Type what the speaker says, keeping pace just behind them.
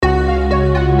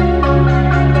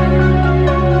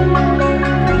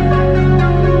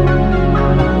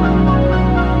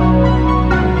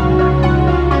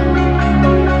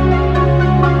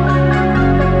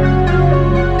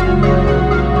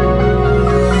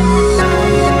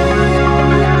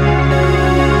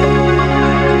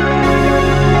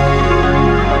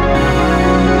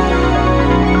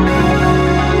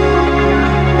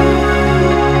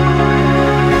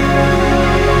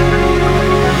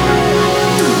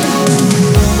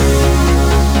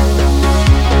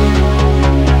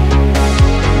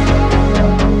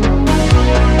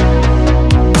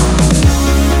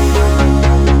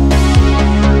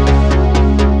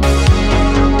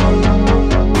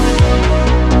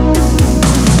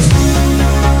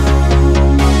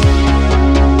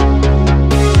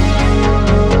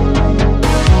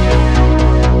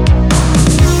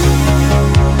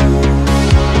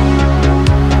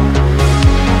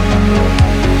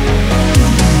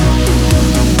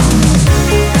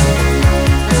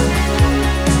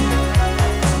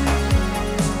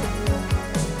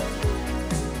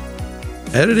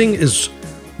Editing is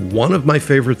one of my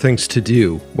favorite things to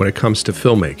do when it comes to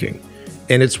filmmaking.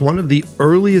 And it's one of the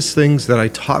earliest things that I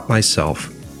taught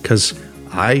myself because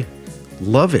I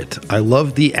love it. I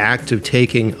love the act of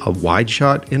taking a wide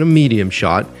shot and a medium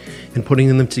shot and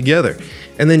putting them together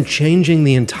and then changing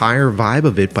the entire vibe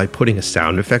of it by putting a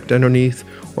sound effect underneath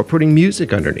or putting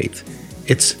music underneath.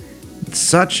 It's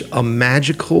such a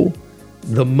magical,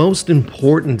 the most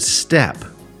important step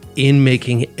in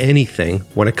making anything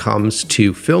when it comes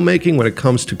to filmmaking, when it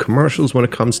comes to commercials, when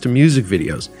it comes to music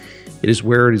videos. It is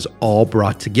where it is all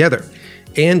brought together.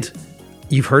 And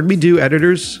you've heard me do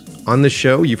editors on the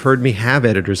show. You've heard me have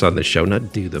editors on the show.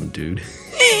 Not do them, dude.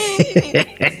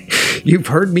 You've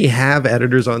heard me have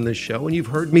editors on this show, and you've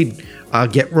heard me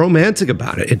get romantic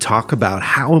about it and talk about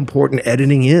how important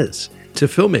editing is to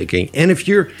filmmaking. And if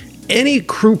you're any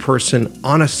crew person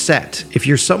on a set, if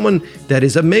you're someone that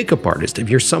is a makeup artist, if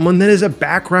you're someone that is a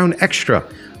background extra,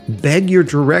 beg your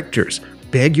directors,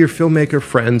 beg your filmmaker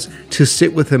friends to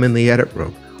sit with them in the edit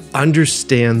room.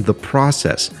 Understand the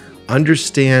process.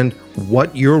 Understand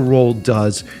what your role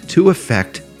does to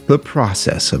affect the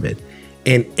process of it.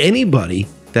 And anybody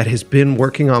that has been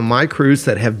working on my crews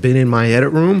that have been in my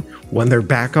edit room, when they're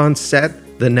back on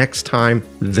set the next time,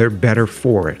 they're better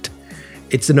for it.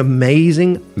 It's an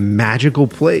amazing, magical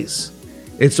place.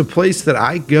 It's a place that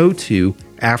I go to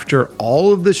after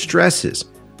all of the stresses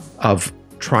of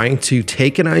trying to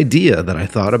take an idea that I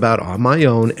thought about on my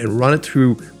own and run it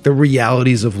through the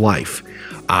realities of life.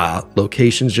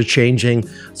 Locations are changing,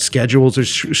 schedules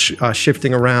are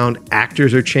shifting around,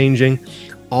 actors are changing.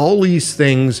 All these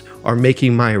things are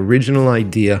making my original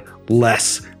idea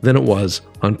less than it was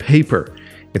on paper.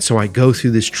 And so I go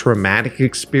through this traumatic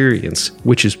experience,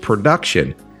 which is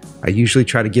production. I usually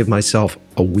try to give myself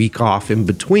a week off in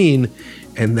between,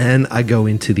 and then I go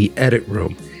into the edit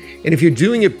room. And if you're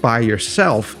doing it by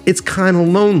yourself, it's kind of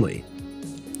lonely.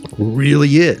 It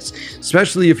really is.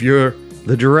 Especially if you're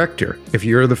the director, if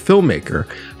you're the filmmaker.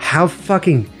 How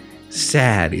fucking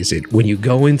sad is it when you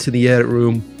go into the edit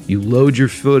room, you load your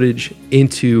footage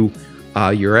into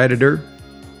your editor,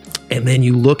 and then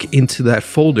you look into that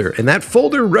folder, and that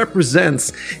folder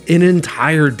represents an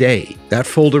entire day. That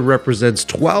folder represents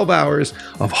 12 hours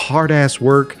of hard-ass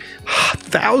work,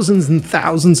 thousands and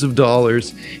thousands of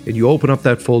dollars, and you open up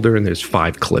that folder and there's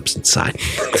 5 clips inside.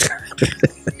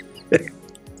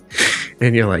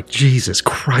 And you're like, Jesus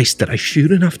Christ, did I shoot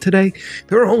enough today?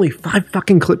 There are only 5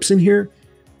 fucking clips in here?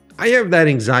 I have that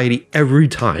anxiety every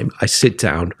time I sit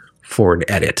down for an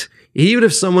edit. Even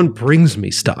if someone brings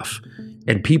me stuff,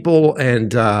 and people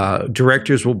and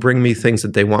directors will bring me things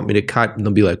that they want me to cut, and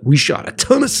they'll be like, we shot a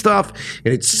ton of stuff,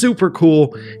 and it's super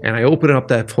cool. And I open up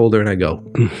that folder and I go,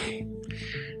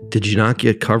 did you not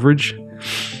get coverage?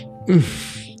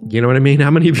 You know what I mean? How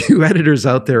many of you editors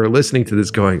out there are listening to this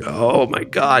going, oh my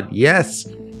God, yes,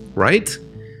 right?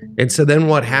 And so then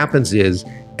what happens is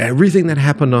everything that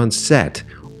happened on set,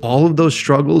 all of those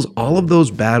struggles, all of those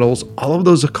battles, all of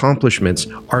those accomplishments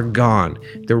are gone.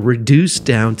 They're reduced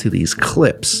down to these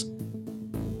clips.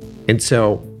 And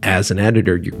so as an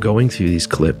editor, you're going through these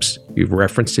clips, you're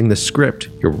referencing the script,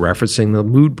 you're referencing the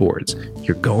mood boards,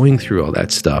 you're going through all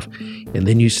that stuff. And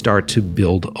then you start to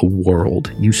build a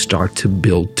world. You start to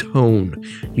build tone.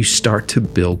 You start to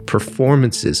build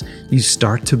performances. You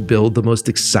start to build the most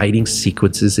exciting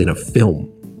sequences in a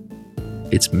film.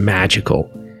 It's magical.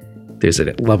 There's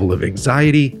a level of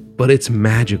anxiety, but it's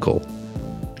magical.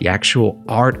 The actual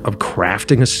art of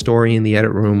crafting a story in the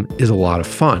edit room is a lot of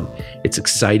fun. It's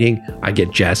exciting. I get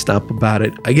jazzed up about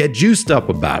it. I get juiced up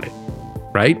about it,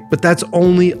 right? But that's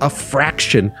only a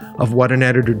fraction of what an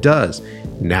editor does.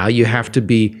 Now you have to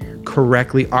be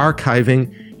correctly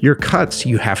archiving your cuts.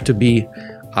 You have to be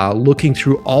looking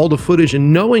through all the footage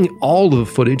and knowing all the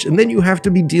footage, and then you have to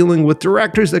be dealing with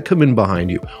directors that come in behind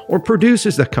you, or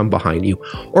producers that come behind you,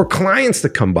 or clients that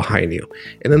come behind you,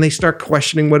 and then they start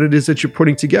questioning what it is that you're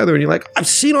putting together, and you're like, I've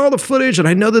seen all the footage and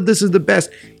I know that this is the best.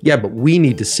 Yeah, but we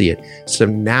need to see it. So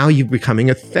now you're becoming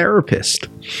a therapist,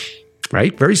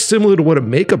 right? Very similar to what a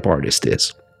makeup artist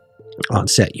is on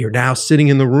set. You're now sitting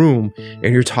in the room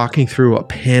and you're talking through a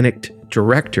panicked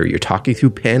director. You're talking through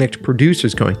panicked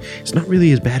producers going, it's not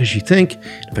really as bad as you think.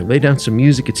 If I lay down some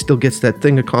music, it still gets that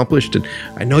thing accomplished. And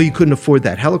I know you couldn't afford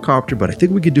that helicopter, but I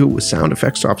think we could do it with sound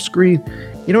effects off screen.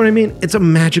 You know what I mean? It's a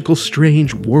magical,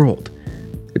 strange world.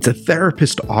 It's a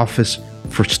therapist office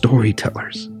for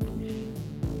storytellers.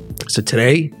 So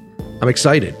today, I'm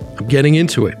excited. I'm getting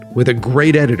into it with a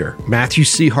great editor. Matthew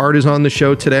C. Hart is on the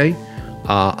show today.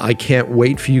 I can't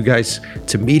wait for you guys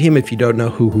to meet him if you don't know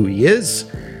who he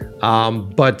is.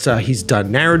 But he's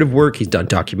done narrative work, he's done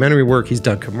documentary work, he's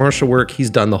done commercial work, he's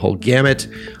done the whole gamut.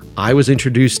 I was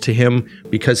introduced to him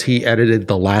because he edited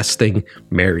The Last Thing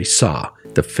Mary Saw,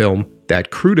 the film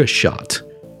that Kruta shot.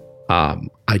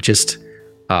 I just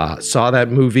saw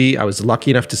that movie. I was lucky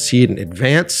enough to see it in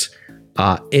advance,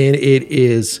 and it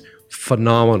is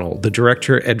phenomenal. The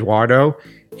director, Eduardo,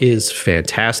 is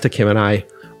fantastic. Him and I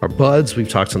are buds. We've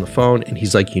talked on the phone, and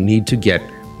he's like, you need to get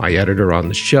my editor on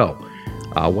the show.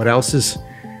 What else is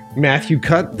Matthew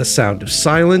cut? The Sound of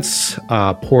Silence,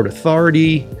 Port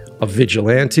Authority, A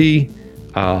Vigilante,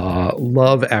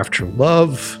 Love After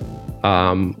Love,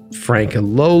 Frank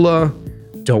and Lola,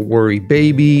 Don't Worry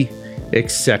Baby,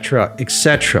 etc.,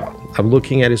 etc. I'm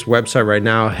looking at his website right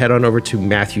now. Head on over to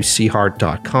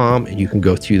MatthewSeahart.com and you can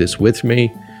go through this with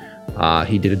me.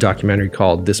 He did a documentary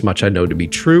called This Much I Know to Be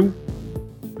True.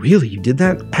 Really? You did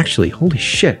that? Actually, holy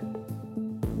shit.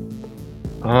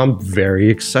 I'm very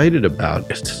excited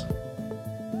about it.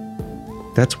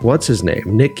 That's what's his name?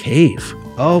 Nick Cave.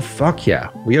 Oh, fuck yeah.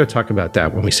 We got to talk about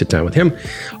that when we sit down with him.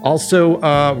 Also,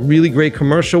 really great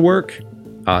commercial work.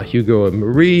 Hugo and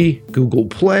Marie, Google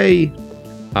Play,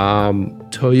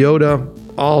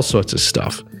 Toyota, all sorts of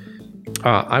stuff.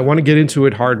 I want to get into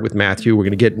it hard with Matthew. We're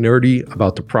going to get nerdy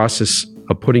about the process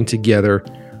of putting together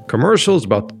commercials,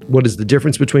 about what is the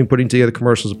difference between putting together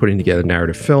commercials and putting together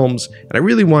narrative films. And I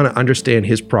really want to understand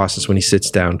his process when he sits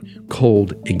down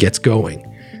cold and gets going.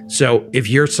 So if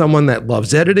you're someone that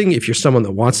loves editing, if you're someone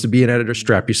that wants to be an editor,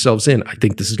 strap yourselves in. I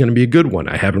think this is going to be a good one.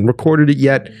 I haven't recorded it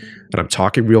yet, and I'm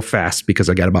talking real fast because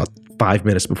I got about 5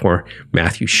 minutes before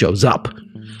Matthew shows up.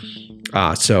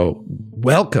 So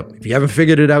welcome. If you haven't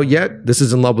figured it out yet, this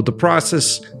is In Love with the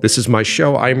Process. This is my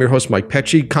show. I am your host, Mike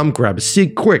Pecci. Come grab a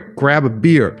seat quick, grab a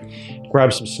beer,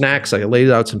 grab some snacks. I laid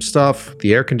out some stuff.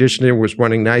 The air conditioner was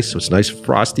running nice, so it's nice and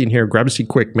frosty in here. Grab a seat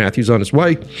quick. Matthew's on his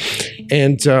way.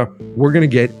 And we're going to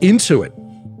get into it.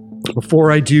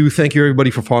 Before I do, thank you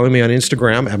everybody for following me on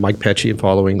Instagram at Mike Pecci and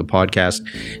following the podcast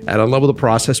at In Love with the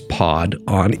Process Pod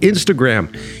on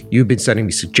Instagram. You've been sending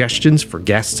me suggestions for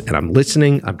guests and I'm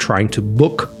listening. I'm trying to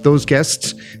book those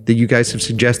guests that you guys have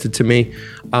suggested to me.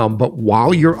 But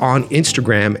while you're on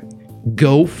Instagram,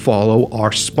 go follow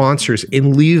our sponsors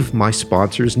and leave my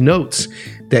sponsors notes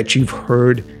that you've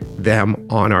heard them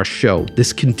on our show.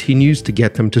 This continues to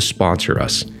get them to sponsor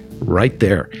us. Right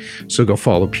there. So go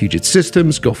follow Puget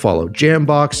Systems, go follow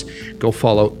Jambox, go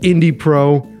follow Indie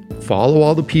Pro, follow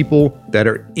all the people that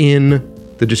are in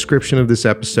the description of this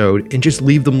episode and just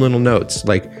leave them little notes.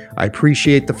 Like, I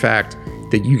appreciate the fact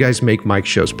that you guys make Mike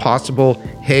shows possible.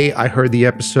 Hey, I heard the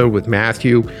episode with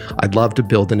Matthew. I'd love to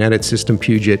build an edit system,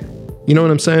 Puget. You know what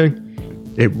I'm saying?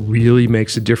 It really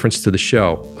makes a difference to the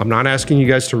show. I'm not asking you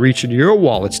guys to reach into your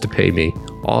wallets to pay me.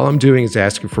 All I'm doing is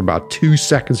asking for about 2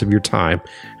 seconds of your time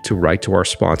to write to our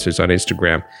sponsors on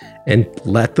Instagram and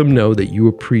let them know that you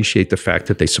appreciate the fact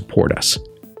that they support us.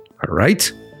 All right?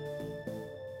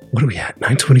 What are we at?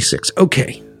 9:26.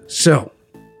 Okay. So,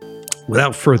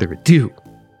 without further ado,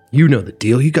 you know the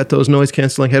deal. You got those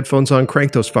noise-canceling headphones on.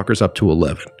 Crank those fuckers up to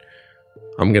 11.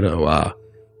 I'm going to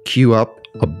cue up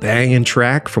a banging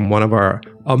track from one of our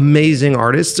amazing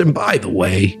artists. And by the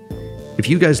way, if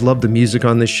you guys love the music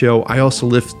on this show, I also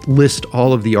list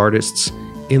all of the artists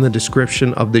in the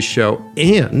description of this show.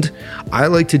 And I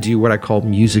like to do what I call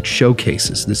music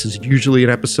showcases. This is usually an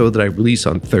episode that I release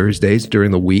on Thursdays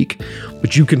during the week,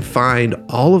 but you can find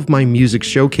all of my music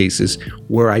showcases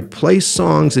where I play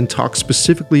songs and talk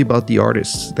specifically about the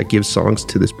artists that give songs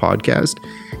to this podcast.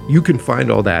 You can find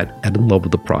all that at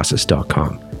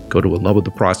inlovewiththeprocess.com. Go to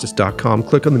inlovewiththeprocess.com,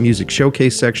 click on the music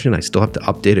showcase section. I still have to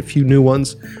update a few new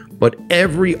ones, but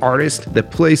every artist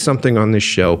that plays something on this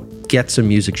show gets a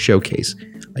music showcase.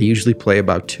 I usually play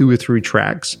about 2 or 3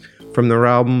 tracks from their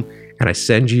album, and I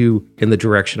send you in the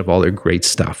direction of all their great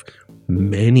stuff.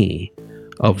 Many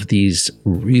of these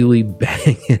really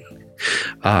banging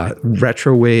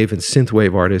retro wave and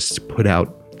synthwave artists put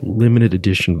out limited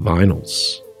edition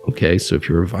vinyls. Okay, so if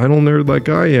you're a vinyl nerd like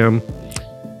I am,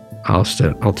 I'll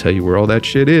tell you where all that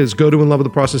shit is. Go to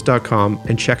inlovewiththeprocess.com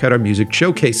and check out our music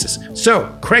showcases. So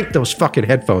crank those fucking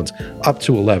headphones up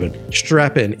to 11,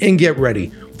 strap in, and get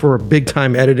ready for a big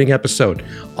time editing episode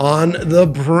on the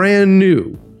brand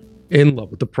new In Love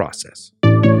with the Process.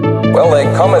 Well, they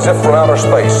come as if from outer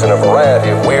space in a variety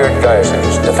of weird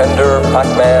guises. Defender,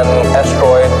 Pac-Man,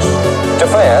 asteroids. To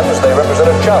fans, they represent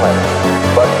a challenge.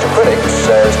 But to critics,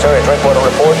 as Terry Drinkwater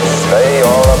reports, they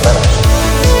are a menace.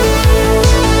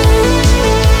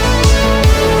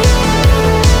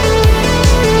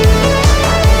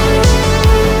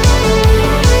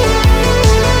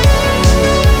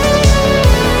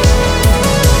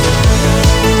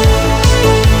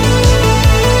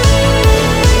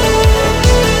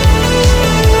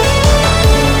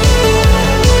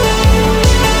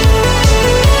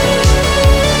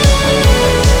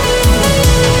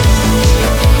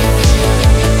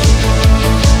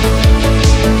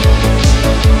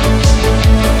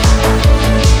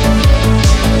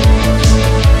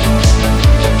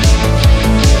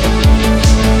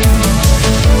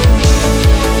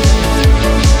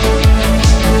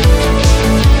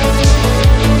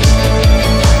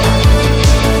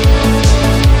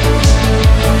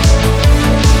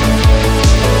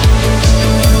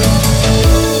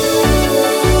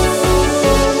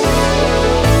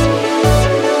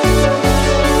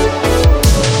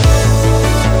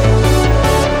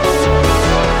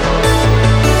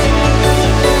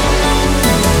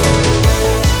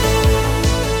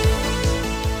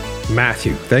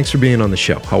 Matthew, thanks for being on the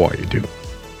show. How are you, dude?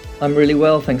 I'm really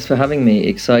well. Thanks for having me.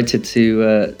 Excited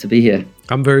to be here.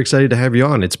 I'm very excited to have you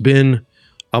on. It's been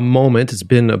a moment. It's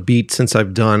been a beat since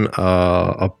I've done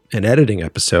an editing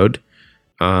episode.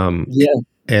 And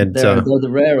they're the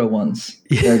rarer ones.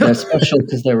 Yeah. They're special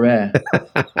because they're rare.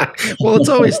 Well, it's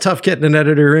always tough getting an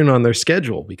editor in on their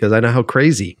schedule because I know how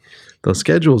crazy those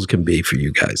schedules can be for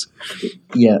you guys.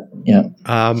 Yeah.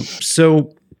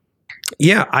 So,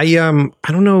 yeah, I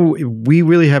don't know. We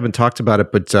really haven't talked about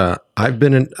it, but I've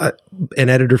been an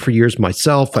editor for years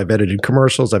myself. I've edited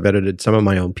commercials. I've edited some of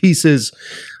my own pieces.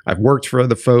 I've worked for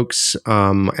other folks,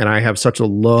 and I have such a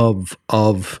love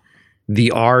of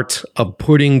the art of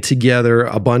putting together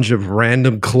a bunch of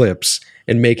random clips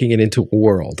and making it into a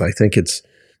world. I think it's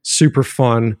super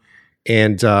fun,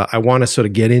 and I want to sort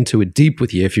of get into it deep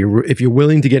with you if you're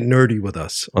willing to get nerdy with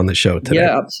us on the show today.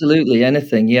 Yeah, absolutely.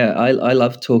 Anything. Yeah, I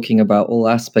love talking about all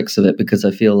aspects of it because I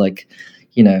feel like,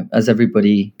 as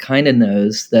everybody kind of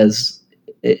knows,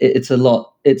 it's a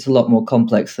lot more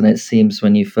complex than it seems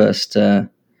when you first.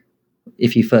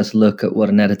 If you first look at what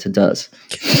an editor does.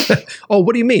 Oh,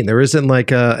 what do you mean? There isn't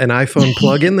like an iPhone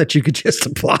plugin that you could just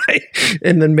apply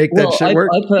and then make that shit work?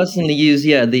 I personally use,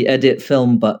 the edit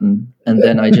film button, and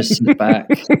then I just sit back.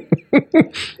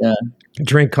 Yeah.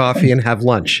 Drink coffee and have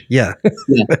lunch. Yeah.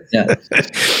 Yeah.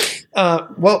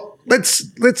 Well, let's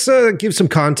give some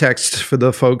context for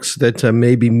the folks that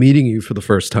may be meeting you for the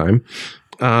first time.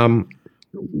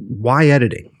 Why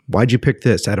editing? Why'd you pick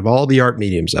this? Out of all the art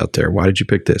mediums out there, why did you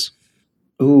pick this?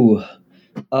 Ooh,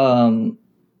 I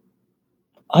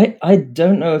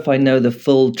don't know if I know the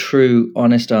full, true,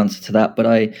 honest answer to that, but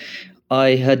I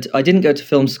didn't go to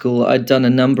film school. I'd done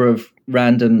a number of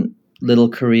random little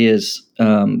careers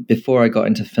before I got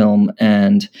into film,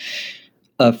 and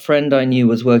a friend I knew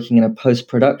was working in a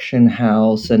post-production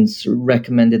house and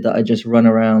recommended that I just run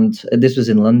around. This was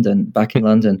in London, back in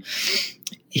London.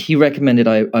 He recommended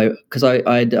because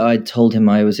I told him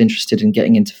I was interested in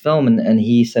getting into film, and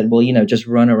he said, well, just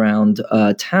run around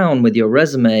town with your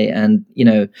resume and,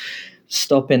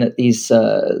 stop in at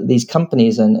these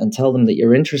companies and tell them that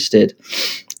you're interested.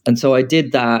 And so I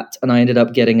did that, and I ended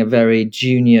up getting a very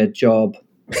junior job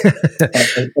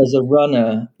as a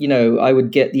runner. I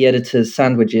would get the editors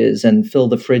sandwiches and fill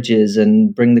the fridges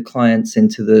and bring the clients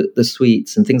into the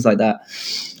suites and things like that.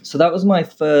 So that was my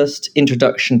first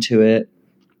introduction to it.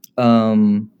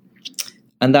 And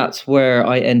that's where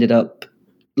I ended up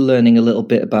learning a little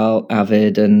bit about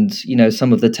Avid and,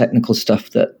 some of the technical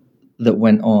stuff that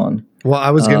went on. Well,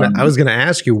 I was gonna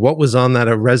ask you what was on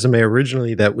that resume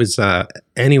originally that was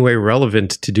anyway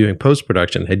relevant to doing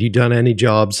post-production. Had you done any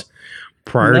jobs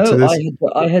prior to this?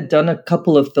 I had done a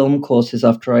couple of film courses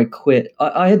after I quit.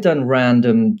 I had done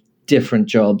random different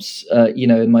jobs,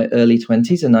 in my early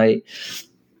 20s, and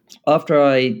after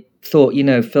I thought,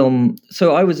 film.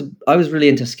 So I was really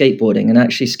into skateboarding, and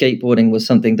actually skateboarding was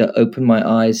something that opened my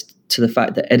eyes to the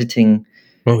fact that editing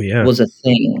was a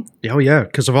thing. Oh yeah,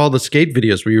 because of all the skate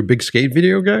videos. Were you a big skate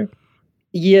video guy?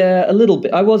 Yeah, a little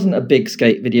bit. I wasn't a big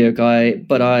skate video guy,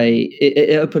 but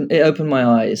it opened my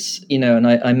eyes, and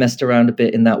I messed around a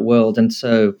bit in that world, and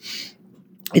so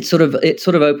it sort of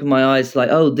opened my eyes like,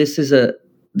 oh, this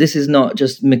is not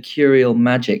just mercurial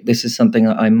magic. This is something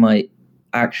that I might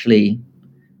actually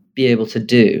be able to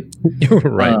do.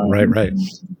 Right.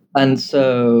 And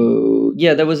so,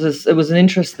 there was an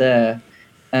interest there,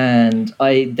 and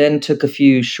I then took a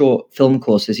few short film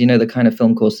courses. The kind of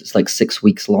film course that's like 6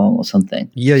 weeks long or something.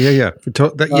 Yeah.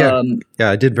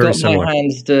 I did very similar. Got my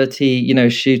hands dirty,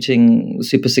 shooting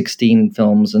Super 16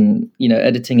 films and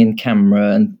editing in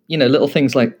camera and little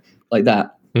things like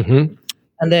that. Mm-hmm.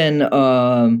 And then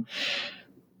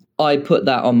I put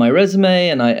that on my resume,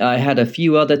 and I had a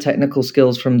few other technical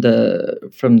skills from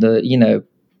the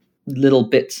little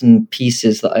bits and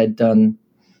pieces that I had done,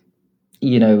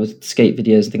 with skate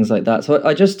videos, things like that. So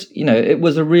I just, it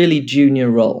was a really junior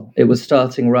role. It was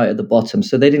starting right at the bottom.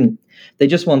 So they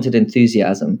just wanted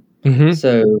enthusiasm. Mm-hmm.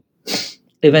 So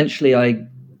eventually I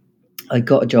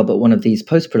got a job at one of these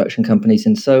post-production companies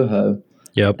in Soho.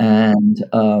 Yep. And,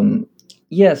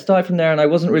 started from there, and I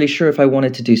wasn't really sure if I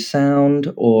wanted to do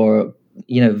sound or,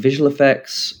 visual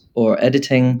effects or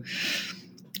editing,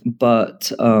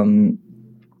 but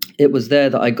it was there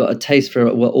that I got a taste for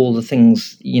all the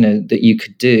things, that you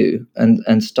could do,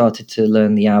 and started to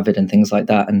learn the Avid and things like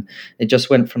that. And it just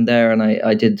went from there, and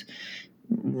I did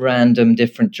random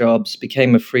different jobs,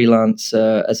 became a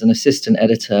freelancer as an assistant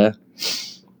editor,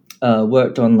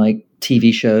 worked on like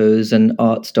TV shows and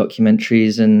arts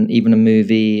documentaries and even a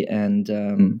movie, and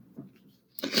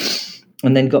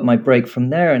then got my break from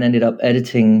there and ended up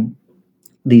editing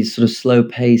these sort of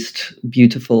slow-paced,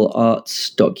 beautiful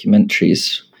arts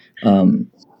documentaries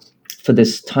for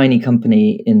this tiny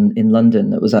company in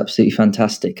London that was absolutely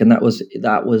fantastic. And that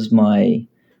was my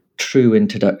true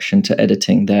introduction to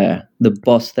editing there. The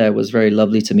boss there was very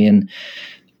lovely to me, and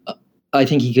I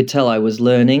think he could tell I was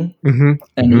learning,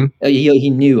 and he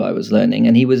knew I was learning,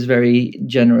 and he was very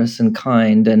generous and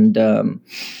kind. And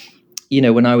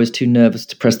when I was too nervous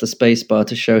to press the space bar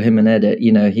to show him an edit,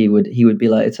 he would be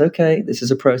like, "It's okay. This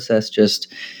is a process.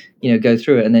 Just go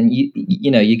through it." And then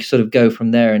you sort of go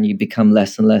from there, and you become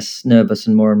less and less nervous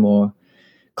and more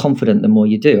confident the more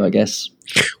you do, I guess.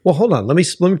 Well, hold on. Let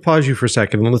me pause you for a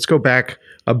second, and let's go back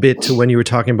a bit to when you were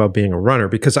talking about being a runner,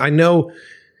 because I know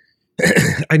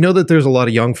that there's a lot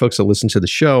of young folks that listen to the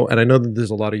show, and I know that there's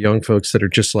a lot of young folks that are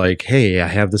just like, hey, I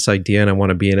have this idea and I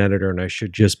want to be an editor, and I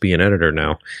should just be an editor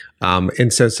now.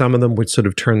 And so some of them would sort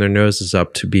of turn their noses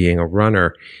up to being a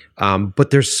runner. But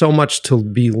there's so much to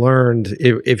be learned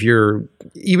if you're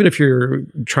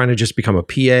trying to just become a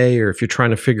PA, or if you're trying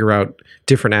to figure out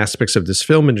different aspects of this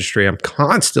film industry. I'm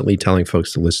constantly telling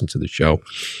folks to listen to the show,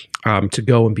 to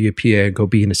go and be a PA, go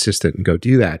be an assistant, and go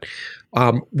do that.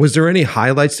 Was there any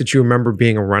highlights that you remember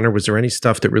being a runner? Was there any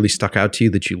stuff that really stuck out to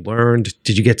you that you learned?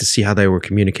 Did you get to see how they were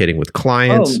communicating with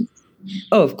clients?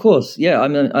 Oh, of course. Yeah. I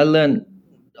mean, I learned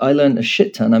a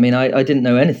shit ton. I mean, I didn't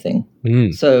know anything.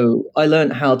 So I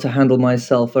learned how to handle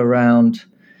myself around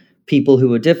people who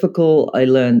were difficult. I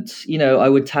learned, I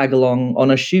would tag along on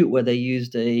a shoot where they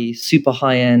used a super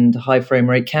high-end, high frame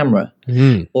rate camera.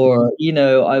 Or,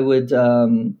 I would...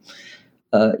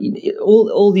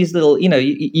 all these little,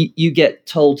 you get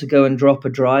told to go and drop a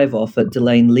drive off at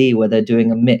Delane Lee where they're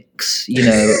doing a mix,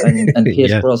 and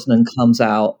Pierce Brosnan comes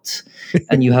out,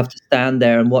 and you have to stand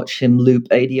there and watch him loop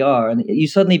ADR, and you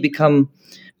suddenly become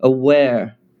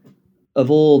aware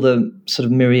of all the sort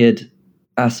of myriad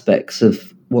aspects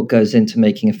of what goes into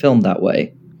making a film that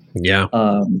way. Yeah.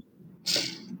 And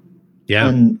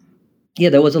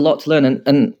there was a lot to learn,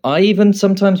 and I even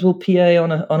sometimes will PA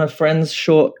on a friend's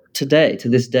short to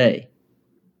this day,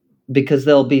 because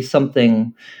there'll be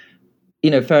something,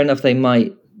 fair enough, they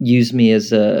might use me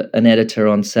as an editor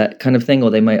on set kind of thing, or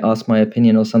they might ask my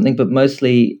opinion or something, but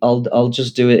mostly I'll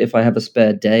just do it if I have a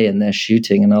spare day and they're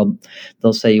shooting, and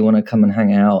they'll say, you want to come and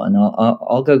hang out, and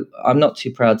I'll go. I'm not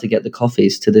too proud to get the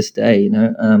coffees to this day,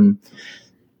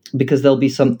 because there'll be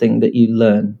something that you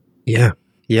learn. Yeah.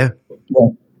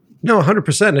 No,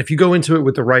 100%. If you go into it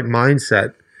with the right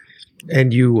mindset,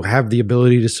 and you have the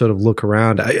ability to sort of look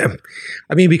around.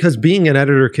 I mean, because being an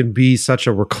editor can be such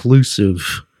a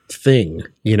reclusive thing,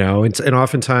 and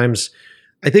oftentimes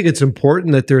I think it's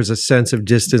important that there's a sense of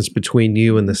distance between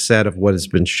you and the set of what has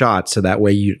been shot, so that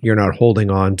way you're not holding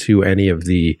on to any of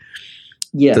the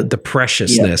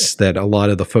preciousness that a lot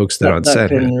of the folks that on set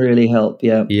can really help.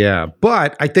 Yeah.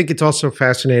 But I think it's also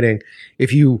fascinating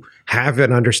if you have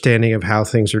an understanding of how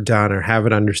things are done, or have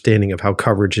an understanding of how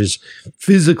coverage is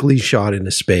physically shot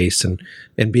into space, and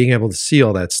being able to see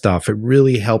all that stuff. It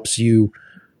really helps you,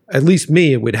 at least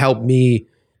me, it would help me,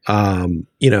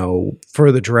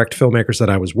 for the direct filmmakers that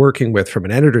I was working with from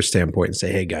an editor standpoint, and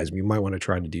say, hey guys, you might want to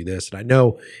try to do this. And I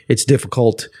know it's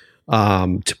difficult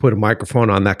to put a microphone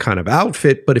on that kind of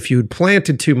outfit, but if you had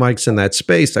planted 2 mics in that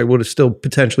space, I would have still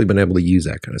potentially been able to use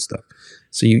that kind of stuff.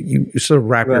 So you sort of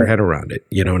wrap your head around it.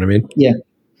 You know what I mean? Yeah.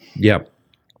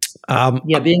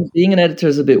 Being an editor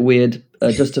is a bit weird,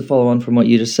 just to follow on from what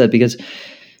you just said, because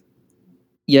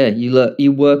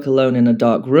you work alone in a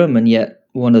dark room, and yet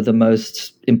one of the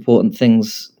most important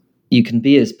things you can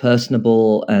be is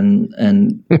personable, and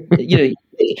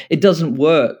it doesn't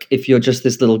work if you're just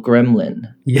this little gremlin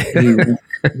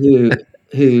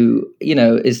who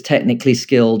is technically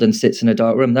skilled and sits in a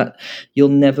dark room. That you'll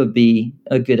never be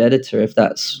a good editor if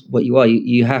that's what you are.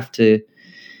 You have to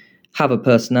have a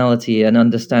personality and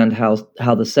understand how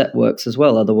the set works as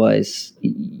well. Otherwise,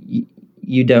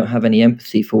 you don't have any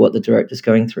empathy for what the director's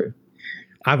going through.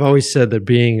 I've always said that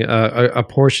being a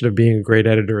portion of being a great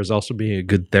editor is also being a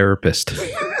good therapist.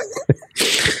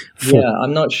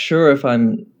 I'm not sure if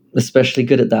I'm especially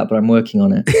good at that, but I'm working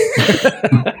on it.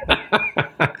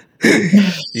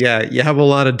 Yeah, you have a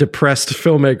lot of depressed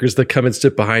filmmakers that come and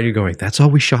sit behind you going, that's all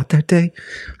we shot that day?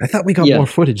 I thought we got more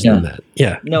footage than that.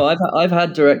 Yeah. No, I've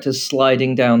had directors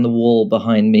sliding down the wall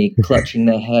behind me, clutching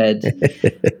their head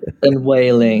and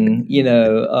wailing,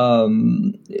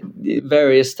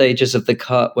 various stages of the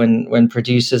cut when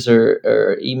producers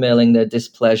are emailing their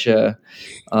displeasure.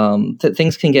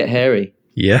 Things can get hairy.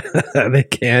 Yeah, they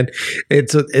can.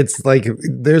 It's like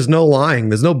there's no lying.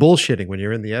 There's no bullshitting when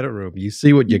you're in the edit room. You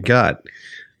see what you got.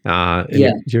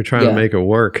 You're trying to make it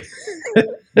work.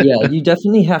 Yeah, you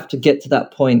definitely have to get to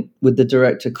that point with the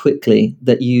director quickly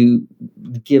that you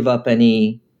give up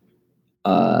any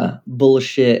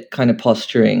bullshit kind of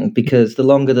posturing, because the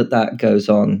longer that goes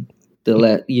on,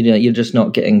 you're just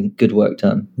not getting good work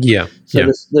done. Yeah. So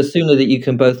Yeah. the sooner that you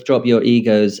can both drop your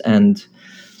egos and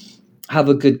have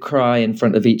a good cry in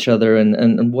front of each other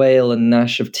and wail and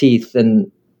gnash of teeth,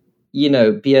 and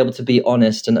be able to be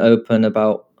honest and open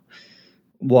about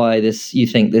why you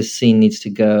think this scene needs to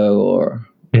go, or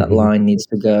that line needs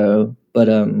to go, but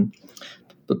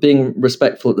being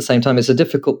respectful at the same time. It's a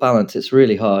difficult balance. It's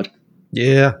really hard.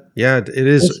 Yeah, it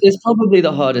is. It's probably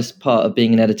the hardest part of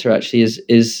being an editor. Actually,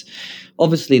 is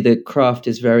obviously the craft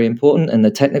is very important, and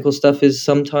the technical stuff is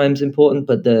sometimes important,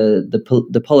 but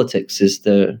the politics is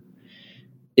the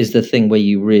thing where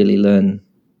you really learn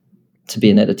to be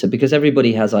an editor, because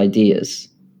everybody has ideas.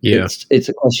 Yeah, it's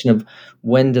a question of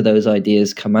when do those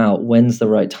ideas come out? When's the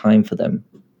right time for them?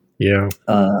 Yeah.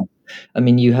 I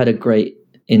mean, you had a great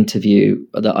interview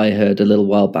that I heard a little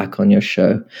while back on your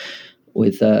show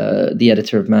with the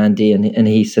editor of Mandy, and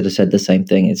he sort of said the same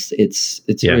thing. It's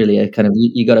really a kind of,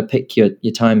 you got to pick your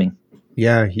timing.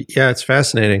 Yeah, it's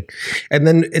fascinating. And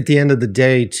then at the end of the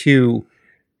day, too,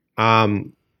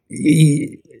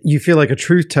 you feel like a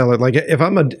truth teller. Like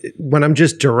when I'm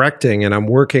just directing and I'm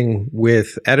working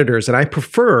with editors, and I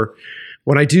prefer,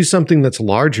 when I do something that's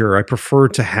larger, I prefer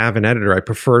to have an editor. I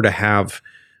prefer to have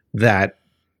that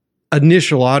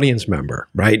initial audience member,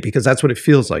 right? Because that's what it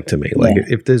feels like to me. Like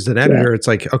if there's an editor, it's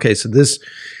like, okay, so this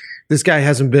guy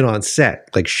hasn't been on set.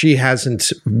 Like she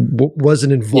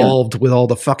wasn't involved with all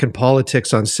the fucking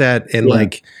politics on set, and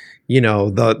like,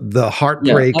 the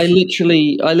heartbreak. I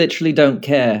literally don't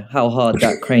care how hard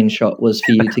that crane shot was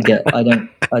for you to get.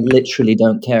 I literally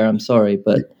don't care. I'm sorry,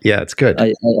 but yeah, it's good.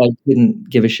 I couldn't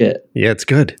give a shit. Yeah, it's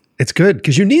good. It's good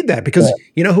because you need that, because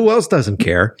you know who else doesn't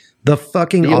care? The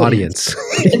fucking audience.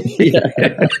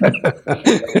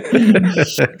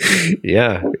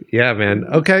 Yeah, man.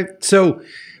 Okay, so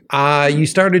you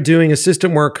started doing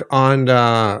assistant work on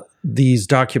these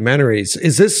documentaries.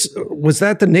 Was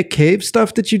that the Nick Cave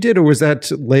stuff that you did, or was that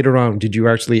later on? Did you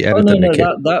actually edit the Nick Cave?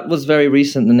 That was very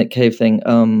recent, the Nick Cave thing.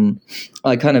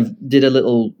 I kind of did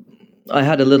I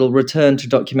had a little return to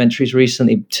documentaries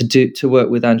recently to work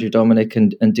with Andrew Dominic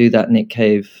and do that Nick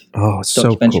Cave documentary.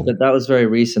 So cool. But that was very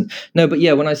recent. No, but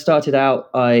yeah, when I started out,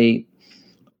 I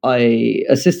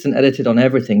assistant edited on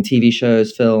everything, TV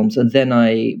shows, films, and then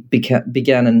I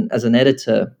began as an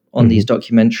editor on these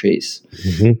documentaries.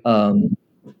 And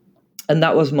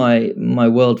that was my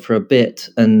world for a bit.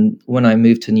 And when I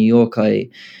moved to New York, I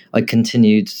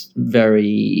continued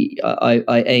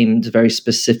I aimed very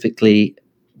specifically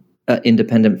at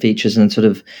independent features, and sort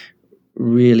of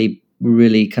really,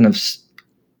 really kind of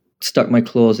stuck my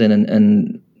claws in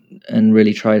and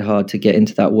really tried hard to get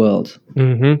into that world.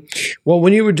 Well,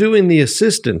 when you were doing the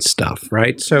assistant stuff,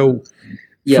 right? So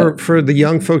for the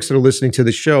young folks that are listening to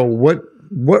the show, what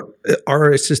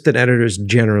are assistant editors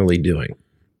generally doing?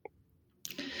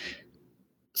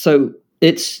 So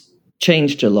it's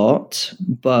changed a lot,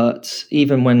 but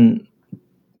even when,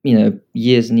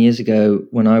 years and years ago,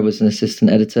 when I was an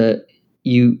assistant editor,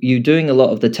 you doing a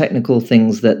lot of the technical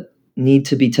things that need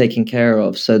to be taken care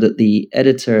of so that the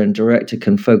editor and director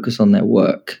can focus on their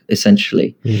work,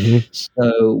 essentially.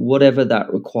 So whatever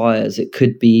that requires, it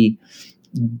could be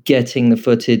getting the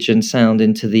footage and sound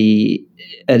into the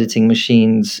editing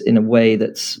machines in a way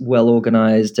that's well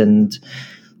organized, and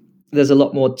there's a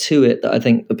lot more to it that I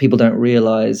think that people don't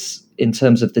realize in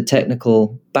terms of the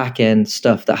technical back end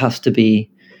stuff that has to be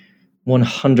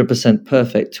 100%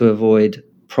 perfect to avoid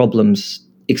problems,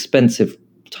 expensive,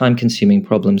 time-consuming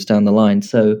problems down the line.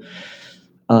 So,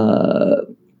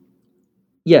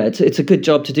 it's a good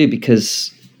job to do,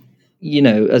 because,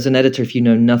 as an editor, if you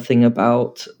know nothing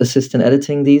about assistant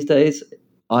editing these days,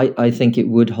 I think it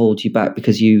would hold you back,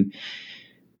 because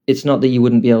it's not that you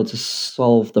wouldn't be able to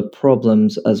solve the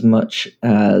problems as much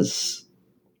as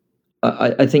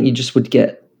I think you just would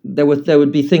get. There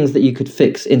would be things that you could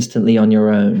fix instantly on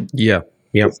your own. Yeah.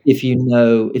 If you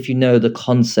know the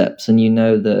concepts and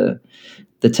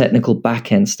the technical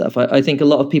back end stuff. I think a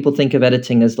lot of people think of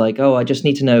editing as like, I just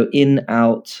need to know in,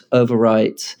 out,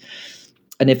 overwrite.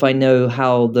 And if I know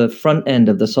how the front end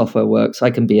of the software works, I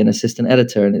can be an assistant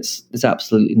editor. And it's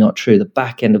absolutely not true. The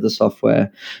back end of the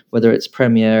software, whether it's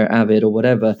Premiere, Avid, or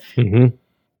whatever, a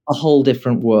whole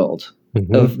different world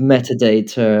of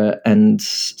metadata and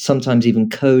sometimes even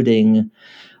coding,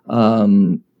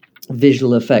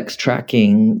 visual effects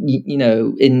tracking,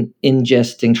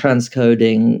 ingesting,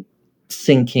 transcoding,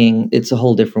 syncing. It's a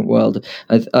whole different world.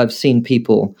 I've seen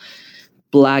people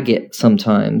blag it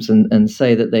sometimes and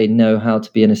say that they know how to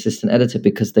be an assistant editor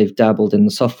because they've dabbled in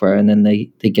the software, and then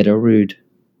they get a rude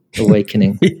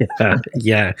awakening.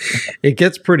 Yeah. It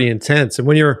gets pretty intense. And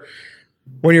when you're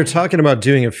talking about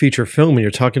doing a feature film and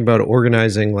you're talking about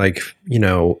organizing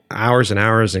hours and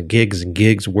hours and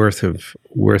gigs worth of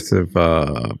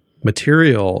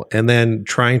material, and then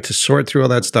trying to sort through all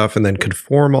that stuff and then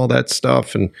conform all that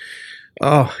stuff, and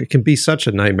it can be such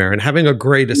a nightmare. And having a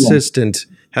great assistant,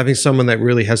 having someone that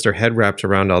really has their head wrapped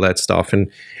around all that stuff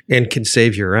and can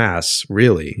save your ass,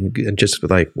 really, and just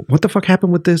like, what the fuck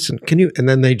happened with this? And and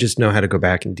then they just know how to go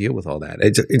back and deal with all that.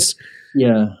 It's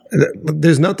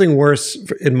there's nothing worse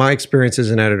in my experience as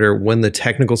an editor when the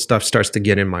technical stuff starts to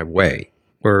get in my way,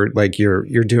 or like you're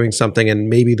doing something and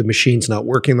maybe the machine's not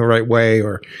working the right way,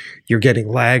 or you're getting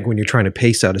lag when you're trying to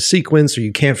pace out a sequence, or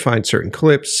you can't find certain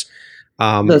clips.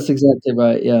 That's exactly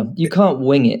right. Yeah. You can't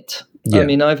wing it. Yeah. I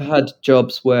mean, I've had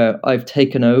jobs where I've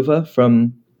taken over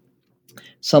from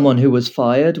someone who was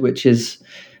fired, which is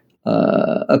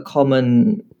a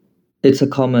common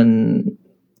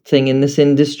thing in this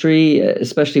industry,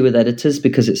 especially with editors,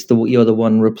 because you're the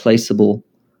one replaceable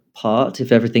part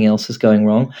if everything else is going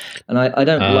wrong. And I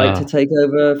don't like to take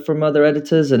over from other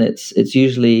editors, and it's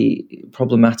usually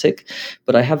problematic,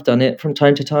 but I have done it from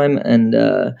time to time. And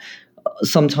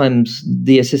sometimes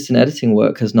the assistant editing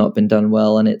work has not been done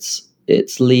well, and it's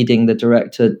leading the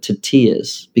director to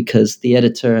tears because the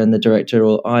editor and the director,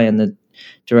 or I and the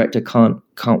director,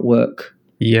 can't work.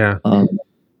 Yeah.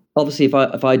 Obviously,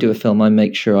 if I do a film, I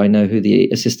make sure I know who the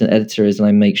assistant editor is, and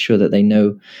I make sure that they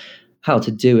know how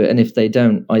to do it. And if they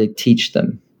don't, I teach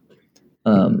them.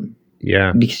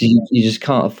 Because you just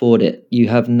can't afford it. You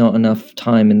have not enough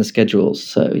time in the schedules.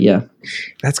 So yeah,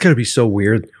 that's gotta be so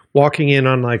weird. Walking in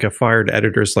on like a fired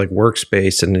editor's like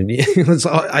workspace, and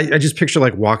I just picture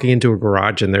like walking into a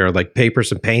garage and there are like papers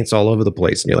and paints all over the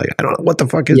place, and you're like, I don't know what the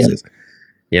fuck is this,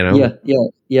 you know?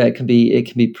 Yeah. It can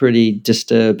be pretty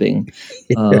disturbing.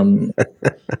 It's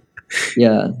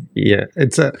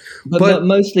but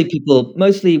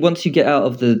mostly once you get out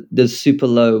of the super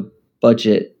low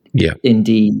budget,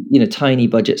 indie, tiny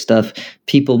budget stuff,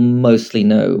 people mostly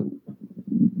know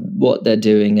what they're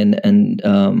doing, and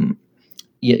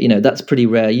that's pretty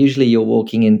rare. Usually you're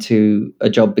walking into a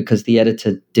job because the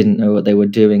editor didn't know what they were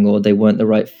doing, or they weren't the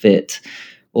right fit,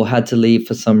 or had to leave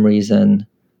for some reason.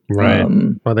 Right.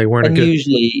 Or they weren't. And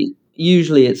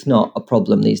usually it's not a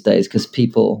problem these days because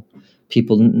people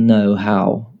know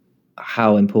how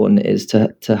important it is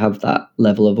to have that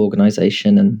level of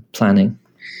organization and planning.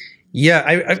 Yeah,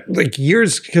 I like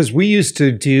because we used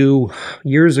to do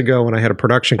years ago when I had a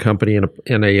production company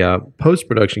and a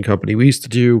post-production company, we used to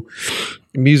do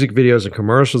music videos and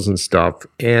commercials and stuff.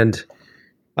 And,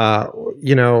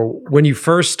 when you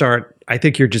first start, I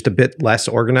think you're just a bit less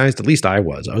organized. At least I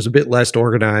was a bit less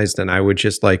organized, and I would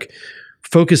just like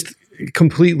focus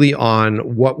completely on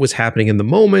what was happening in the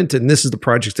moment. And this is the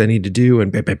project I need to do,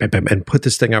 and put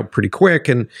this thing out pretty quick.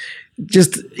 And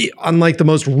just on like the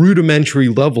most rudimentary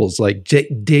levels, like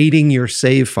dating your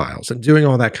save files and doing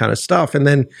all that kind of stuff. And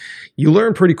then you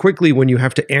learn pretty quickly when you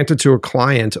have to answer to a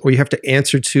client, or you have to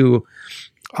answer to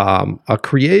a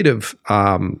creative,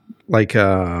 like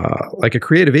a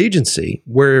creative agency,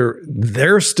 where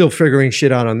they're still figuring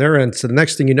shit out on their end. So the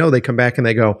next thing you know, they come back and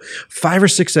they go, 5 or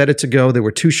 6 edits ago, there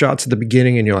were 2 shots at the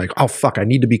beginning, and you're like, oh fuck, I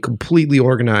need to be completely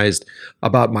organized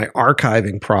about my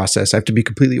archiving process. I have to be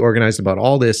completely organized about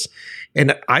all this.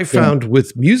 And I found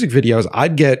with music videos,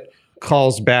 I'd get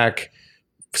calls back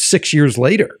 6 years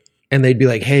later, and they'd be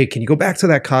like, hey, can you go back to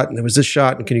that cut? And there was this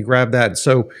shot, and can you grab that?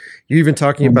 So you're even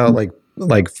talking about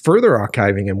like further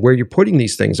archiving and where you're putting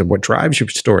these things and what drives you're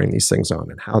storing these things on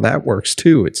and how that works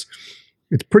too. It's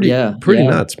pretty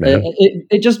nuts, man.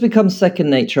 It just becomes second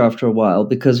nature after a while,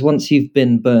 because once you've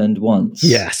been burned once,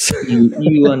 yes,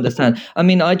 you understand. I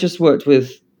mean, I just worked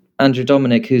with Andrew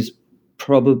Dominik, who's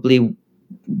probably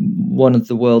one of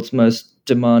the world's most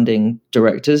demanding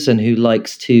directors, and who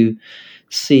likes to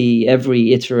see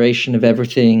every iteration of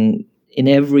everything in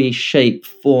every shape,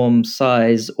 form,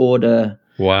 size, order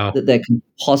that there can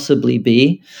possibly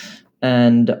be.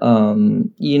 And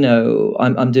I'm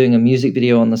doing a music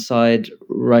video on the side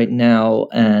right now,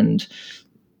 and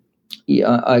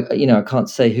I can't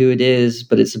say who it is,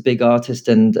 but it's a big artist,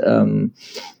 and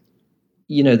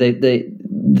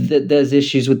there's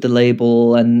issues with the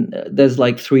label, and there's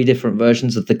like 3 different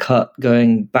versions of the cut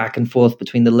going back and forth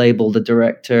between the label, the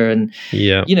director, and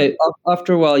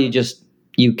after a while it just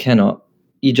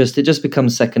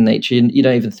becomes second nature. You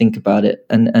don't even think about it,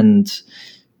 and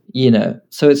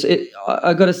so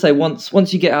I got to say,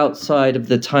 once you get outside of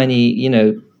the tiny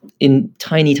in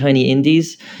tiny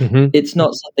indies, Mm-hmm. it's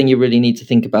not something you really need to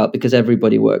think about because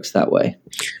everybody works that way.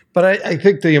 But I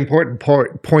think the important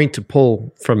point to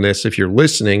pull from this, if you're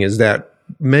listening, is that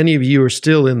many of you are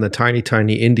still in the tiny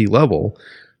indie level.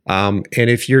 And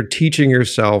if you're teaching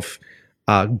yourself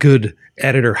good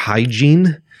editor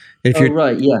hygiene, if you're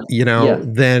right, yeah,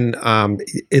 then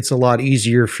it's a lot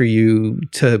easier for you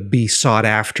to be sought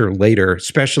after later.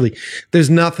 Especially, there's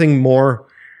nothing more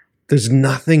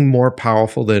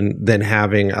powerful than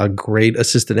having a great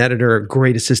assistant editor, a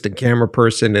great assistant camera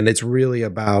person, and it's really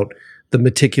about the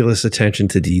meticulous attention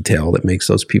to detail that makes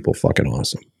those people fucking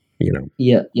awesome.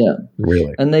 Yeah.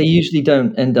 Really. And they usually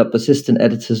don't end up assistant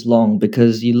editors long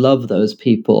because you love those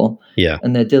people. Yeah.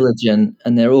 And they're diligent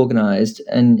and they're organized.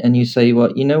 And you say,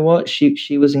 well, you know what?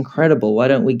 She was incredible. Why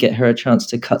don't we get her a chance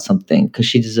to cut something? Because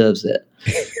she deserves it.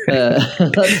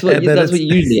 That's what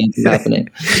usually ends up happening.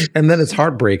 And then it's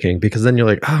heartbreaking because then you're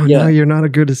like, oh, no, you're not a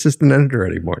good assistant editor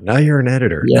anymore. Now you're an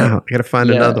editor. Yeah. Now I got to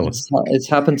find another one. It's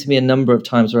happened to me a number of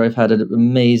times where I've had an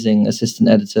amazing assistant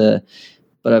editor,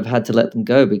 but I've had to let them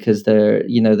go because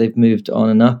they've moved on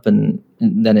and up, and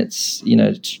then it's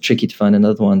tricky to find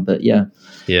another one. But that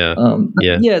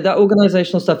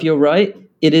organizational stuff, you're right,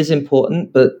 it is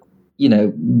important. But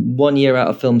 1 year out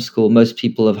of film school, most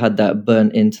people have had that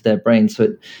burnt into their brain, so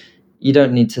you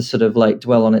don't need to sort of like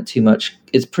dwell on it too much.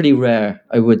 It's pretty rare,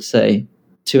 I would say,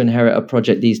 to inherit a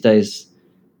project these days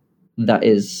that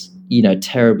is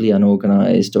terribly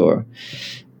unorganized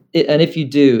and if you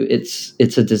do, it's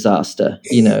a disaster.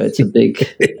 It's a big,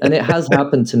 and it has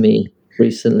happened to me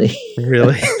recently.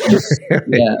 Really?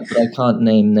 Yeah, but I can't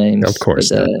name names. Of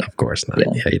course not. Of course not.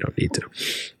 Yeah, you don't need to.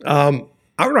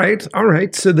 All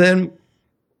right. So then,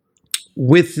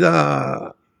 with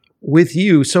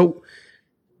you, so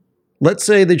let's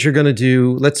say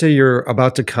that let's say you're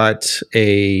about to cut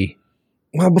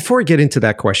well, before I get into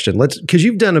that question, because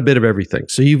you've done a bit of everything.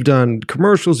 So you've done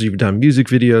commercials, you've done music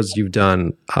videos, you've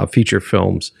done feature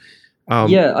films.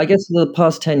 I guess in the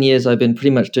past 10 years, I've been pretty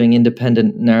much doing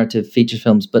independent narrative feature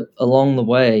films. But along the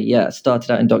way,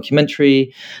 started out in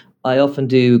documentary. I often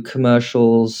do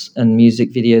commercials and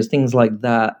music videos, things like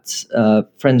that,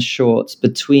 friends shorts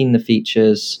between the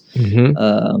features.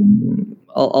 Mm-hmm.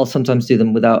 I'll sometimes do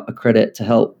them without a credit to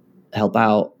help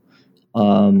out.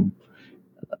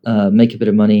 Make a bit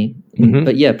of money. Mm-hmm.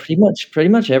 But yeah, pretty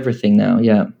much everything now.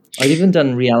 Yeah. I've even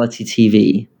done reality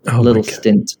TV, a little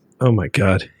stint. Oh my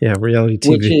God. Yeah. Reality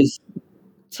TV. Which is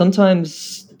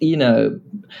sometimes,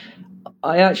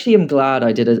 I actually am glad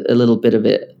I did a little bit of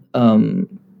it.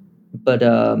 But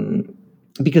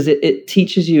because it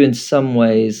teaches you in some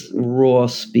ways raw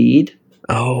speed.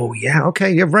 Oh yeah.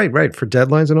 Okay. Yeah. Right. For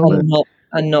deadlines and all that.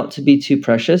 And not to be too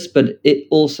precious, but it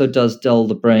also does dull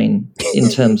the brain in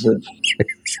terms of.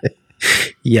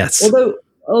 Yes.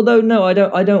 Although no, I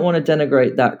don't want to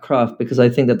denigrate that craft because I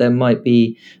think that there might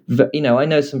be, I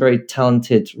know some very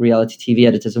talented reality TV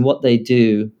editors, and what they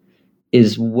do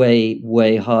is way,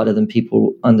 way harder than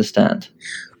people understand.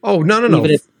 Oh no!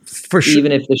 For sure.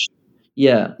 Even if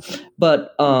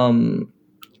but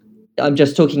I'm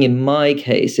just talking in my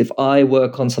case. If I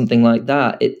work on something like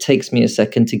that, it takes me a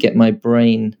second to get my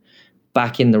brain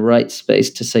back in the right space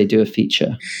to say do a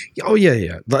feature. Oh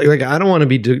yeah. Like I don't want to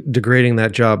be degrading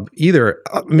that job either.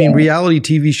 I mean, reality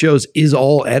TV shows is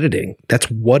all editing.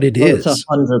 That's what it is. It's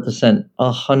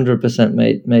 100%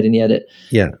 made in the edit.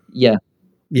 Yeah.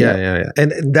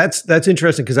 And that's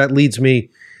interesting because that leads me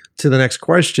to the next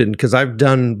question, because I've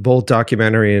done both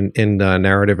documentary and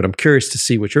narrative, and I'm curious to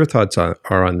see what your thoughts are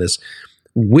on this.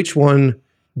 Which one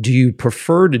do you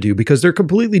prefer to do? Because they're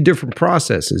completely different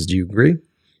processes. Do you agree?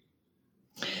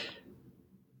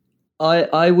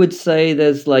 I would say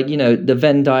there's the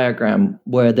Venn diagram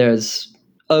where there's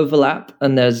overlap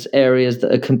and there's areas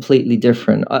that are completely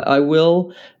different. I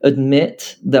will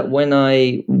admit that when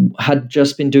I had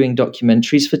just been doing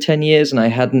documentaries for 10 years and I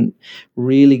hadn't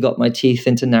really got my teeth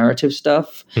into narrative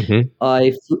stuff, mm-hmm.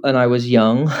 I was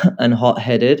young and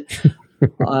hot-headed.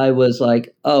 I was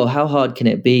like, oh, how hard can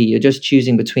it be? You're just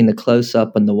choosing between the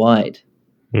close-up and the wide.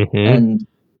 Mm-hmm. And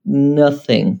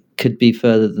nothing could be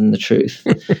further than the truth.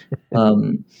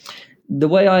 The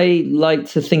way I like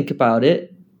to think about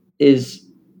it is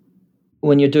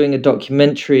when you're doing a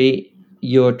documentary,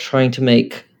 you're trying to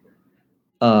make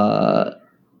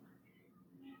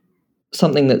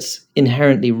something that's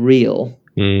inherently real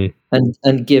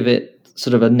and give it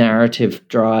sort of a narrative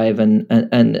drive and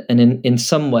in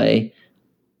some way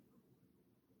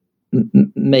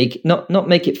not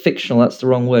make it fictional. That's the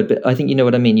wrong word, but I think you know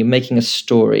what I mean. You're making a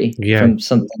story from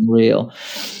something real.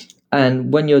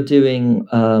 And when you're doing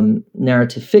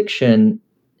narrative fiction,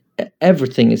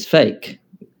 everything is fake.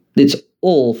 it's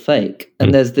all fake,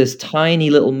 and there's this tiny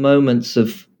little moments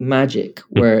of magic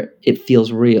where it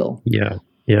feels real. Yeah.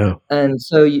 Yeah. And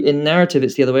so in narrative,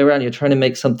 it's the other way around. You're trying to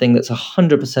make something that's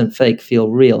 100% fake feel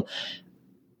real.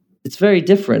 It's very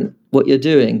different what you're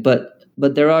doing, but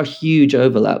there are huge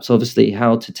overlaps. Obviously,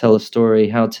 how to tell a story,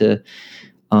 how to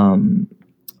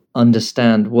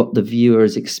understand what the viewer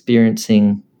is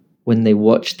experiencing when they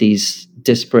watch these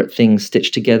disparate things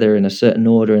stitched together in a certain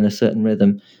order, in a certain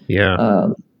rhythm. Yeah.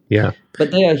 Yeah.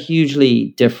 But they are hugely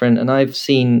different. And I've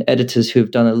seen editors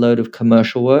who've done a load of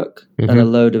commercial work and a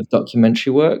load of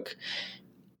documentary work.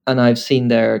 And I've seen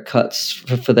their cuts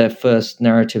for their first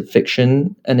narrative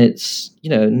fiction, and it's,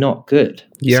 not good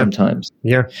sometimes.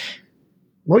 Yeah.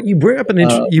 Well, you bring up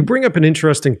an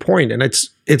interesting point, and it's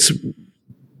as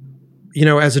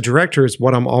a director, it's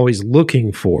what I'm always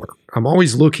looking for. I'm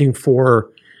always looking for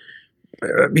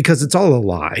because it's all a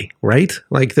lie, right?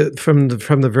 Like from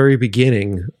the very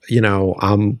beginning,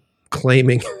 I'm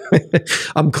claiming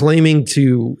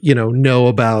to know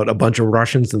about a bunch of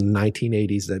Russians in the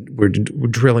 1980s that were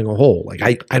drilling a hole.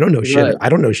 Like I don't know shit. Right. I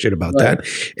don't know shit about that.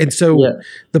 And so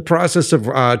the process of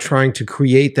trying to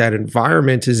create that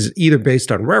environment is either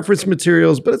based on reference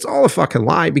materials, but it's all a fucking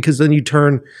lie, because then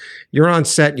you're on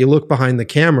set, you look behind the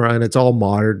camera, and it's all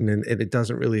modern and it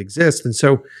doesn't really exist. And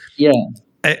so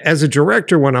as a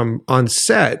director, when I'm on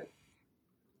set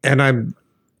and I'm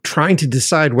trying to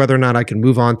decide whether or not I can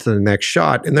move on to the next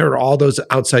shot, and there are all those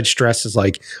outside stresses,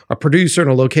 like a producer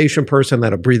and a location person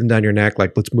that are breathing down your neck,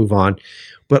 like, let's move on.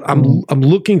 But I'm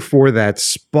looking for that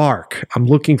spark. I'm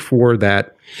looking for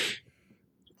that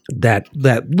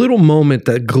little moment,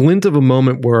 that glint of a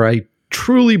moment where I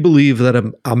truly believe that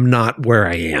I'm not where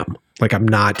I am. Like I'm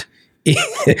not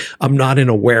in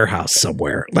a warehouse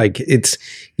somewhere. Like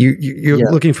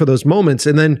you're looking for those moments.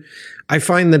 And then I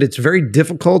find that it's very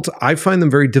difficult. I find them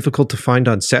very difficult to find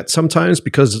on set sometimes,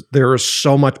 because there is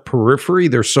so much periphery.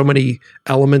 There's so many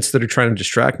elements that are trying to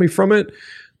distract me from it.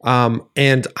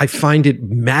 And I find it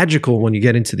magical when you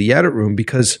get into the edit room,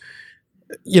 because,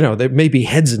 there may be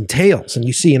heads and tails, and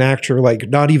you see an actor, like,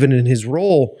 not even in his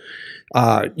role,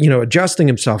 adjusting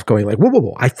himself, going like,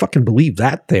 whoa, I fucking believe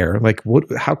that there. Like,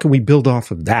 how can we build off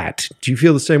of that? Do you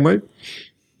feel the same way?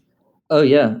 Oh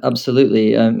yeah,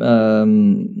 absolutely.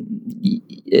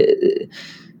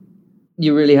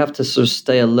 You really have to sort of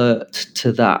stay alert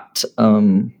to that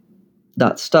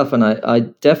stuff. And I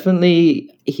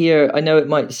definitely hear, I know it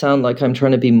might sound like I'm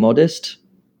trying to be modest,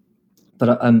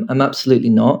 but I'm absolutely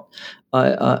not.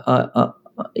 I'm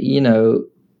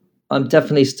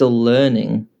definitely still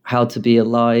learning how to be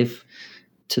alive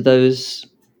to those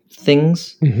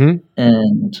things.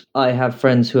 And I have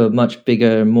friends who are much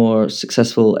bigger, more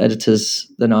successful editors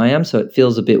than I am, so it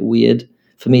feels a bit weird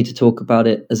for me to talk about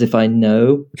it as if I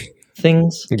know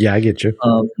things. Yeah, I get you.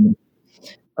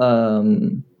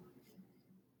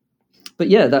 But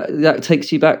yeah, that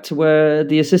takes you back to where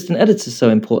the assistant editor is so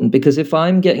important, because if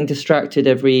I'm getting distracted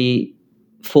every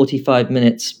 45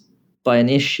 minutes by an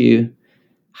issue,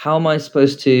 how am I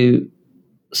supposed to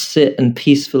sit and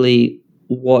peacefully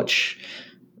watch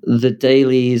the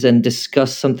dailies and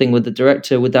discuss something with the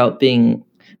director without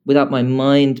my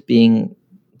mind being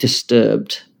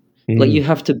disturbed? Like, you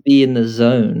have to be in the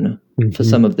zone for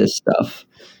some of this stuff,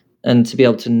 and to be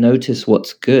able to notice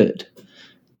what's good.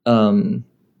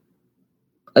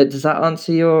 Does that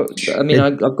answer your? I mean,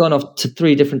 I've gone off to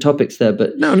 3 different topics there,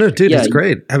 but no, dude, it's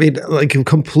great. I mean, like, it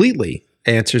completely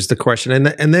answers the question,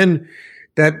 and then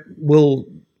that will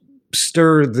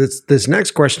stir this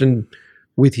next question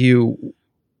with you.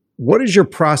 What is your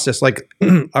process like?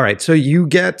 All right, so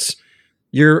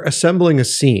you're assembling a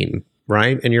scene,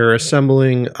 right? And you're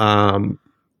assembling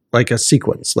like a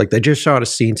sequence. Like, they just shot a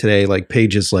scene today, like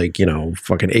pages, like,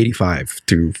 fucking 85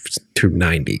 through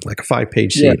 90, like a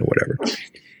 5-page scene or whatever.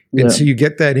 And so you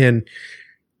get that in.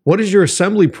 What is your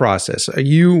assembly process? Are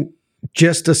you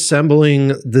just assembling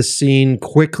the scene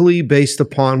quickly based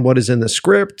upon what is in the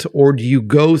script, or do you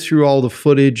go through all the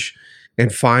footage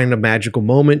and find a magical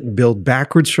moment and build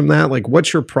backwards from that? Like,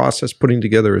 what's your process putting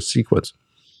together a sequence?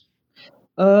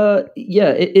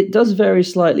 It does vary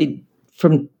slightly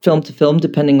from film to film,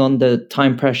 depending on the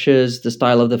time pressures, the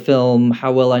style of the film,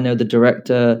 how well I know the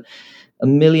director, a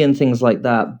million things like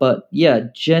that. But yeah,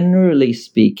 generally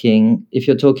speaking, if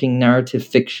you're talking narrative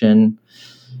fiction,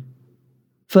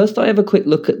 first I have a quick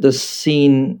look at the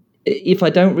scene. If I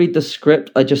don't read the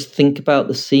script, I just think about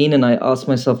the scene and I ask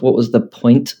myself, what was the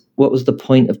point? What was the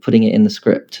point of putting it in the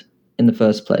script in the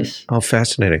first place? Oh,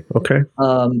 fascinating. Okay.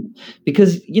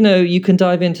 Because, you can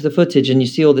dive into the footage and you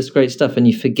see all this great stuff and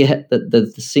you forget that the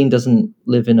scene doesn't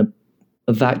live in a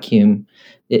a vacuum.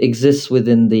 It exists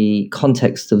within the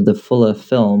context of the fuller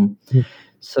film.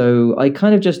 So I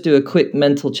kind of just do a quick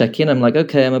mental check-in. I'm like,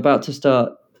 okay, I'm about to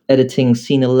start editing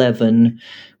scene 11,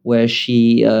 where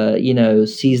she,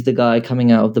 sees the guy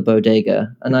coming out of the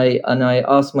bodega, and I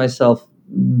ask myself,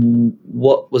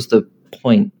 what was the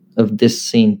point of this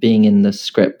scene being in the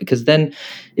script? Because then,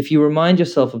 if you remind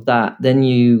yourself of that, then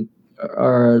you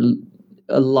are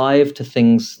alive to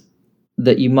things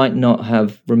that you might not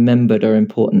have remembered are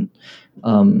important.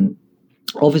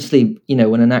 Obviously,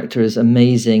 when an actor is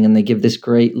amazing and they give this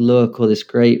great look or this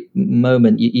great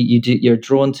moment, you're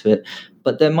drawn to it.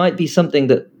 But there might be something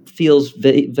that feels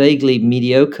vaguely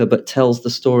mediocre but tells the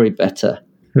story better.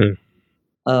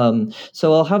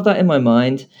 So I'll have that in my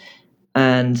mind,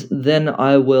 and then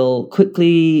I will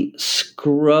quickly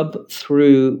scrub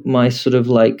through my sort of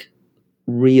like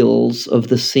reels of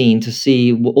the scene to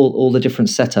see all the different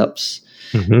setups,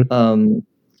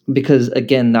 because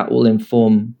again, that will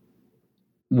inform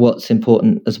what's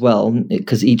important as well,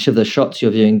 because each of the shots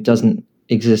you're viewing doesn't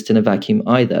exist in a vacuum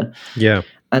either. Yeah.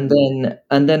 And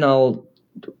then I'll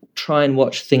try and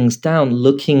watch things down,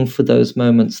 looking for those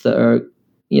moments that are,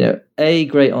 A,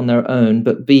 great on their own,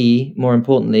 but B, more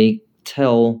importantly,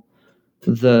 tell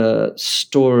the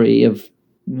story of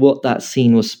what that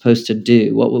scene was supposed to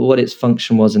do, what its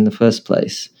function was in the first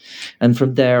place. And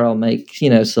from there, I'll make,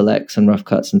 selects and rough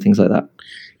cuts and things like that.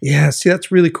 Yeah, see,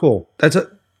 that's really cool.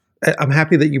 I'm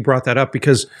happy that you brought that up,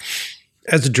 because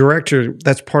as a director,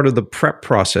 that's part of the prep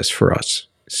process for us.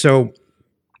 So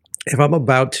if I'm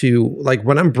about to, like,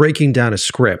 when I'm breaking down a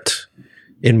script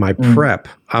in my prep,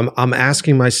 I'm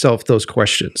asking myself those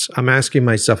questions. I'm asking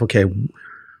myself, okay,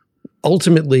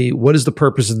 ultimately, what is the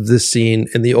purpose of this scene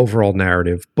and the overall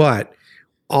narrative? But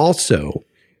also,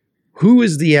 who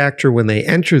is the actor when they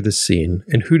enter the scene,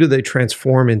 and who do they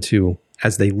transform into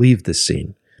as they leave the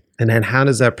scene? And then how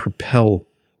does that propel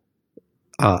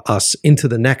us into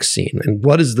the next scene? And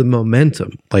what is the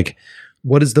momentum? Like,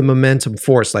 what is the momentum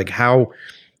force? Like,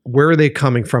 where are they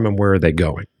coming from and where are they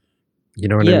going? You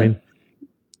know what I mean?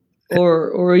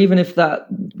 Or even if that,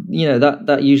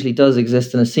 that usually does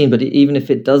exist in a scene, but even if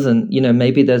it doesn't,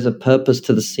 maybe there's a purpose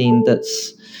to the scene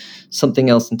that's something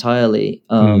else entirely.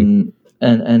 And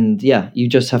you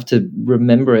just have to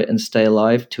remember it and stay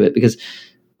alive to it, because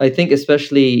I think,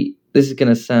 especially, this is going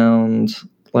to sound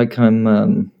like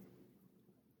I'm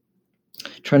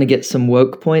trying to get some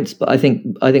woke points, but I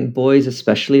think boys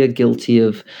especially are guilty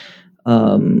of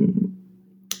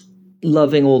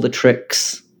loving all the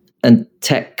tricks and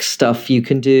tech stuff you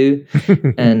can do,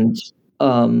 and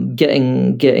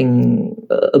getting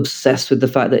obsessed with the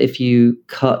fact that if you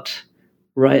cut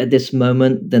right at this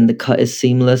moment, then the cut is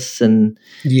seamless. And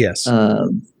yes,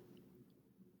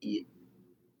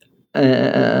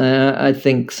 I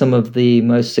think some of the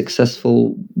most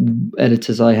successful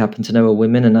editors I happen to know are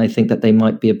women, and I think that they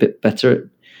might be a bit better at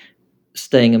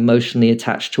staying emotionally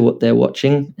attached to what they're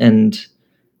watching and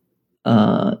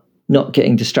not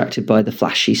getting distracted by the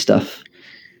flashy stuff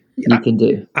you can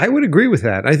do. I would agree with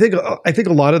that. I think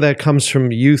a lot of that comes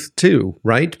from youth too,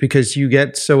 right? Because you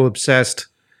get so obsessed,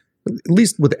 at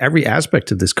least with every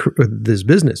aspect of this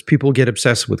business. People get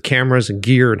obsessed with cameras and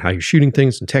gear and how you're shooting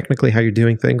things and technically how you're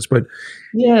doing things. But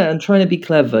yeah, and trying to be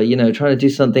clever, trying to do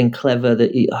something clever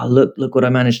that look what I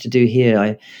managed to do here.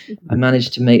 I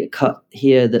managed to make a cut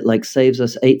here that like saves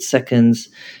us 8 seconds,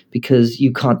 because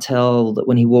you can't tell that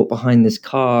when he walked behind this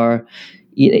car,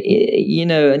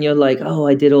 and you're like, oh,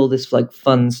 I did all this like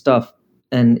fun stuff.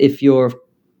 And if you're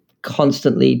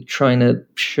constantly trying to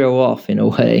show off in a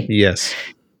way, yes,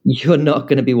 you're not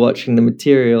going to be watching the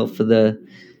material for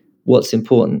what's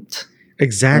important.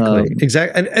 Exactly.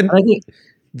 And I think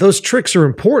those tricks are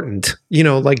important,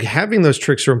 like having those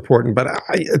tricks are important, but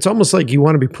it's almost like you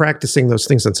want to be practicing those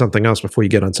things on something else before you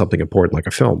get on something important like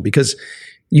a film, because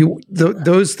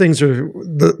those things are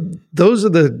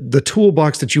the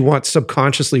toolbox that you want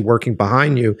subconsciously working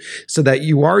behind you, so that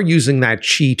you are using that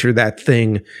cheat or that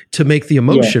thing to make the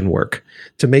emotion work,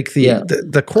 to make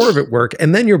the core of it work.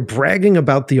 And then you're bragging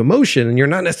about the emotion, and you're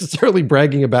not necessarily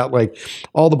bragging about like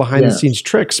all the behind the scenes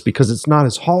tricks, because it's not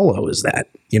as hollow as that,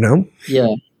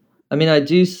 Yeah. I mean, I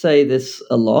do say this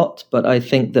a lot, but I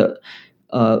think that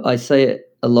I say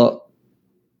it a lot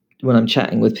when I'm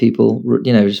chatting with people,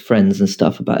 just friends and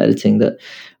stuff about editing, that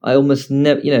I almost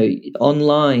never,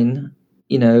 online,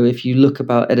 if you look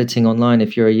about editing online,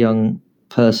 if you're a young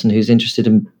person who's interested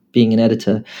in being an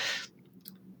editor,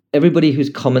 everybody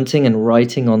who's commenting and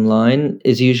writing online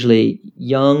is usually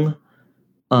young,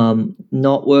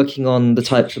 not working on the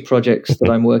types of projects that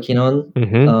I'm working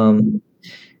on.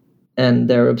 And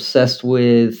they're obsessed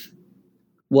with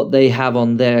what they have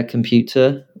on their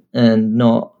computer and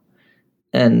not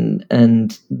and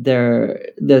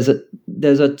there's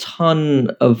a ton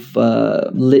of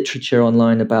literature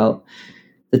online about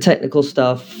the technical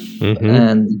stuff,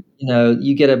 and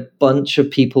you get a bunch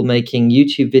of people making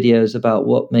YouTube videos about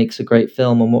what makes a great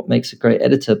film and what makes a great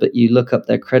editor, but you look up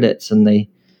their credits and they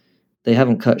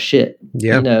haven't cut shit.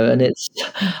 And it's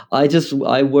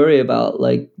I worry about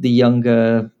like the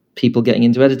younger people getting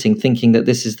into editing thinking that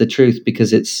this is the truth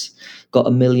because it's got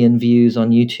 1 million views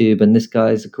on YouTube and this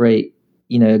guy's a great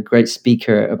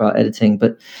speaker about editing.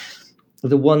 But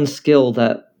the one skill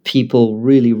that people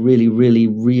really, really, really,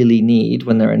 really need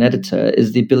when they're an editor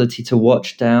is the ability to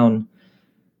watch down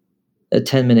a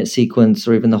 10-minute sequence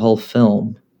or even the whole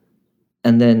film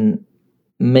and then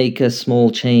make a small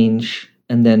change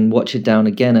and then watch it down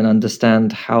again and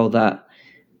understand how that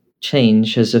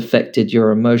change has affected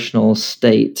your emotional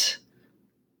state,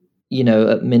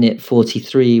 at minute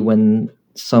 43 when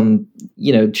some,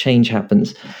 change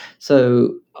happens.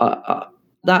 So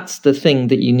that's the thing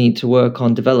that you need to work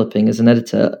on developing as an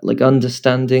editor, like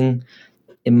understanding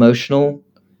emotional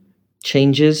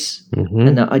changes.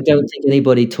 And I don't think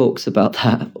anybody talks about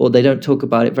that, or they don't talk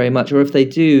about it very much. Or if they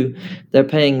do, they're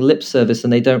paying lip service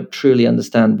and they don't truly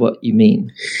understand what you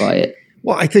mean by it.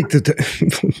 Well, I think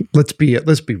that let's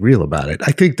be real about it.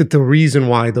 I think that the reason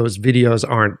why those videos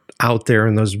aren't out there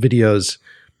and those videos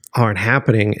aren't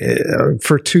happening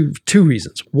for two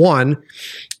reasons. One,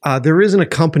 there isn't a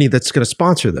company that's going to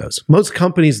sponsor those. Most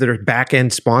companies that are back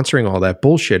end sponsoring all that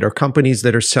bullshit are companies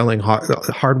that are selling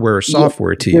hardware or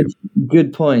software to you.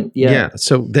 Good point. Yeah.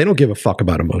 So they don't give a fuck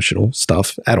about emotional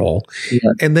stuff at all. Yeah.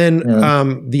 And then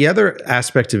the other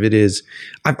aspect of it is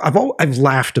I've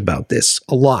laughed about this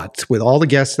a lot with all the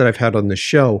guests that I've had on the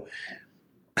show.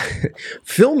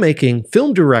 Filmmaking,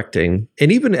 film directing,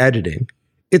 and even editing,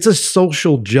 it's a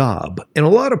social job. And a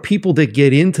lot of people that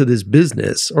get into this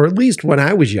business, or at least when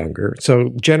I was younger, so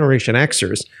Generation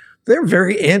Xers, they're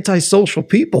very antisocial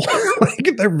people.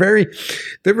 Like they're very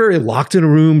locked in a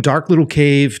room, dark little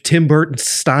cave, Tim Burton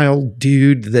style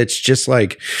dude that's just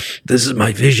like, this is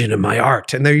my vision and my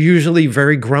art. And they're usually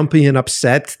very grumpy and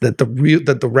upset that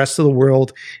the rest of the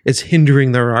world is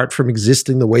hindering their art from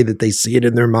existing the way that they see it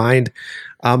in their mind.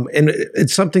 And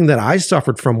it's something that I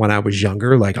suffered from when I was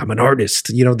younger. Like, I'm an artist,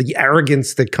 the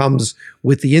arrogance that comes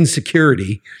with the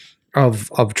insecurity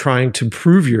of trying to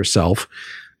prove yourself.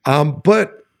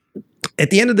 But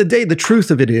at the end of the day, the truth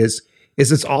of it is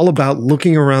it's all about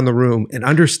looking around the room and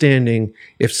understanding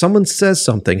if someone says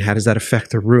something, how does that affect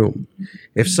the room?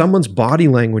 If someone's body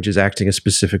language is acting a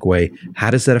specific way, how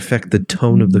does that affect the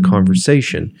tone of the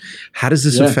conversation? How does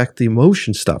this affect the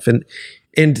emotion stuff? And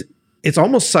it's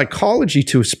almost psychology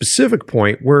to a specific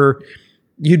point where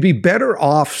you'd be better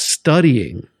off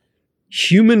studying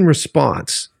human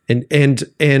response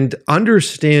and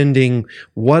understanding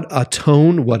what a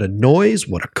tone, what a noise,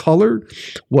 what a color,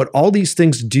 what all these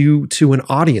things do to an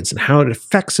audience and how it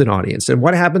affects an audience. And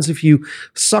what happens if you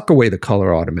suck away the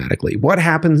color automatically? What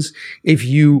happens if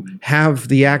you have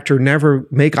the actor never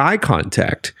make eye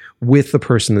contact with the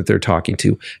person that they're talking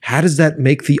to? How does that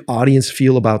make the audience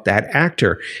feel about that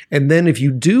actor? And then if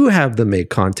you do have them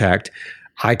make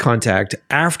eye contact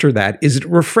after that, is it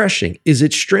refreshing? Is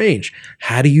it strange?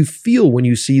 How do you feel when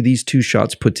you see these two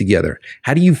shots put together?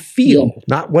 How do you feel?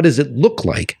 Not what does it look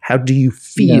like? How do you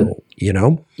feel?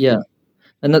 Yeah.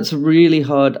 And that's really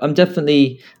hard. I'm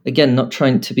definitely, again, not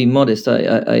trying to be modest. I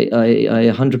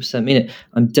 100% mean it.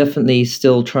 I'm definitely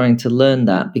still trying to learn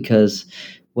that, because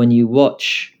when you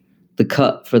watch the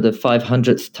cut for the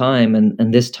 500th time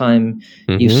and this time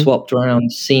you've swapped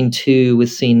around scene 2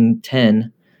 with scene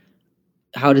 10,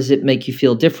 how does it make you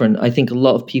feel different? I think a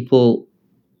lot of people,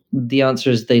 the answer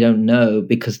is they don't know,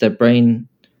 because their brain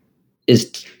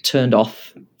is turned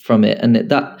off from it. And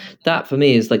that for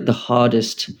me is like the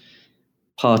hardest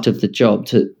part of the job,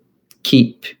 to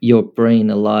keep your brain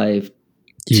alive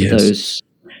to those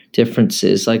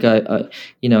differences. Like I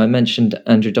mentioned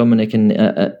Andrew Dominik,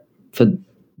 and for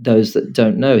those that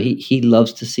don't know, he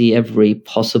loves to see every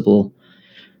possible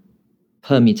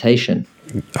permutation.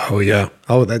 Oh yeah.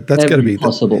 Oh, that's got to be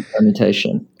possible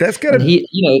permutation. That's got to be.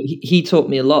 He taught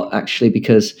me a lot, actually,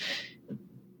 because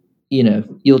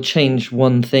you'll change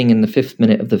one thing in the 5th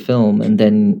minute of the film, and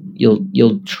then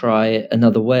you'll try it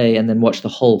another way, and then watch the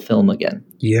whole film again.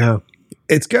 Yeah,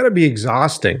 it's got to be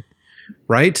exhausting,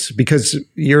 right? Because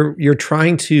you're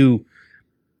trying to,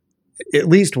 at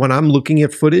least when I'm looking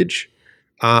at footage,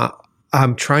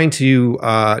 I'm trying to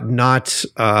not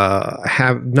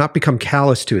become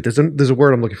callous to it. There's a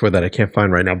word I'm looking for that I can't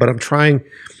find right now, but I'm trying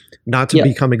not to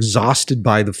become exhausted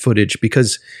by the footage,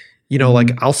 because You know,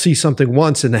 like I'll see something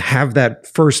once and have that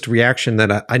first reaction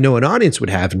that I know an audience would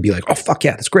have and be like, oh, fuck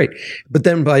yeah, that's great. But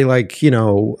then by like, you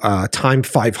know, time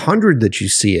 500 that you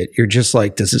see it, you're just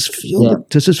like, does this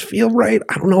feel right?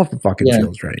 I don't know if it fucking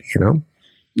feels right, you know?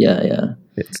 Yeah.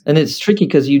 And it's tricky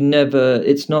because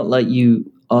it's not like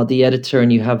you are the editor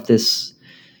and you have this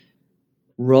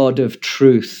rod of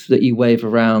truth that you wave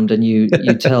around and you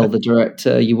tell the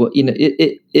director,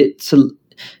 it's a,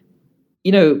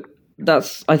 you know,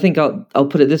 that's, I think I'll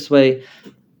put it this way.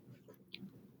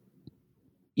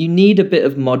 You need a bit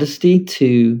of modesty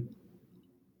to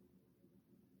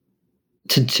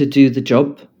do the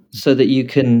job so that you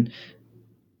can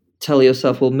tell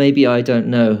yourself, well, maybe I don't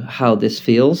know how this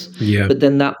feels. Yeah. But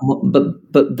then that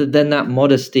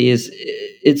modesty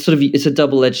it's a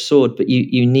double-edged sword, but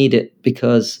you need it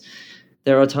because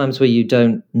there are times where you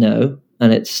don't know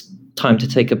and it's time to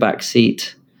take a back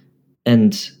seat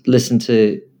and listen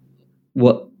to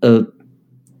what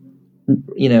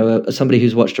somebody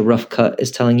who's watched a rough cut is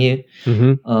telling you,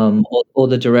 or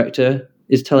the director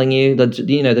is telling you. That,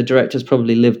 you know, the director's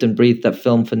probably lived and breathed that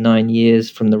film for 9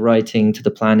 years, from the writing to the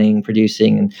planning,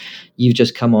 producing, and you've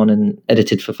just come on and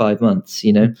edited for 5 months,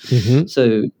 you know?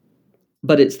 So,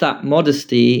 but it's that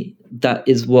modesty that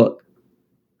is what,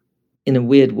 in a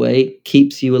weird way,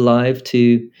 keeps you alive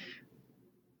to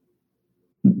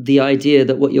the idea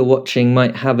that what you're watching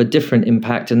might have a different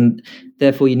impact, and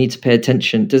therefore you need to pay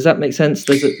attention. Does that make sense?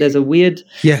 There's a weird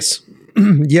yes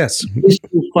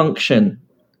useful function.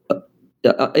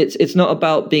 It's not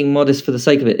about being modest for the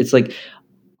sake of it. It's like,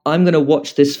 I'm going to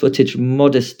watch this footage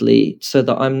modestly so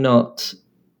that I'm not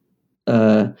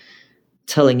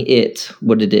telling it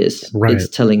what it is. Right. It's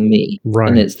telling me. Right.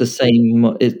 And it's the same.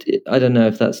 I don't know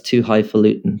if that's too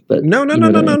highfalutin, but no,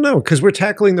 because we're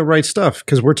tackling the right stuff.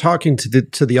 Because we're talking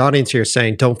to the audience here,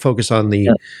 saying don't focus on the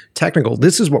technical.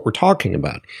 This is what we're talking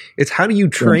about. It's how do you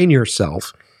train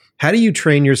yourself? How do you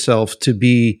train yourself to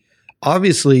be?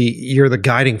 Obviously, you're the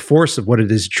guiding force of what it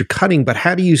is that you're cutting, but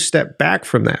how do you step back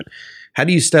from that? How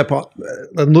do you step up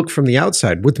and look from the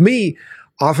outside? With me,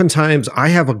 oftentimes I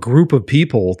have a group of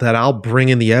people that I'll bring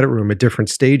in the edit room at different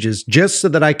stages just so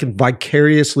that I can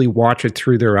vicariously watch it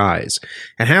through their eyes.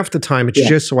 And half the time it's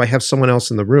just so I have someone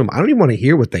else in the room. I don't even want to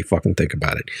hear what they fucking think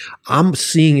about it. I'm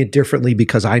seeing it differently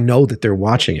because I know that they're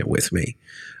watching it with me.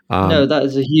 No,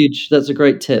 that's a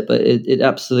great tip. But it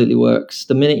absolutely works.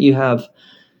 The minute you have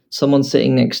someone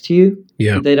sitting next to you,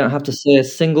 they don't have to say a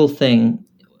single thing.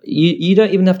 You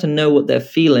don't even have to know what they're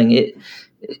feeling.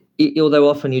 Although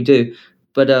often you do.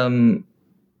 But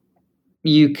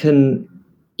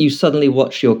you suddenly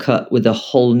watch your cut with a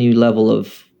whole new level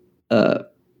of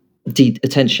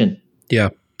attention. Yeah.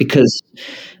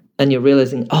 And you're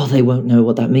realizing, oh, they won't know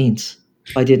what that means.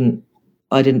 I didn't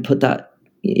put that,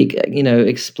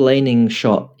 explaining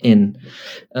shot in.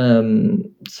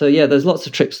 So yeah, there's lots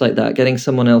of tricks like that. Getting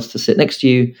someone else to sit next to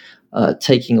you,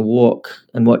 taking a walk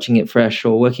and watching it fresh,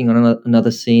 or working on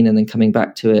another scene and then coming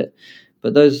back to it.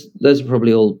 But those are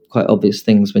probably all quite obvious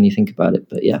things when you think about it.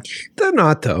 But yeah, they're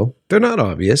not though. They're not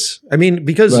obvious. I mean,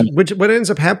 because what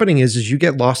ends up happening is you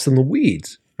get lost in the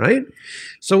weeds, right?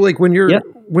 So like when you're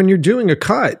doing a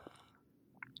cut,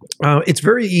 it's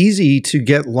very easy to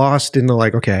get lost in the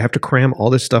like, okay, I have to cram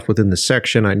all this stuff within the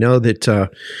section. I know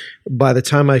that by the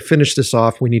time I finish this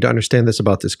off, we need to understand this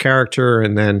about this character,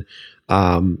 and then.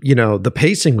 The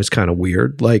pacing was kind of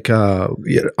weird. Like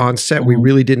on set, we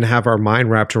really didn't have our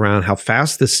mind wrapped around how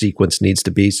fast this sequence needs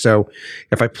to be. So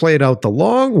if I play it out the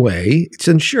long way,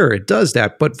 then sure, it does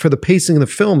that. But for the pacing of the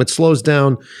film, it slows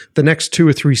down the next 2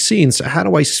 or 3 scenes. So how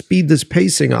do I speed this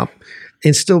pacing up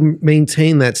and still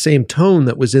maintain that same tone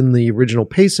that was in the original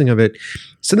pacing of it?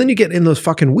 So then you get in those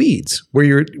fucking weeds where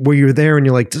you're there and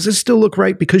you're like, does this still look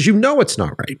right? Because you know it's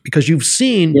not right, because you've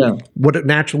seen what it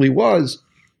naturally was.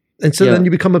 And so then you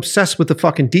become obsessed with the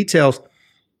fucking details.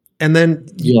 And then,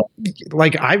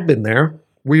 like I've been there,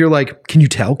 where you're like, can you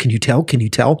tell? Can you tell? Can you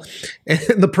tell?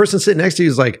 And the person sitting next to you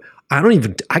is like,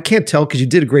 I can't tell because you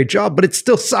did a great job, but it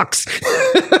still sucks.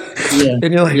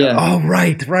 And you're like, oh,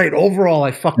 right. Overall,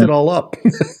 I fucked it all up.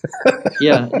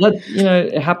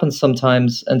 It happens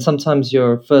sometimes. And sometimes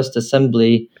your first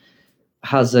assembly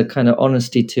has a kind of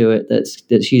honesty to it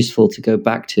that's useful to go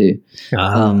back to.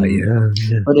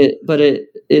 But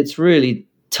it's really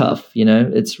tough,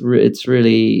 it's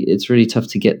really tough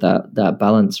to get that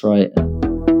balance right.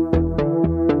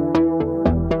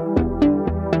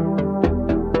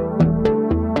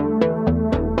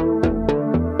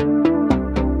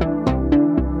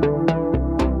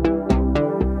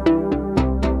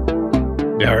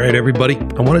 All right, everybody,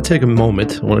 I want to take a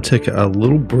moment. I want to take a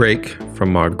little break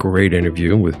from our great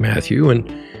interview with Matthew and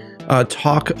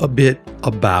talk a bit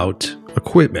about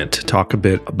equipment, talk a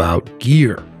bit about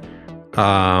gear.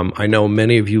 I know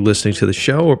many of you listening to the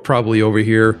show are probably over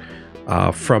here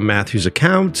from Matthew's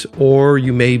account, or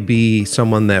you may be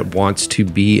someone that wants to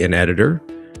be an editor,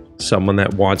 someone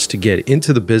that wants to get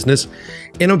into the business.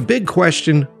 And a big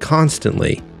question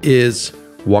constantly is,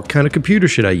 what kind of computer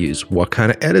should I use? What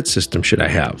kind of edit system should I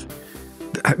have?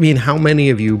 I mean, how many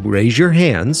of you raise your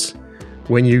hands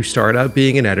when you start out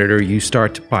being an editor? You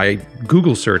start by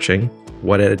Google searching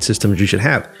what edit systems you should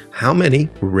have. How many,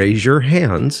 raise your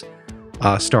hands,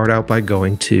 start out by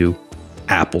going to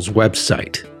Apple's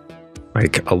website?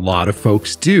 Like a lot of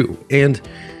folks do. And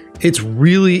it's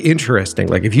really interesting.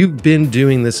 Like if you've been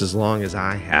doing this as long as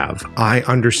I have, I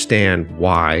understand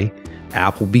why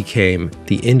Apple became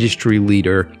the industry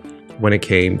leader when it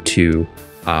came to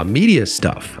media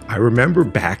stuff. I remember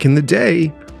back in the day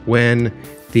when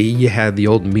you had the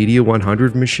old Media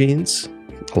 100 machines.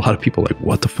 A lot of people are like,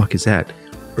 what the fuck is that?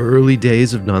 Early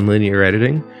days of nonlinear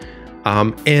editing.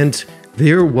 And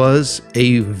there was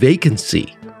a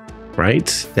vacancy,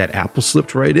 right? That Apple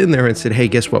slipped right in there and said, hey,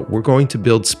 guess what? We're going to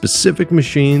build specific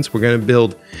machines. We're going to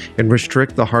build and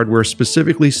restrict the hardware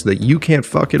specifically so that you can't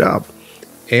fuck it up.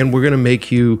 And we're going to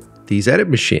make you these edit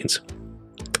machines.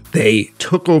 They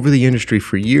took over the industry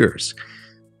for years.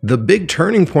 The big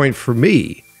turning point for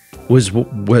me was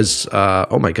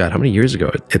oh my God, how many years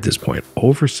ago at this point?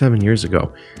 Over 7 years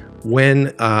ago,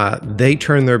 when they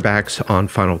turned their backs on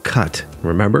Final Cut.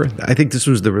 Remember? I think this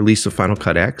was the release of Final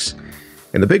Cut X.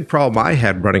 And the big problem I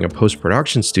had running a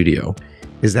post-production studio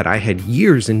is that I had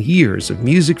years and years of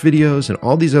music videos and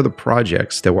all these other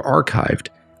projects that were archived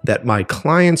that my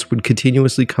clients would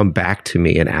continuously come back to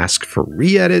me and ask for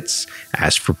re-edits,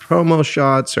 ask for promo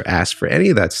shots, or ask for any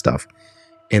of that stuff.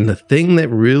 And the thing that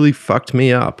really fucked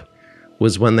me up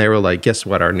was when they were like, guess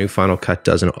what? Our new Final Cut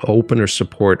doesn't open or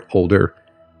support older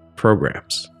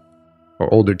programs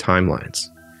or older timelines.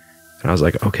 And I was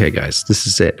like, okay, guys, this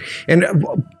is it. And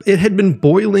it had been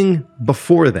boiling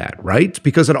before that, right?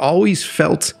 Because it always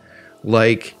felt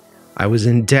like I was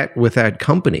in debt with that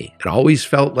company. It always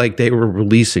felt like they were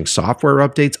releasing software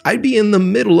updates. I'd be in the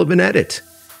middle of an edit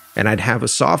and I'd have a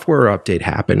software update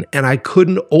happen and I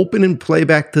couldn't open and play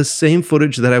back the same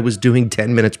footage that I was doing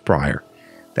 10 minutes prior.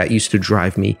 That used to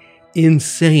drive me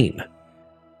insane.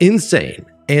 Insane.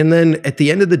 And then at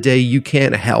the end of the day, you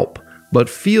can't help but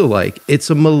feel like it's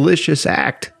a malicious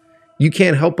act. You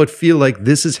can't help but feel like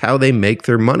this is how they make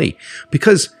their money,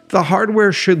 because the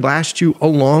hardware should last you a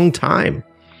long time.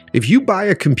 If you buy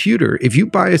a computer, if you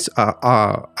buy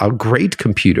a great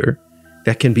computer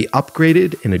that can be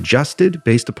upgraded and adjusted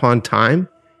based upon time,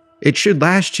 it should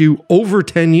last you over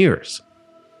 10 years.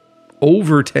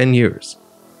 Over 10 years.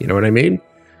 You know what I mean?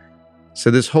 So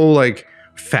this whole like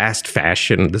fast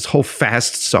fashion, this whole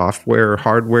fast software,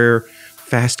 hardware,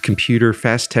 fast computer,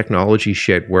 fast technology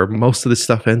shit where most of the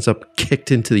stuff ends up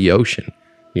kicked into the ocean.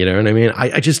 You know what I mean?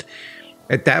 I just,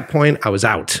 at that point, I was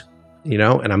out, you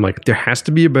know? And I'm like, there has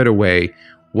to be a better way.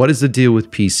 What is the deal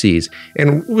with PCs?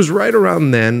 And it was right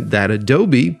around then that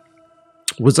Adobe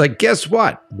was like, guess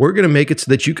what? We're going to make it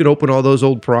so that you can open all those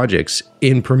old projects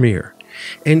in Premiere.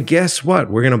 And guess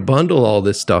what? We're going to bundle all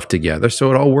this stuff together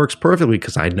so it all works perfectly,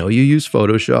 because I know you use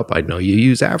Photoshop. I know you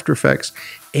use After Effects.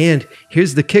 And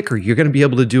here's the kicker. You're going to be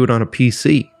able to do it on a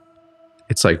PC.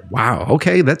 It's like, wow,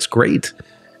 okay, that's great.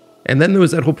 And then there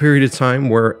was that whole period of time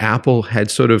where Apple had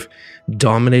sort of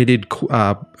dominated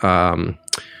ProRes.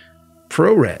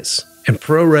 And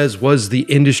ProRes was the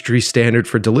industry standard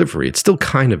for delivery. It still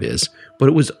kind of is. But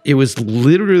it was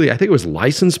literally, I think it was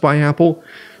licensed by Apple.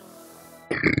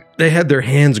 They had their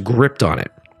hands gripped on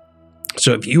it.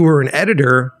 So if you were an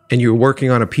editor and you were working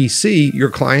on a PC, your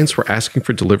clients were asking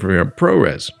for delivery on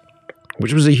ProRes,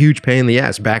 which was a huge pain in the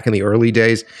ass. Back in the early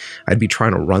days, I'd be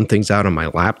trying to run things out on my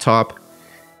laptop.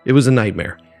 It was a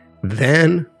nightmare.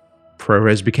 Then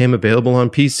ProRes became available on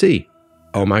PC.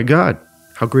 Oh my God,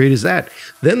 how great is that?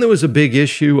 Then there was a big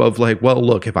issue of like, well,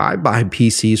 look, if I buy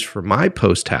PCs for my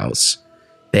post house,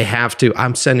 they have to,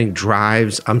 I'm sending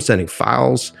drives, I'm sending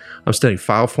files, I'm sending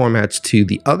file formats to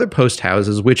the other post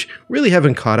houses, which really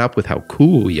haven't caught up with how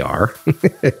cool we are.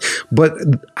 But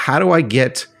how do I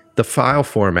get the file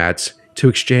formats to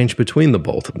exchange between the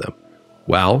both of them?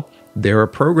 Well, there are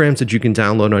programs that you can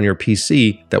download on your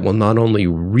PC that will not only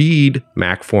read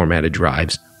Mac formatted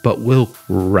drives, but will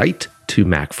write to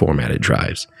Mac formatted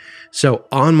drives. So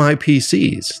on my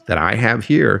PCs that I have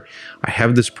here, I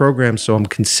have this program, so I'm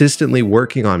consistently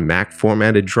working on Mac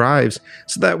formatted drives.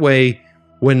 So that way,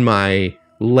 when my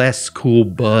less cool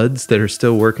buds that are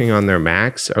still working on their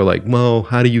Macs are like, well,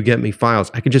 how do you get me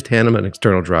files? I can just hand them an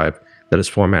external drive. that is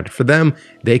formatted for them.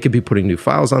 They could be putting new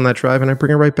files on that drive, and I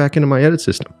bring it right back into my edit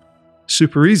system.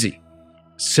 Super easy.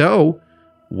 So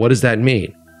what does that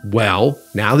mean? Well,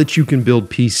 now that you can build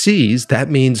PCs, that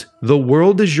means the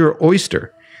world is your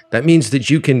oyster. That means that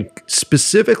you can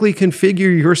specifically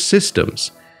configure your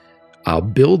systems,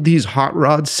 build these hot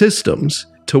rod systems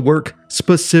to work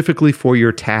specifically for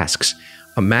your tasks.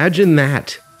 Imagine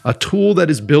that. A tool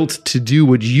that is built to do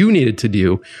what you need it to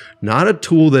do, not a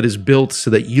tool that is built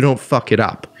so that you don't fuck it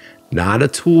up. Not a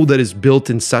tool that is built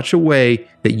in such a way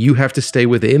that you have to stay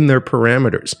within their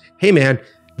parameters. Hey man,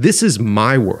 this is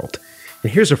my world.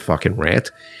 And here's a fucking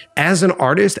rant. As an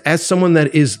artist, as someone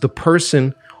that is the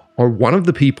person or one of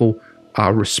the people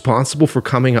responsible for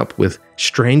coming up with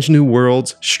strange new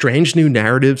worlds, strange new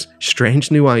narratives,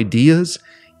 strange new ideas,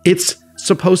 it's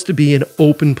supposed to be an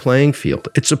open playing field.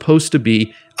 It's supposed to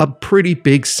be a pretty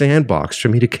big sandbox for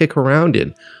me to kick around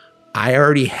in. I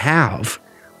already have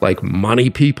like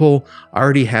money people. I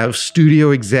already have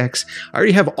studio execs. I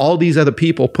already have all these other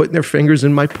people putting their fingers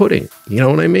in my pudding. You know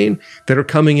what I mean? That are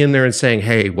coming in there and saying,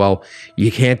 hey, well,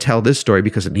 you can't tell this story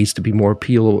because it needs to be more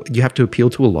appeal. You have to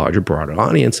appeal to a larger, broader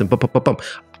audience. And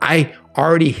I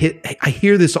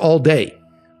hear this all day.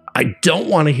 I don't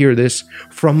want to hear this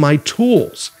from my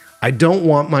tools. I don't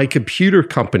want my computer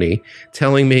company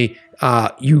telling me,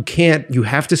 you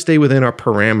have to stay within our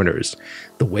parameters.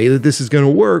 The way that this is going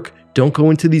to work, don't go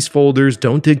into these folders,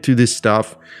 don't dig through this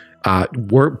stuff,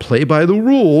 play by the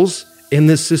rules, and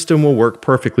this system will work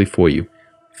perfectly for you.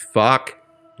 Fuck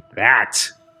that.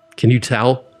 Can you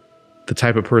tell the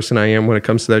type of person I am when it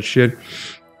comes to that shit?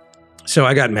 So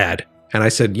I got mad, and I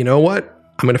said, you know what?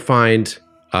 I'm going to find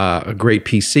a great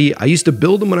PC. I used to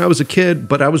build them when I was a kid,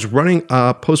 but I was running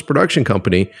a post-production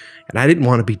company, and I didn't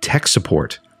want to be tech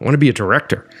support. I want to be a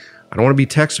director. I don't want to be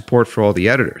tech support for all the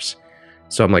editors.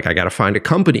 So I'm like, I got to find a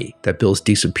company that builds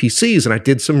decent PCs. And I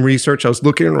did some research. I was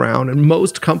looking around, and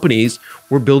most companies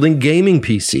were building gaming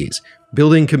PCs,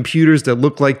 building computers that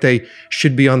look like they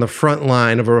should be on the front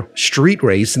line of a street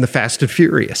race in the Fast and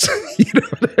Furious. You know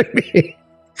what I mean?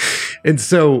 And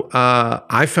so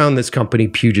I found this company,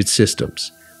 Puget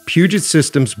Systems. Puget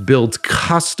Systems builds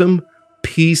custom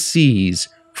PCs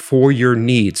for your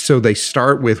needs. So they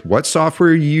start with what software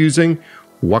are you using,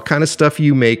 what kind of stuff are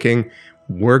you making.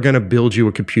 We're going to build you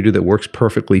a computer that works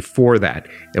perfectly for that.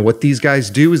 And what these guys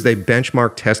do is they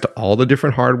benchmark test all the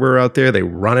different hardware out there. They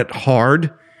run it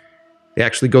hard. They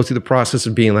actually go through the process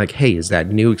of being like, hey, is that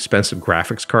new expensive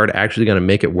graphics card actually going to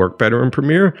make it work better in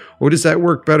Premiere? Or does that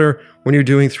work better when you're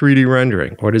doing 3D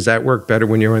rendering? Or does that work better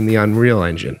when you're in the Unreal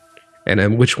Engine? And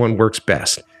then which one works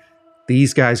best?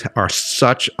 These guys are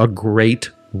such a great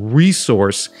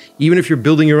resource, even if you're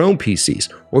building your own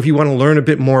PCs, or if you want to learn a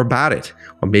bit more about it,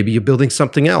 or maybe you're building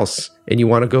something else and you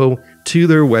want to go to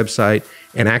their website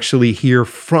and actually hear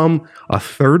from a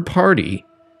third party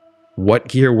what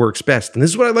gear works best. And this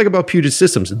is what I like about Puget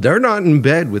Systems. They're not in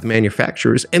bed with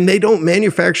manufacturers, and they don't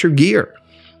manufacture gear.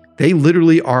 They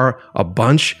literally are a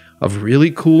bunch of really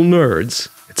cool nerds.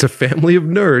 It's a family of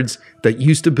nerds that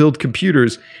used to build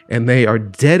computers, and they are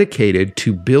dedicated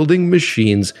to building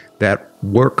machines that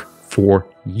work for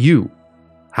you.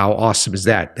 How awesome is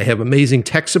that? They have amazing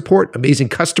tech support, amazing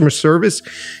customer service.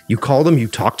 You call them, you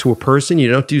talk to a person, you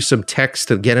don't do some text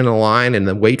to get in a line and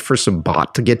then wait for some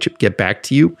bot to get back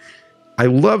to you. I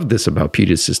love this about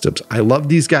Puget Systems. I love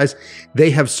these guys. They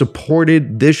have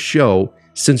supported this show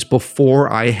since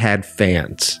before I had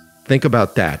fans. Think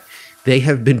about that. They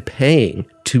have been paying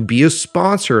to be a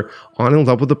sponsor on In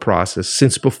Love with the Process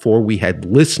since before we had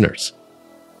listeners.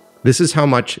 This is how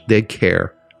much they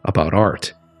care about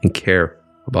art and care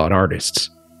about artists.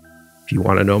 If you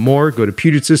want to know more, go to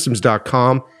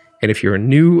PugetSystems.com. And if you're a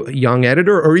new young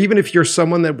editor, or even if you're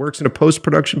someone that works in a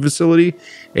post-production facility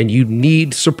and you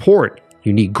need support,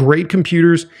 you need great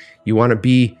computers, you want to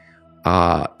be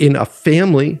in a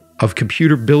family of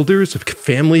computer builders, a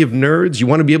family of nerds, you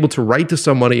want to be able to write to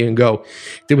somebody and go,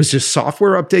 there was this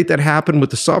software update that happened with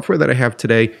the software that I have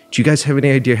today. Do you guys have any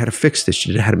idea how to fix this?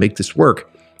 How to make this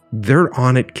work? They're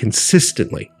on it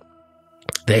consistently.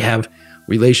 They have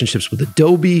relationships with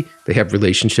Adobe. They have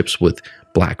relationships with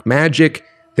Blackmagic.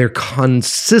 They're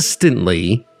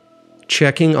consistently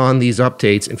checking on these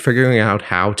updates and figuring out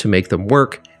how to make them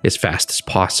work as fast as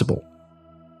possible.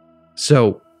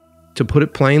 So, to put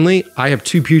it plainly, I have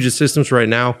two Puget Systems right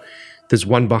now. There's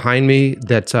one behind me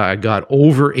that I got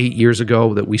over 8 years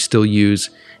ago that we still use.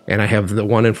 And I have the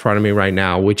one in front of me right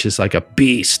now, which is like a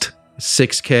beast.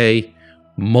 6K,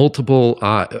 multiple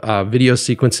video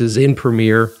sequences in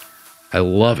Premiere. I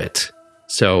love it.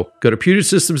 So go to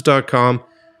PugetSystems.com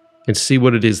and see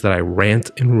what it is that I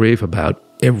rant and rave about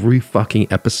every fucking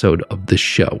episode of the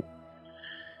show.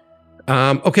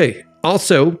 Okay.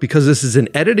 Also, because this is an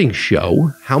editing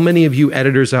show, how many of you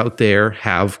editors out there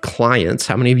have clients?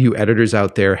 How many of you editors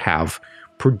out there have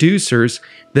producers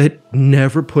that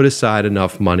never put aside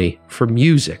enough money for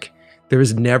music? There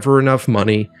is never enough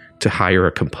money to hire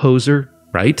a composer,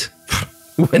 right?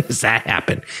 When does that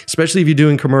happen? Especially if you're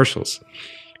doing commercials.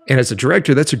 And as a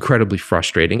director, that's incredibly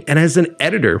frustrating. And as an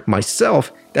editor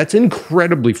myself, that's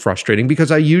incredibly frustrating because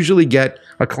I usually get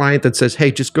a client that says,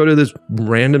 hey, just go to this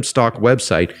random stock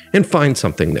website and find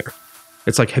something there.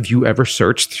 It's like, have you ever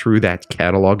searched through that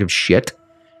catalog of shit?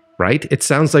 Right? It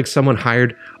sounds like someone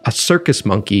hired a circus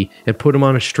monkey and put him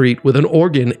on a street with an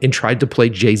organ and tried to play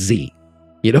Jay-Z.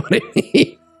 You know what I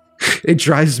mean? It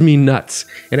drives me nuts.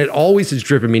 And it always has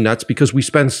driven me nuts because we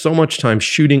spend so much time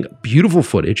shooting beautiful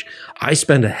footage. I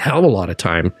spend a hell of a lot of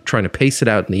time trying to pace it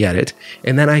out in the edit.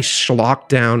 And then I schlock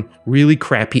down really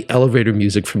crappy elevator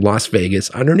music from Las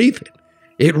Vegas underneath it.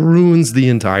 It ruins the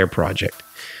entire project.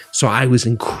 So I was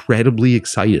incredibly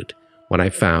excited when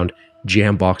I found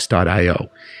Jambox.io.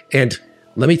 And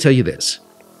let me tell you this.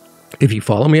 If you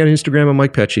follow me on Instagram, I'm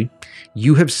Mike Pecci.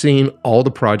 You have seen all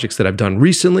the projects that I've done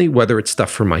recently, whether it's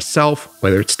stuff for myself,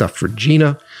 whether it's stuff for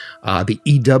Gina, the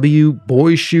EW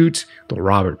boy shoot, the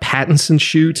Robert Pattinson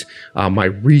shoot, my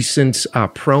recent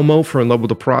promo for In Love with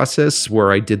the Process,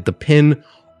 where I did the pin.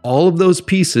 All of those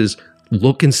pieces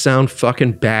look and sound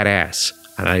fucking badass.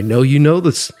 And I know you know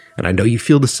this, and I know you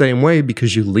feel the same way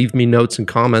because you leave me notes and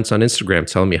comments on Instagram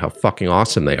telling me how fucking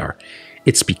awesome they are.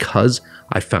 It's because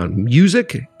I found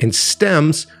music and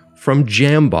stems from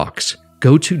Jambox.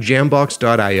 Go to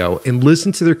jambox.io and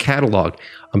listen to their catalog.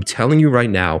 I'm telling you right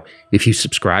now, if you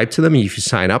subscribe to them, if you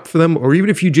sign up for them, or even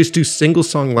if you just do single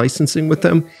song licensing with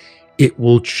them, it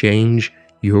will change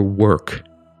your work.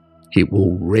 It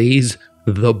will raise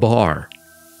the bar.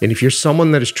 And if you're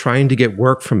someone that is trying to get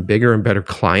work from bigger and better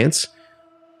clients,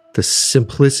 the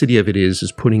simplicity of it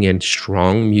is putting in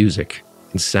strong music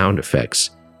and sound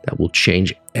effects that will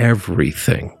change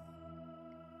everything.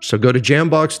 So go to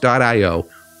jambox.io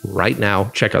right now.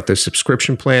 Check out their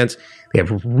subscription plans. They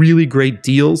have really great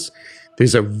deals.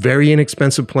 There's a very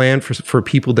inexpensive plan for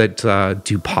people that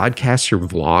do podcasts or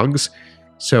vlogs.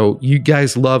 So you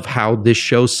guys love how this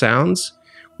show sounds?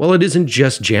 Well, it isn't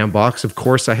just Jambox. Of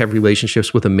course, I have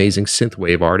relationships with amazing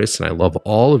synthwave artists, and I love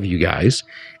all of you guys.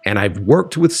 And I've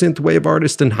worked with synthwave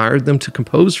artists and hired them to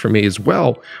compose for me as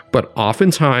well. But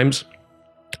oftentimes,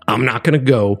 I'm not going to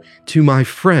go to my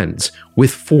friends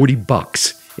with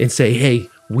 $40 and say, hey,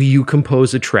 will you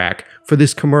compose a track for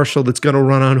this commercial that's going to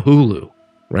run on Hulu,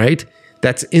 right?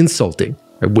 That's insulting.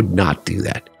 I would not do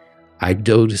that. I'd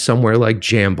go to somewhere like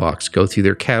Jambox, go through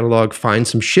their catalog, find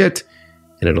some shit,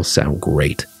 and it'll sound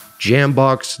great.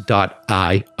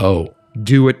 Jambox.io.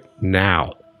 Do it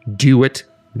now. Do it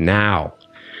now.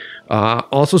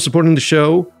 Also supporting the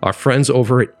show, our friends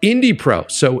over at Indie Pro.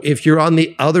 So if you're on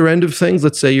the other end of things,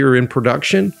 let's say you're in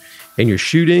production and you're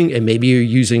shooting and maybe you're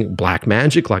using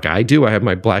Blackmagic like I do. I have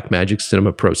my Blackmagic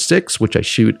Cinema Pro 6, which I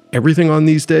shoot everything on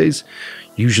these days,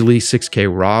 usually 6K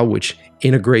RAW, which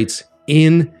integrates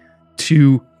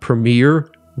into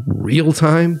Premiere real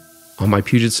time on my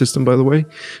Puget system, by the way.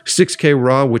 6K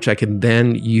RAW, which I can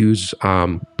then use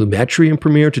Lumetri in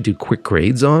Premiere to do quick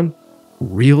grades on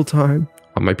real time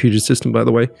on my Puget system, by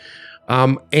the way.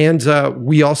 And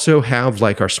we also have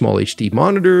like our small HD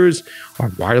monitors,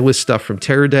 our wireless stuff from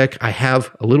Teradek. I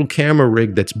have a little camera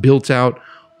rig that's built out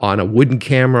on a wooden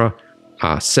camera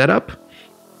setup.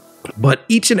 But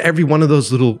each and every one of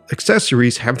those little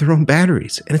accessories have their own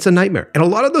batteries, and it's a nightmare. And a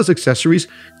lot of those accessories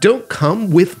don't come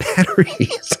with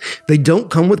batteries. They don't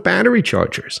come with battery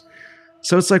chargers.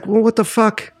 So it's like, well, what the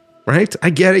fuck, right? I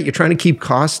get it. You're trying to keep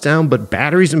costs down, but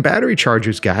batteries and battery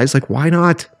chargers, guys, like, why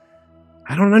not?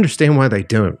 I don't understand why they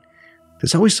don't.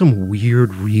 There's always some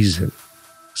weird reason,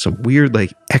 some weird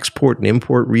like export and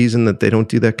import reason that they don't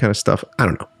do that kind of stuff. I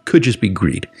don't know. Could just be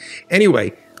greed.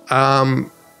 Anyway,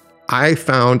 I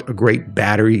found a great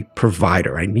battery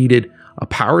provider. I needed a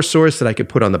power source that I could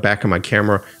put on the back of my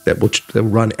camera that will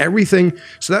run everything.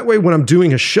 So that way, when I'm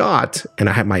doing a shot and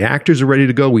I have my actors are ready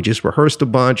to go, we just rehearsed a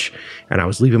bunch and I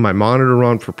was leaving my monitor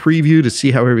on for preview to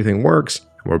see how everything works.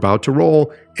 We're about to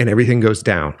roll and everything goes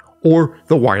down. Or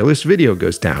the wireless video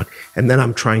goes down. And then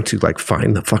I'm trying to like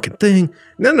find the fucking thing.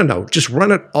 No. Just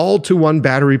run it all to one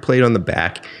battery plate on the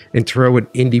back and throw an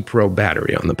Indie Pro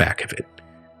battery on the back of it.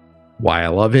 Why I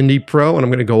love Indie Pro, and I'm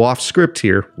going to go off script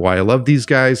here, why I love these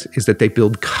guys is that they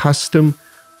build custom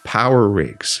power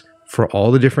rigs for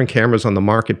all the different cameras on the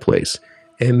marketplace.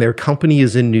 and their company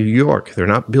is in New York. They're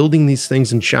not building these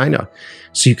things in China.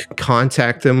 So you can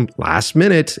contact them last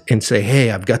minute and say,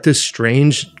 hey, I've got this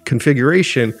strange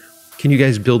configuration. Can you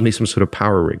guys build me some sort of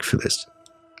power rig for this?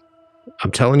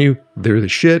 I'm telling you, they're the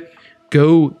shit.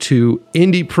 Go to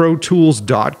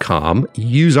indieprotools.com,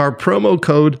 use our promo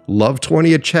code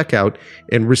LOVE20 at checkout,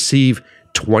 and receive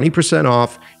 20%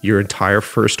 off your entire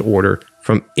first order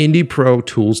from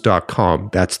indieprotools.com.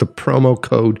 That's the promo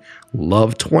code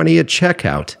LOVE20 at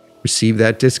checkout. Receive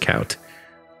that discount.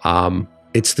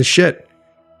 It's the shit.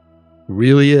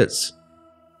 Really is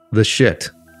the shit.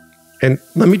 And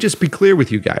let me just be clear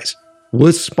with you guys.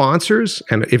 With sponsors,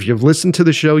 and if you've listened to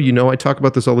the show, you know I talk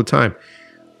about this all the time.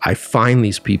 I find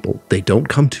these people. They don't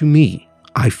come to me.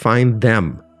 I find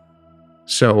them.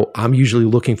 So I'm usually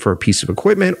looking for a piece of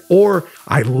equipment, or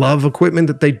I love equipment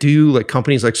that they do, like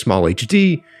companies like Small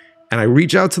HD. And I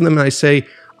reach out to them and I say,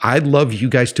 I'd love you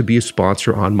guys to be a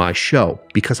sponsor on my show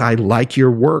because I like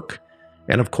your work.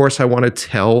 And of course, I want to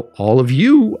tell all of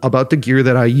you about the gear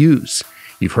that I use.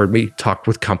 You've heard me talk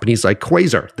with companies like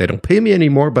Quasar. They don't pay me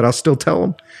anymore, but I'll still tell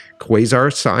them.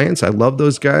 Quasar Science, I love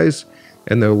those guys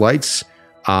and their lights.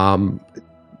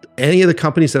 Any of the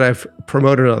companies that I've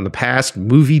promoted on the past,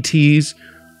 Movie Tees,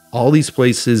 all these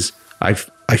places I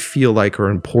feel like are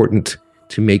important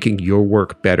to making your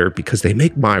work better because they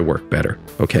make my work better.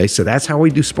 Okay, so that's how we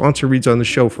do sponsor reads on the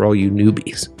show for all you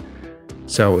newbies.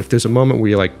 So if there's a moment where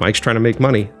you're like, Mike's trying to make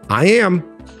money, I am.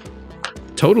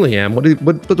 Totally am. What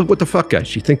the fuck,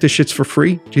 guys? You think this shit's for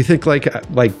free? Do you think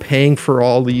like paying for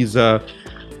all these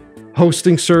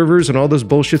hosting servers and all this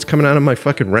bullshit's coming out of my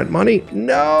fucking rent money?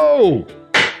 No!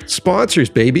 Sponsors,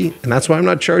 baby. And that's why I'm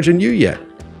not charging you yet.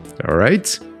 All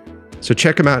right? So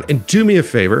check them out. And do me a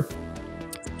favor.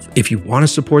 If you want to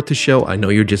support the show, I know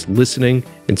you're just listening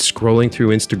and scrolling through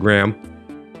Instagram.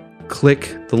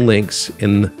 Click the links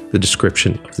in the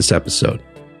description of this episode.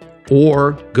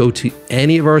 Or go to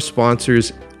any of our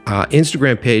sponsors'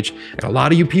 Instagram page. And a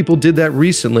lot of you people did that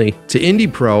recently to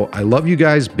Indie Pro. I love you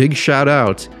guys. Big shout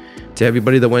out to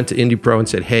everybody that went to Indie Pro and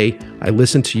said, hey, I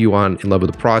listened to you on In Love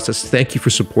with the Process. Thank you for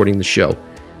supporting the show.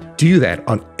 Do that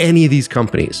on any of these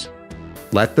companies.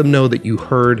 Let them know that you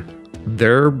heard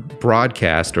their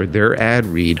broadcast or their ad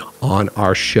read on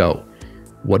our show.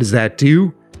 What does that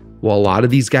do? Well, a lot of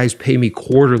these guys pay me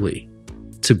quarterly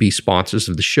to be sponsors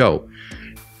of the show.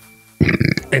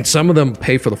 And some of them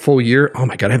pay for the full year. Oh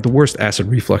my God, I have the worst acid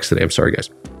reflux today. I'm sorry, guys.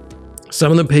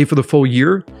 Some of them pay for the full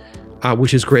year,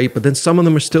 which is great. But then some of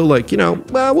them are still like,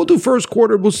 we'll do first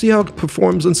quarter. We'll see how it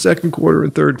performs in second quarter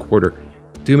and third quarter.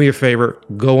 Do me a favor.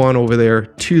 Go on over there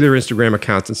to their Instagram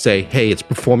accounts and say, hey, it's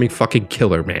performing fucking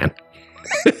killer, man.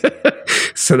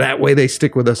 So that way they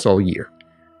stick with us all year.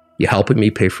 You're helping me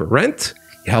pay for rent.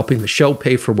 You're helping the show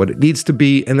pay for what it needs to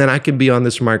be. And then I can be on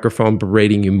this microphone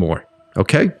berating you more.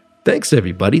 Okay? Thanks,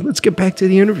 everybody. Let's get back to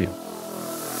the interview.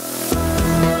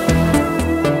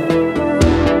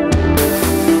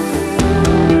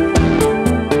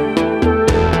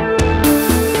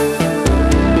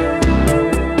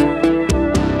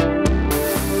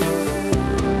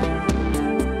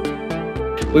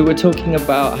 We were talking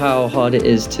about how hard it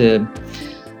is to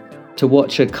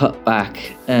watch a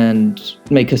cutback and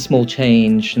make a small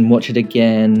change and watch it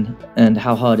again, and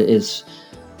how hard it is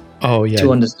to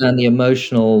understand the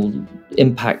emotional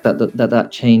impact that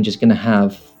change is going to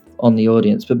have on the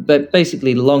audience. But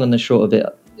basically, the long and the short of it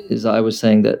is I was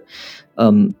saying that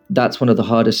that's one of the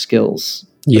hardest skills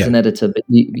as an editor, but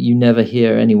you never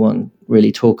hear anyone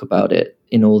really talk about it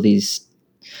in all these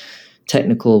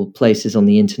technical places on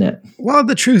the internet. Well,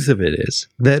 the truth of it is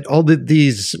that all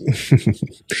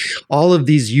of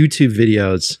these YouTube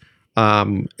videos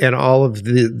and all of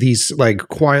these like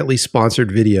quietly sponsored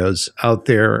videos out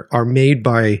there are made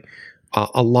by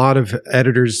a lot of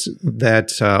editors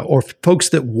that or folks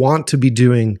that want to be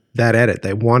doing that edit.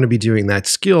 They want to be doing that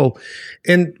skill.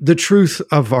 And the truth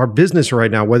of our business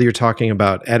right now, whether you're talking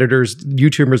about editors,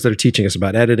 YouTubers that are teaching us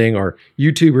about editing, or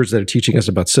YouTubers that are teaching us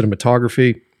about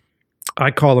cinematography, I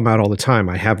call them out all the time.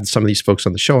 I have some of these folks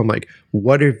on the show. I'm like,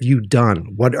 what have you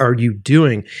done? What are you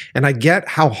doing? And I get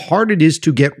how hard it is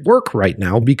to get work right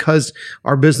now because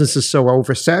our business is so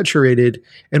oversaturated.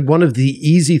 And one of the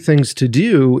easy things to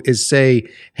do is say,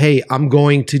 hey, I'm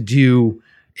going to do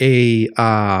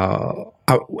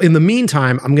in the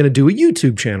meantime, I'm going to do a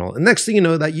YouTube channel. And next thing you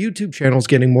know, that YouTube channel is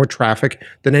getting more traffic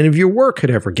than any of your work could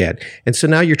ever get. And so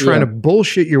now you're trying to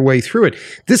bullshit your way through it.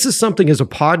 This is something as a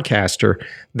podcaster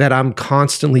that I'm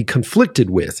constantly conflicted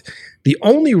with. The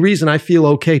only reason I feel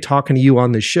okay talking to you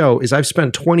on this show is I've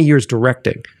spent 20 years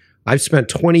directing. I've spent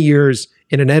 20 years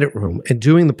in an edit room and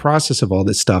doing the process of all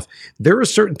this stuff, there are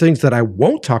certain things that I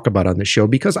won't talk about on the show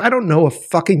because I don't know a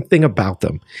fucking thing about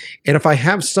them. And if I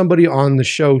have somebody on the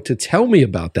show to tell me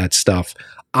about that stuff,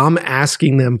 I'm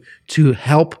asking them to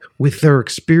help with their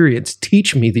experience,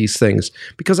 teach me these things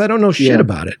because I don't know shit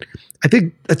about it. I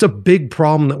think that's a big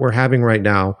problem that we're having right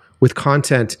now with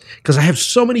content because I have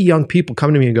so many young people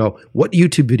come to me and go, what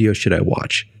YouTube video should I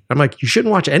watch? I'm like, you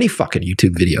shouldn't watch any fucking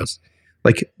YouTube videos.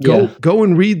 Like, go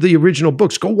and read the original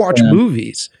books. Go watch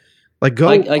movies. Like, go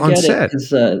on set.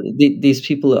 These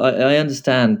people, I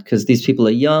understand because these people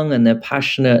are young and they're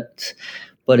passionate,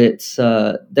 but it's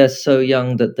they're so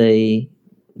young that they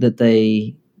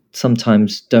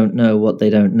sometimes don't know what they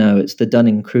don't know. It's the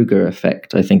Dunning-Kruger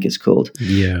effect, I think it's called.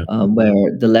 Yeah.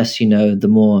 Where the less you know, the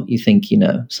more you think you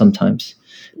know sometimes.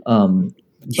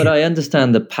 But I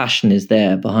understand the passion is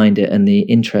there behind it and the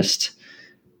interest.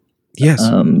 Yes.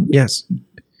 Yes.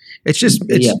 It's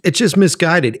just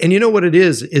misguided. And you know what it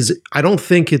is I don't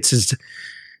think it's as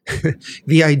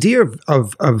the idea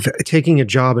of taking a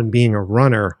job and being a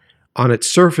runner on its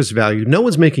surface value. No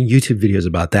one's making YouTube videos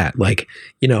about that. Like,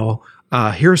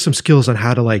 here are some skills on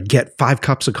how to like get 5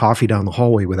 cups of coffee down the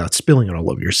hallway without spilling it all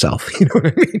over yourself. You know what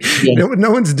I mean? Yeah.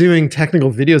 No one's doing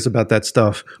technical videos about that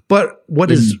stuff. But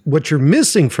what you're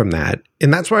missing from that,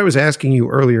 and that's why I was asking you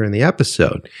earlier in the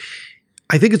episode,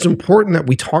 I think it's important that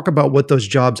we talk about what those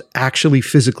jobs actually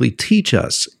physically teach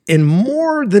us. And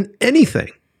more than anything,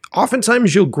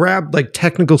 oftentimes you'll grab like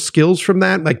technical skills from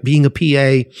that, like being a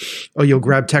PA, or you'll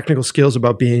grab technical skills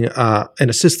about being an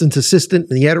assistant in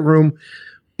the edit room.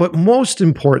 But most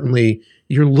importantly,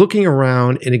 you're looking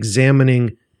around and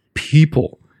examining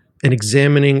people and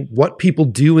examining what people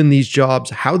do in these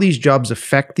jobs, how these jobs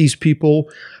affect these people,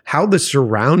 how the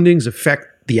surroundings affect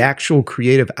the actual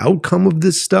creative outcome of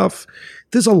this stuff.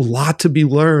 There's a lot to be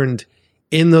learned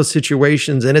in those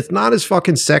situations. And it's not as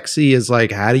fucking sexy as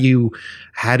like, how do you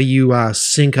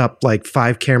sync up like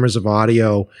 5 cameras of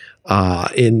audio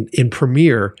in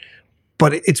Premiere?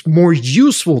 But it's more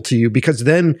useful to you because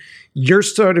then you're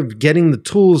sort of getting the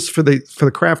tools for the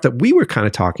craft that we were kind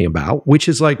of talking about, which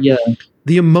is like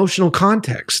the emotional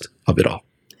context of it all.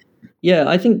 Yeah,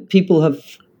 I think people have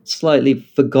slightly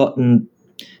forgotten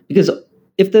because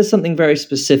if there's something very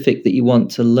specific that you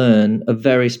want to learn, a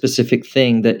very specific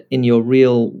thing that in your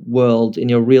real world, in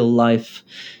your real life,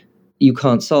 you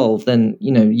can't solve, then,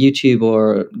 YouTube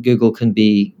or Google can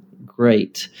be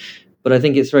great. But I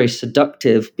think it's very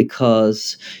seductive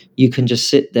because you can just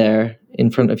sit there in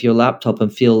front of your laptop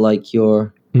and feel like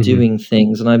you're doing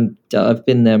things. And I've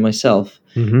been there myself.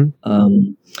 And,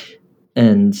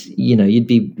 you'd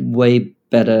be way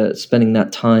better spending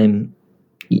that time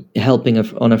helping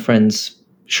on a friend's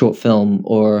short film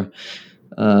or,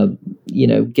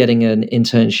 getting an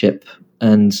internship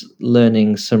and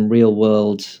learning some real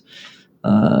world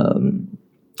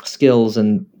skills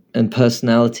and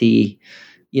personality,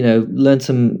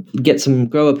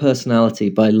 grow a personality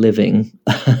by living.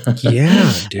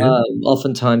 Yeah, dude.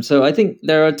 Oftentimes. So I think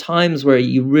there are times where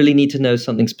you really need to know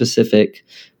something specific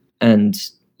and,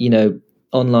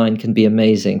 online can be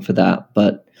amazing for that,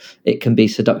 but it can be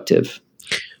seductive.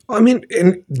 I mean,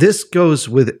 and this goes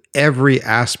with every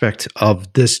aspect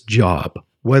of this job,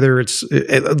 whether it's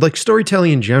like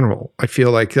storytelling in general. I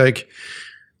feel like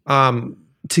to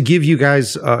give you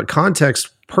guys context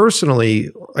personally,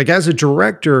 like as a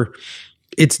director,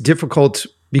 it's difficult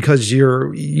because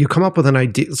you come up with an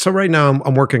idea. So right now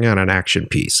I'm working on an action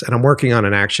piece and I'm working on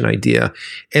an action idea,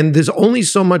 and there's only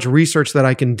so much research that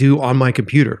I can do on my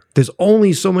computer. There's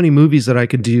only so many movies that I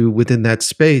can do within that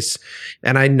space.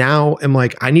 And I now am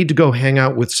like, I need to go hang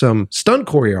out with some stunt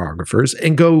choreographers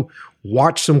and go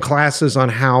watch some classes on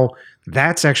how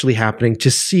that's actually happening to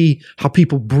see how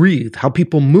people breathe, how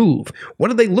people move. What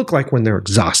do they look like when they're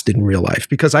exhausted in real life?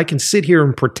 Because I can sit here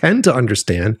and pretend to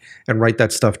understand and write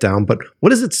that stuff down, but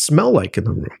what does it smell like in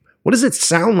the room? What does it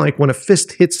sound like when a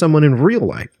fist hits someone in real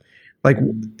life? Like,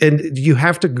 and you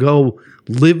have to go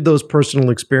live those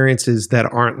personal experiences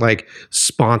that aren't like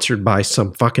sponsored by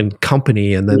some fucking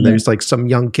company. And then there's like some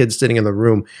young kid sitting in the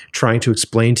room trying to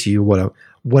explain to you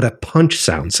what a punch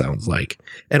sounds like.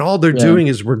 And all they're doing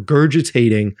is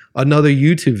regurgitating another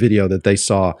YouTube video that they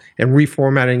saw and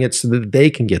reformatting it so that they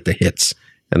can get the hits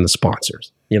and the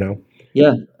sponsors,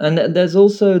 Yeah. And there's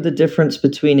also the difference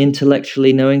between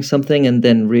intellectually knowing something and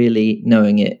then really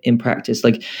knowing it in practice.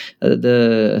 Like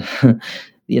the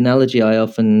analogy I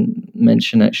often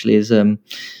mention actually is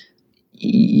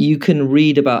you can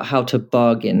read about how to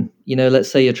bargain.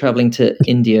 Let's say you're traveling to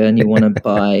India and you want to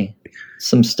buy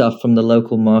some stuff from the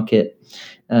local market,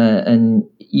 and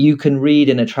you can read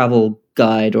in a travel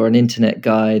guide or an internet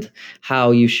guide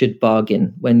how you should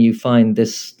bargain when you find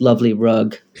this lovely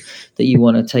rug that you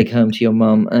want to take home to your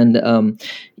mum. And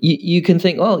you can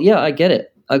think, oh yeah, I get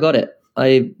it, I got it,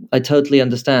 I totally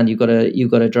understand. You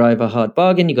gotta drive a hard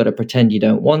bargain. You gotta pretend you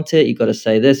don't want it. You gotta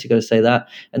say this. You gotta say that,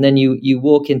 and then you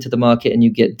walk into the market and you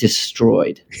get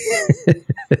destroyed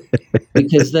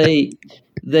because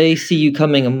they see you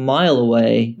coming a mile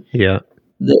away. Yeah.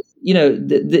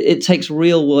 It takes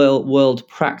real world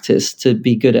practice to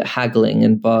be good at haggling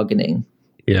and bargaining.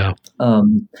 Yeah.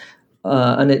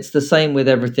 And it's the same with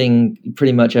everything,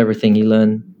 pretty much everything you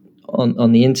learn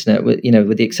on the internet, with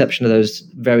the exception of those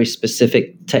very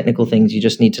specific technical things you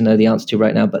just need to know the answer to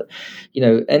right now. But,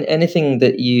 and anything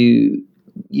that you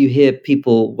hear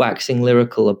people waxing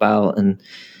lyrical about and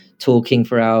talking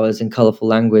for hours in colorful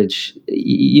language,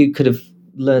 you could have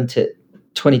learnt it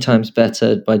 20 times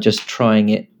better by just trying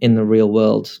it in the real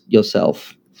world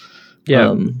yourself.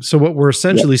 Yeah. So what we're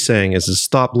essentially saying is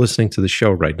stop listening to the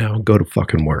show right now and go to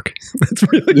fucking work. That's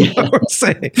really what we're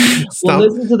saying. Stop. Well,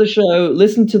 listen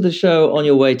to the show on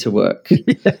your way to work.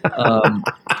 And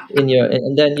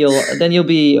then you'll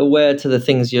be aware to the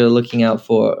things you're looking out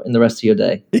for in the rest of your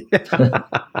day.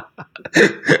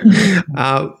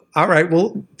 All right.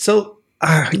 Well, so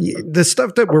the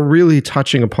stuff that we're really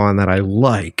touching upon that I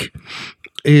like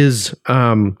is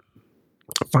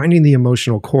finding the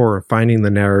emotional core, finding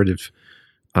the narrative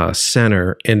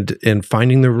center, and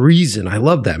finding the reason. I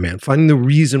love that, man. Finding the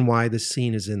reason why this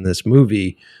scene is in this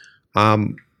movie.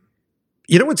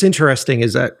 What's interesting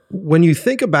is that when I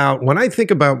think about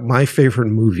my favorite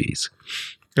movies,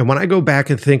 and when I go back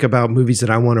and think about movies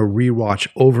that I want to rewatch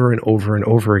over and over and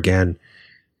over again,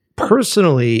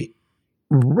 personally,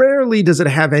 rarely does it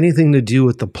have anything to do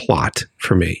with the plot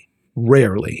for me.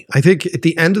 Rarely. I think at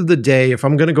the end of the day, if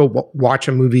I'm going to go watch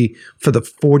a movie for the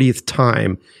 40th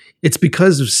time, it's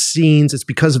because of scenes, it's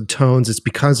because of tones, it's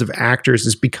because of actors,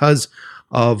 it's because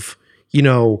of,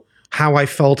 how I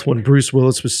felt when Bruce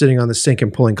Willis was sitting on the sink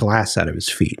and pulling glass out of his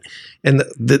feet. And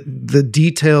the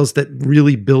details that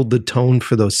really build the tone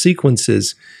for those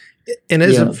sequences. And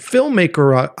as a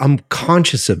filmmaker, I'm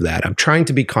conscious of that. I'm trying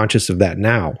to be conscious of that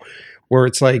now, where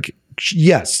it's like,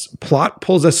 yes, plot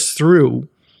pulls us through,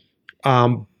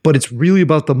 but it's really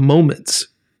about the moments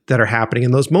that are happening.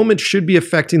 And those moments should be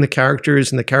affecting the characters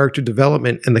and the character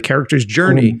development and the character's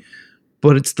journey.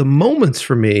 But it's the moments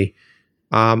for me.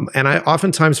 And I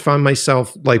oftentimes find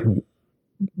myself like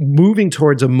moving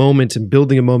towards a moment and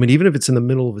building a moment, even if it's in the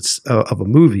middle of a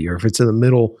movie, or if it's in the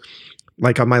middle,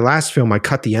 like on my last film, I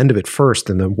cut the end of it first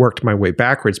and then worked my way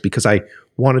backwards because I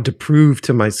wanted to prove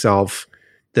to myself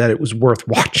that it was worth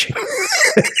watching.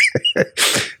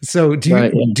 So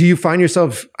do you find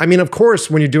yourself, I mean, of course,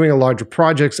 when you're doing a larger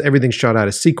projects, everything's shot out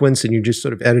of sequence and you're just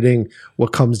sort of editing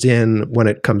what comes in when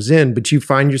it comes in, but you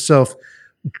find yourself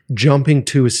jumping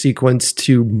to a sequence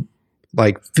to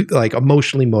like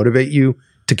emotionally motivate you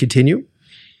to continue?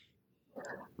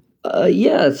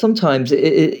 Yeah, sometimes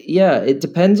it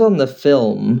depends on the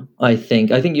film. I think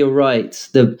you're right.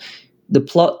 The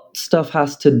plot stuff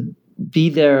has to be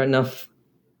there enough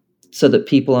so that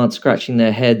people aren't scratching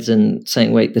their heads and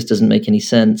saying, wait, this doesn't make any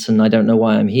sense and I don't know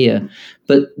why I'm here.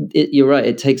 But you're right,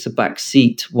 it takes a back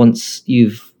seat once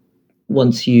you've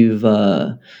found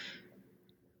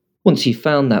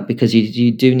that, because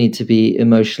you do need to be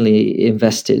emotionally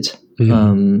invested.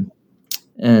 Mm-hmm.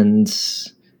 And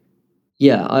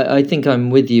yeah, I think I'm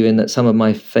with you in that some of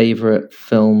my favorite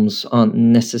films aren't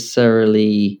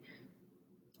necessarily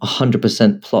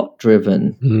 100% plot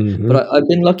driven, but I've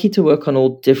been lucky to work on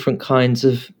all different kinds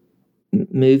of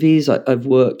movies. I've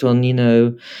worked on,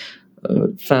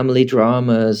 family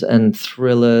dramas and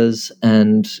thrillers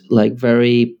and like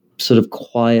very sort of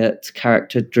quiet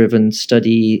character driven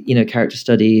study, character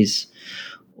studies,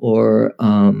 or,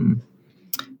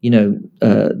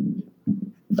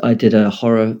 I did a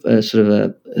horror, sort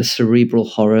of a cerebral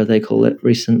horror, they call it,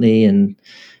 recently. And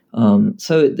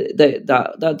so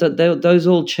those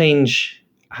all change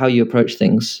how you approach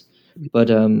things. But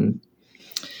I'm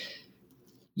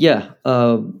not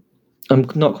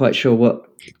quite sure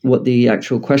what the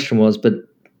actual question was, but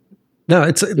no,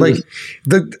 it's like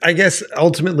I guess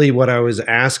ultimately what I was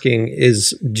asking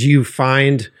is, do you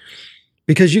find,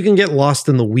 because you can get lost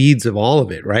in the weeds of all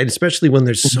of it, right? Especially when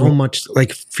there's so much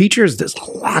like features, there's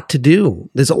a lot to do.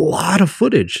 There's a lot of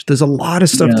footage. There's a lot of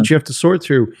stuff that you have to sort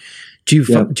through.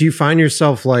 Do you find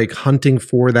yourself like hunting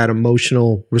for that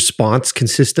emotional response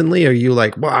consistently? Are you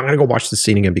like, well, I'm going to go watch this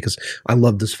scene again because I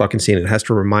love this fucking scene. It has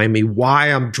to remind me why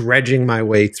I'm dredging my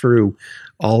way through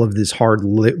all of this hard,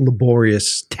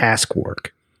 laborious task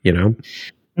work,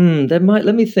 There might.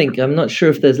 Let me think. I'm not sure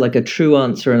if there's like a true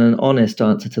answer and an honest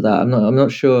answer to that. I'm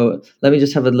not sure. Let me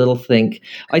just have a little think.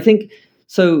 I think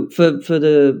so. For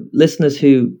the listeners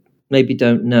who maybe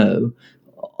don't know,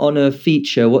 on a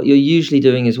feature, what you're usually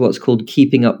doing is what's called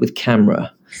keeping up with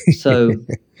camera. So,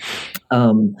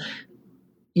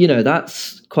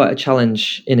 that's quite a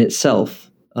challenge in itself.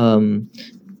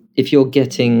 If you're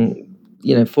getting,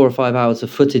 4 or 5 hours of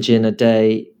footage in a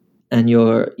day, and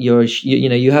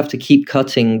you have to keep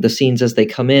cutting the scenes as they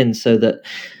come in, so that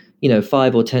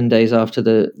 5 or 10 days after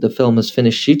the film has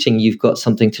finished shooting, you've got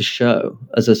something to show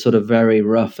as a sort of very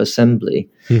rough assembly.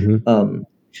 Mm-hmm.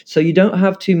 So you don't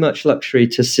have too much luxury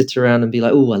to sit around and be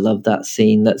like, oh, I love that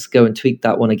scene, let's go and tweak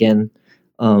that one again.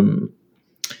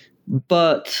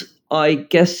 But I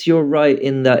guess you're right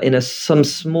in that, in some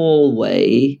small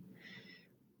way,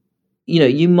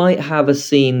 you might have a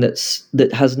scene that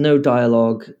has no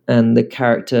dialogue, and the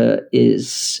character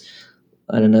is,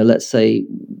 I don't know, let's say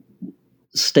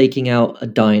staking out a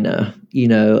diner,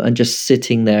 and just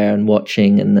sitting there and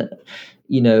watching, and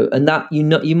and that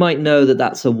you might know that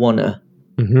that's a oneer.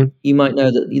 Mm-hmm. You might know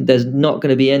that there's not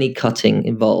going to be any cutting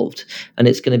involved, and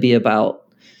it's going to be about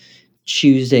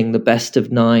choosing the best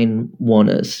of 9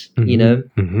 oneers.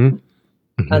 Mm-hmm.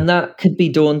 Mm-hmm. And that could be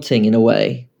daunting in a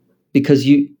way, because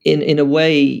you, in a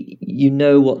way,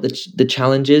 what the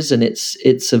challenge is, and it's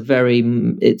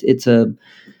the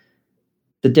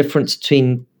difference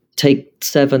between take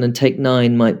 7 and take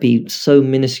 9 might be so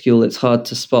minuscule it's hard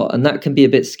to spot, and that can be a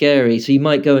bit scary. So you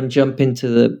might go and jump into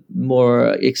the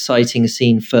more exciting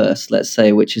scene first, let's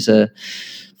say, which is a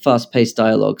fast-paced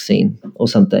dialogue scene or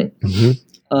something. Mm-hmm.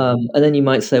 And then you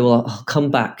might say, well, I'll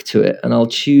come back to it and I'll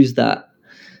choose that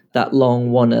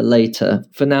long oneer later.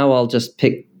 For now, I'll just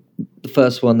pick the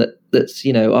first one that's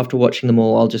after watching them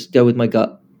all, I'll just go with my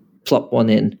gut, plop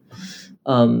one in.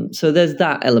 So there's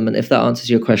that element, if that answers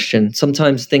your question.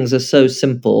 Sometimes things are so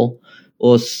simple,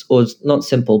 or not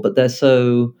simple, but they're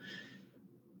so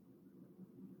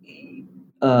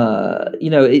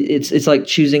it's like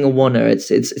choosing a oneer.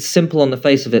 It's simple on the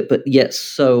face of it, but yet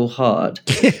so hard.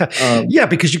 Yeah,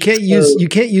 because you can't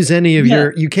use any of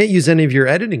your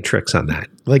editing tricks on that.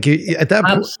 Like at that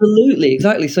point, absolutely,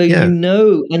 exactly. So you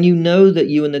know that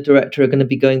you and the director are going to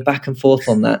be going back and forth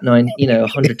on that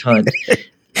 100 times.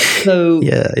 So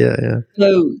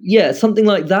So something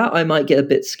like that I might get a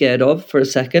bit scared of for a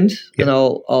second, and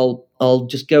I'll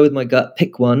just go with my gut,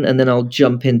 pick one, and then I'll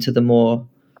jump into the more,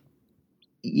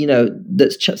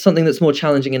 that's something that's more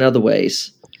challenging in other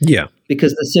ways. Yeah,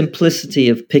 because the simplicity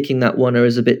of picking that oneer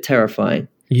is a bit terrifying.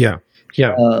 Yeah.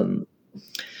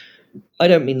 I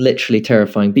don't mean literally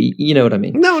terrifying, but you know what I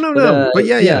mean. No. But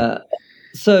yeah.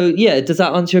 So does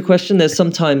that answer your question? There's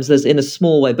in a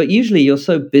small way, but usually you're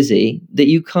so busy that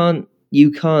you can't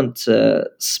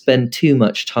spend too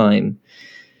much time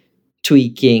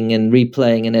tweaking and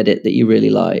replaying an edit that you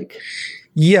really like.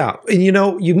 Yeah, and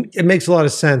it makes a lot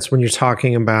of sense when you're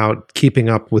talking about keeping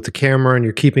up with the camera and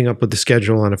you're keeping up with the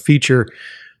schedule on a feature.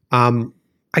 I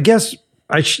guess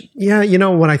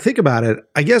when I think about it,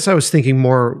 I guess I was thinking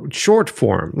more short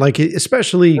form, like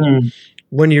especially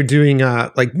when you're doing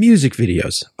like music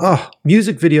videos. Oh,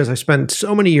 music videos! I spent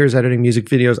so many years editing music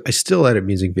videos. I still edit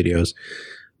music videos.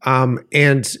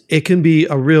 And it can be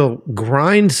a real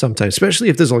grind sometimes, especially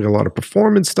if there's like a lot of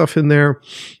performance stuff in there.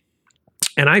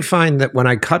 And I find that when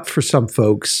I cut for some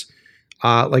folks,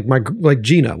 like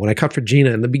Gina, when I cut for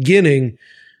Gina in the beginning,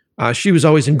 she was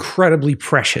always incredibly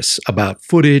precious about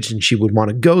footage, and she would want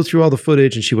to go through all the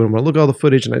footage, and she would want to look at all the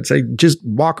footage. And I'd say, just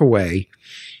walk away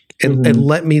and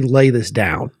let me lay this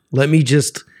down. Let me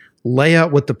just lay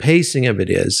out what the pacing of it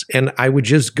is. And I would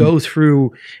just go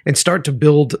through and start to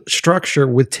build structure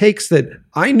with takes that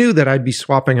I knew that I'd be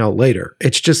swapping out later.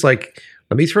 It's just like,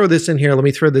 let me throw this in here. Let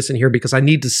me throw this in here because I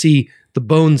need to see the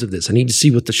bones of this. I need to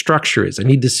see what the structure is. I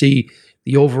need to see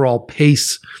the overall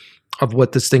pace of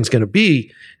what this thing's going to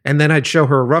be. And then I'd show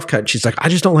her a rough cut. And she's like, I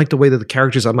just don't like the way that the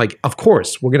characters. I'm like, of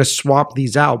course, we're going to swap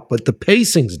these out, but the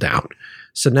pacing's down.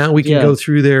 So now we can go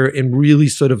through there and really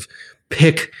sort of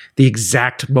pick the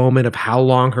exact moment of how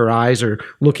long her eyes are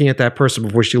looking at that person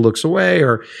before she looks away,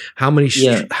 or how many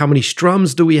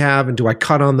strums do we have, and do I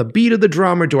cut on the beat of the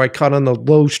drum or do I cut on the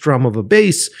low strum of a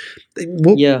bass?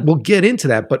 We'll get into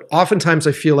that, but oftentimes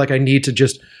I feel like I need to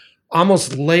just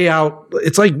almost lay out.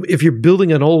 It's like if you're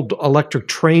building an old electric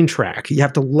train track, you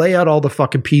have to lay out all the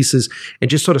fucking pieces and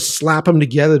just sort of slap them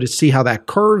together to see how that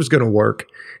curve's going to work.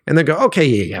 And then go,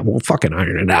 okay, we'll fucking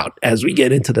iron it out as we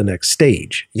get into the next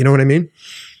stage. You know what I mean?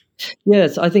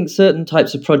 Yes, I think certain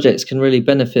types of projects can really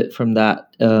benefit from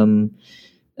that. And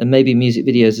maybe music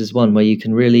videos is one where you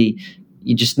can really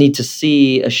you just need to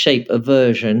see a shape, a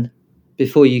version,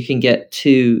 before you can get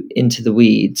too into the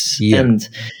weeds. Yeah. And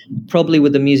probably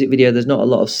with the music video, there's not a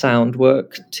lot of sound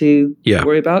work to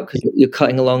worry about, because you're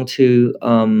cutting along to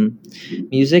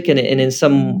music, and in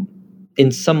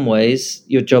some ways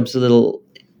your job's a little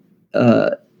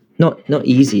not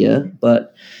easier,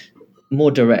 but more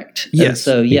direct. Yes.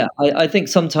 And so I think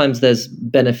sometimes there's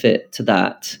benefit to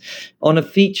that. On a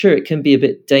feature, it can be a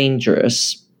bit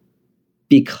dangerous,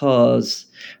 because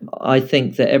I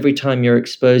think that every time you're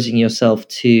exposing yourself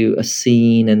to a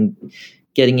scene and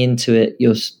getting into it,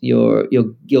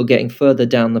 you're getting further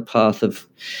down the path of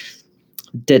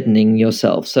deadening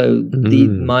yourself. So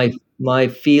my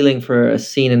feeling for a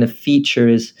scene in a feature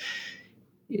is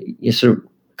you sort of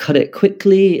cut it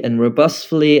quickly and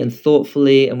robustly and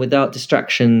thoughtfully and without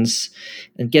distractions,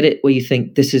 and get it where you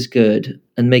think this is good,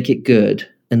 and make it good,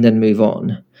 and then move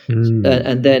on.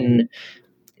 And then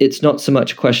it's not so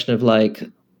much a question of like,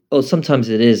 well, sometimes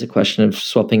it is a question of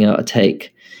swapping out a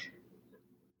take,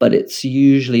 but it's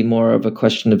usually more of a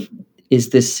question of,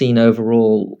 is this scene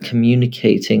overall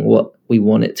communicating what we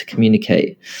want it to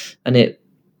communicate? And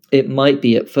it might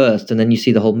be at first, and then you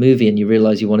see the whole movie and you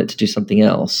realize you want it to do something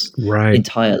else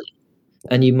entirely.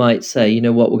 And you might say, you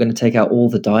know what, we're going to take out all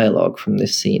the dialogue from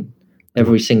this scene,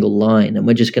 every single line, and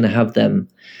we're just going to have them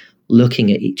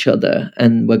looking at each other,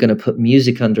 and we're going to put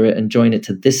music under it and join it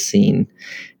to this scene.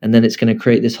 And then it's going to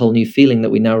create this whole new feeling that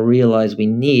we now realize we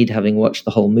need, having watched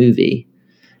the whole movie.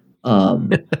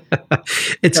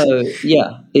 It's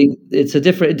a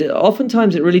different,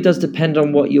 oftentimes it really does depend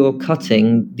on what you're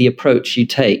cutting, the approach you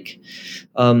take.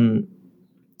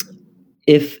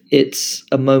 If it's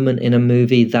a moment in a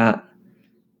movie that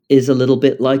is a little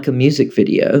bit like a music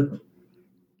video,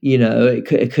 you know,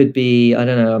 it could be, I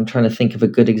don't know, I'm trying to think of a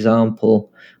good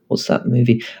example. What's that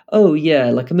movie? Oh yeah,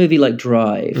 like a movie like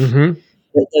Drive.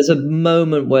 There's a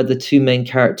moment where the two main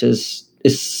characters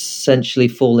essentially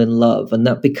fall in love, and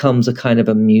that becomes a kind of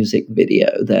a music video.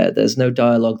 There's no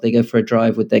dialogue. They go for a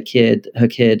drive with her kid,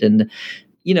 and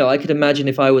you know, I could imagine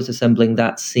if I was assembling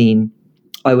that scene,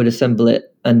 I would assemble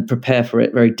it and prepare for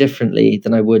it very differently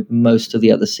than I would most of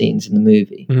the other scenes in the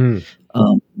movie.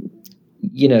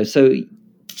 You know, so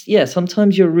yeah,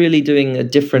 sometimes you're really doing a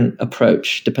different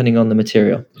approach depending on the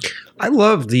material. I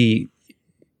love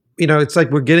it's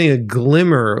like we're getting a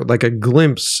glimmer, like a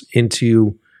glimpse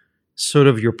into sort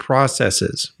of your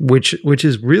processes, which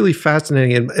is really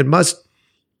fascinating. And it must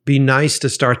be nice to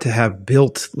start to have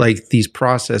built like these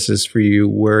processes for you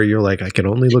where you're like, I can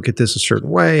only look at this a certain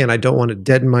way, and I don't want to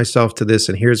deaden myself to this,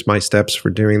 and here's my steps for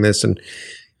doing this. And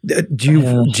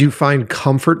do you find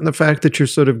comfort in the fact that you're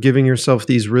sort of giving yourself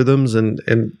these rhythms and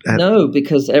No,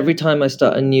 because every time I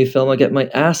start a new film, I get my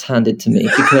ass handed to me,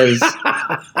 because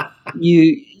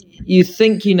you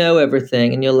think you know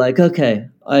everything, and you're like, okay,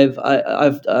 I've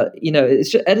you know, it's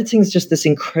just, editing's just this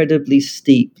incredibly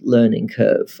steep learning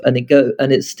curve, and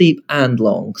it's steep and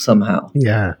long somehow.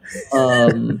 Yeah.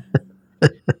 And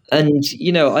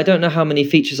you know, I don't know how many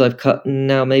features I've cut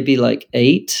now, maybe like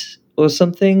 8 or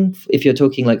something, if you're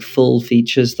talking like full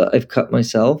features that I've cut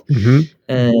myself.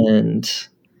 And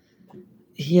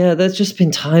yeah, there's just been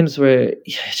times where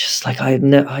just like I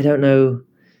don't know,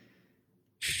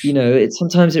 you know,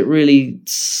 sometimes it really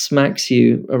smacks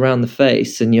you around the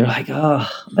face, and you're like,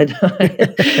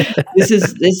 this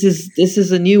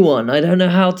is a new one. I don't know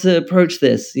how to approach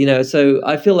this, you know. So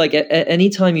I feel like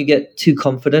anytime you get too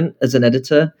confident as an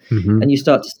editor, and you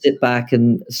start to sit back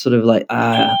and sort of like,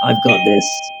 I've got this,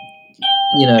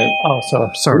 you know. Oh,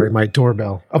 sorry, my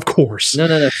doorbell. Of course.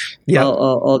 No. Yeah.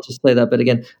 I'll just play that bit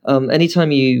again. Anytime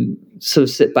you sort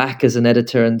of sit back as an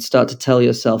editor and start to tell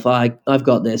yourself, I've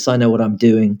got this, I know what I'm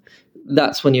doing,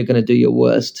 that's when you're going to do your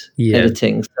worst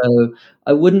editing. So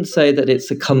I wouldn't say that it's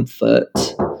a comfort.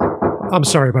 I'm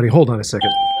sorry, buddy. Hold on a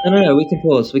second. No. We can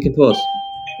pause. Hey,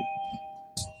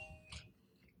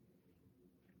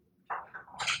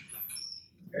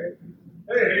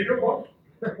 you go.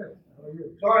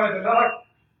 Sorry, I did not.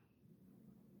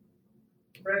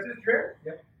 Francis Trent?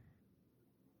 Yep.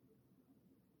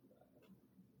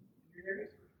 You hear me?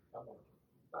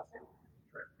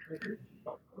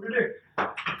 What do you do?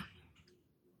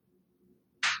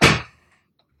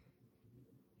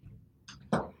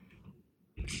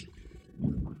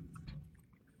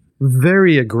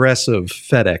 Very aggressive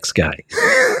FedEx guy.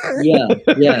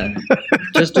 Yeah.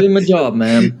 Just doing my job,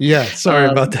 man. Yeah, sorry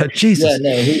about that. Jesus.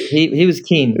 Yeah, no, he was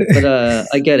keen, but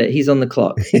I get it. He's on the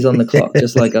clock,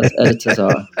 just like us editors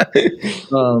are.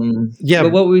 Yeah.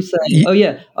 But what were we saying? Oh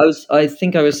yeah, I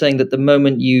think I was saying that the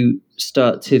moment you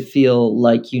start to feel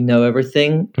like you know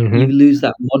everything, you lose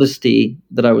that modesty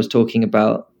that I was talking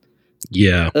about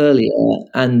Yeah. earlier,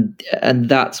 and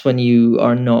that's when you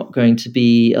are not going to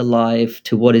be alive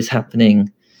to what is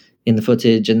happening in the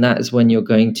footage, and that is when you're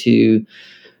going to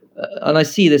and I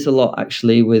see this a lot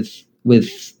actually with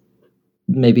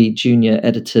maybe junior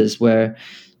editors where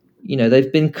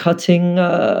they've been cutting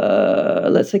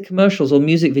let's say commercials or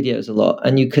music videos a lot,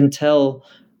 and you can tell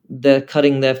they're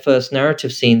cutting their first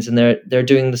narrative scenes, and they're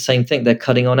doing the same thing. They're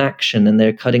cutting on action, and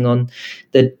they're cutting on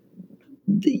that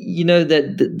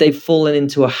they've fallen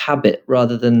into a habit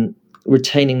rather than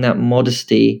retaining that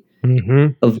modesty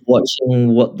of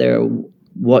watching what they're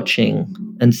watching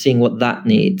and seeing what that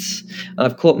needs.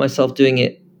 I've caught myself doing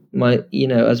it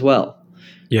as well.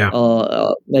 Yeah.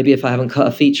 Maybe if I haven't cut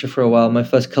a feature for a while, my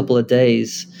first couple of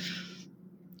days,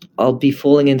 I'll be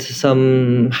falling into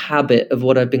some habit of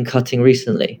what I've been cutting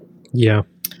recently. Yeah.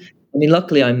 I mean,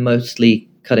 luckily I'm mostly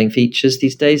cutting features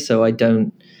these days, so I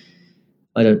don't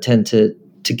tend to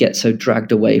get so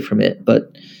dragged away from it.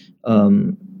 But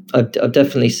I've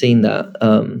definitely seen that.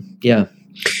 Yeah.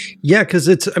 Yeah, because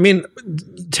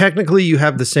technically you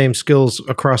have the same skills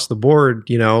across the board,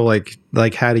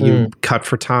 like how do you cut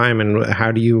for time, and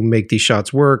how do you make these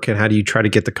shots work, and how do you try to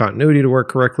get the continuity to work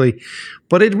correctly?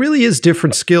 But it really is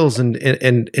different skills and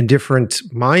different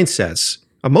mindsets,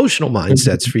 emotional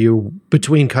mindsets for you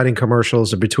between cutting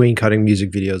commercials and between cutting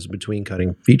music videos and between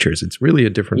cutting features. It's really a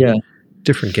different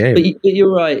game. But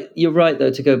you're right. You're right, though,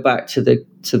 to go back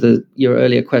to your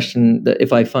earlier question, that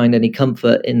if I find any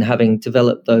comfort in having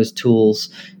developed those tools,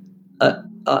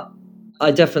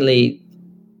 I definitely,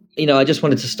 I just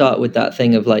wanted to start with that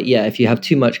thing of like, if you have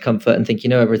too much comfort and think you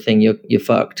know everything, you're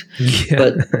fucked.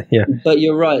 Yeah. But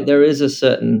you're right. There is a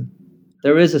certain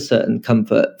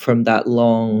comfort from that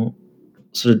long,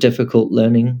 sort of difficult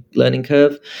learning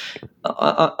curve.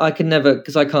 I can never,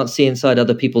 because I can't see inside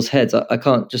other people's heads. I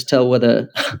can't just tell whether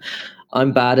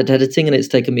I'm bad at editing and it's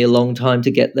taken me a long time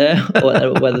to get there,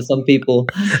 or whether some people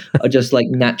are just like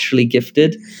naturally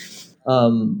gifted.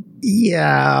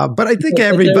 Yeah, but I think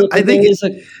there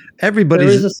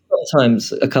is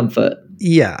sometimes a comfort.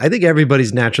 Yeah, I think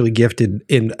everybody's naturally gifted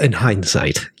in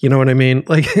hindsight. You know what I mean?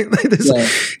 Like this,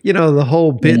 the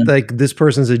whole bit, like this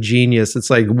person's a genius. It's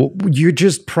like, well, you're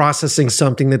just processing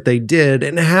something that they did,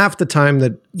 and half the time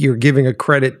that you're giving a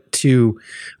credit to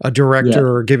a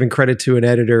director or giving credit to an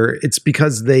editor, it's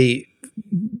because they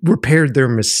repaired their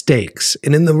mistakes,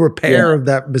 and in the repair of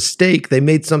that mistake, they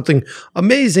made something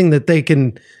amazing that they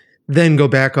can then go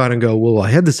back on and go, well, I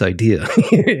had this idea.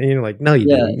 And you're like, no, you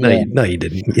didn't. No, you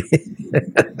didn't.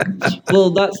 Well,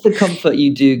 that's the comfort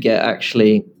you do get,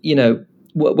 actually.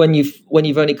 When you've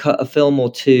only cut a film or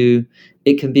two,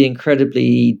 it can be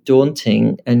incredibly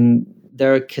daunting, and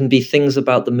there can be things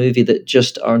about the movie that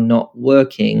just are not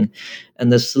working, and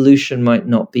the solution might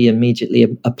not be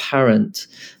immediately apparent,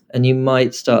 and you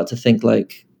might start to think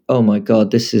like, oh my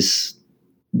God, this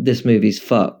movie's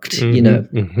fucked,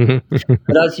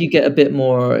 But as you get a bit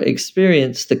more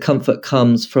experience, the comfort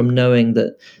comes from knowing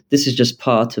that this is just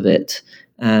part of it.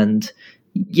 And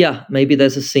maybe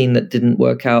there's a scene that didn't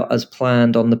work out as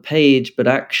planned on the page, but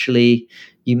actually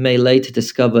you may later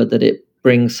discover that it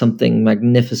brings something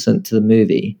magnificent to the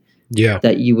movie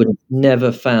that you would have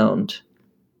never found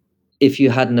if you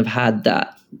hadn't have had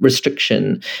that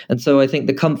restriction. And so I think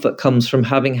the comfort comes from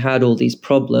having had all these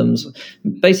problems.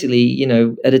 Basically,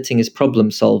 editing is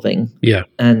problem solving. Yeah.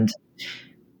 And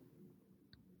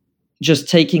just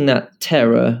taking that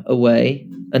terror away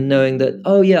and knowing that,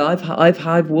 oh yeah,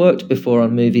 I've worked before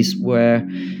on movies where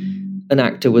an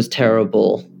actor was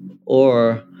terrible,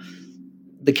 or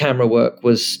the camera work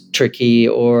was tricky,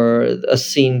 or a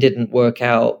scene didn't work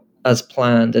out as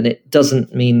planned, and it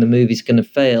doesn't mean the movie's going to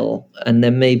fail, and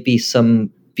there may be some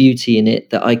beauty in it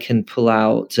that I can pull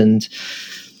out, and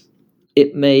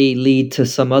it may lead to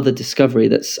some other discovery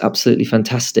that's absolutely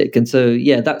fantastic. And so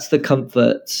that's the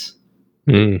comfort,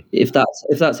 if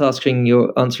that's answering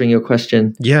your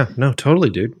question. Yeah, no, totally,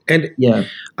 dude. And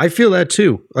I feel that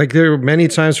too. Like there are many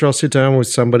times where I'll sit down with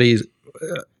somebody,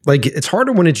 like it's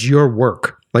harder when it's your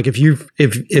work. Like if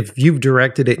you've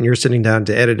directed it and you're sitting down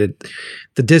to edit it,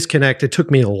 the disconnect, it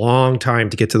took me a long time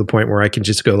to get to the point where I can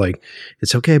just go like,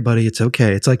 it's okay, buddy. It's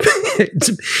okay. It's like,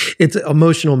 it's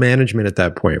emotional management at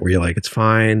that point where you're like, it's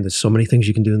fine. There's so many things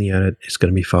you can do in the edit. It's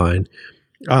going to be fine.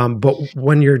 But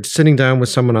when you're sitting down with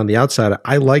someone on the outside,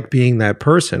 I like being that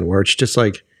person where it's just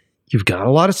like, you've got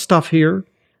a lot of stuff here.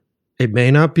 It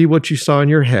may not be what you saw in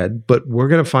your head, but we're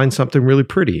going to find something really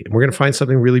pretty, and we're going to find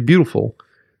something really beautiful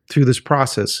through this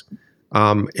process.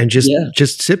 And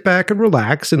just sit back and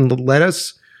relax and let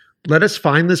us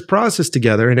find this process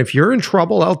together. And if you're in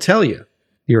trouble, I'll tell you.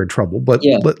 you're in trouble. But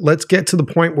Yeah. let's get to the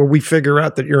point where we figure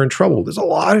out that you're in trouble. There's a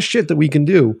lot of shit that we can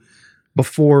do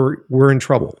before we're in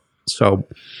trouble. So,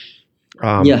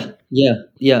 yeah,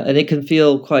 and it can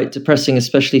feel quite depressing,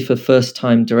 especially for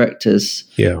first-time directors.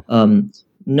 yeah.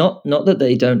 Not that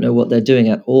they don't know what they're doing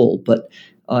at all, but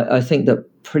I think that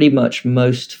pretty much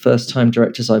most first-time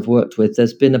directors I've worked with,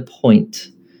 there's been a point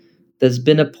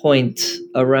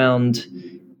around,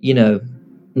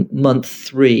 month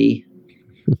 3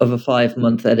 of a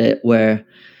 5-month edit where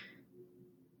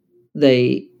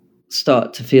they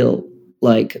start to feel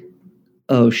like,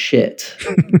 oh shit,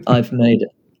 I've made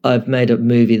a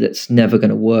movie that's never going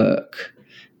to work.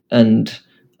 And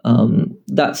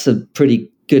that's a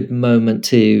pretty good moment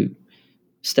to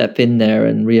step in there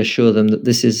and reassure them that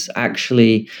this is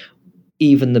actually,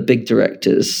 even the big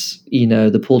directors,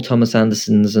 the Paul Thomas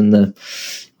Andersons and the,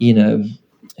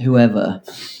 whoever,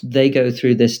 they go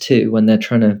through this too when they're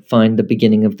trying to find the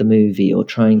beginning of the movie, or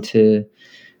trying to,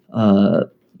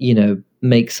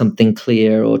 make something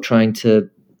clear, or trying to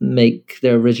make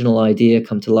their original idea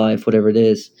come to life, whatever it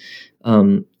is.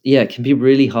 It can be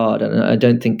really hard. And I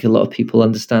don't think a lot of people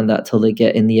understand that till they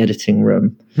get in the editing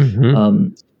room.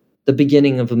 Mm-hmm. The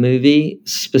beginning of a movie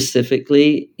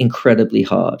specifically, incredibly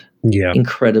hard. Yeah.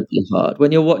 Incredibly hard.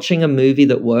 When you're watching a movie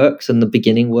that works and the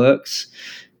beginning works,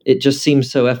 it just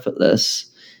seems so effortless.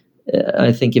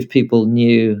 I think if people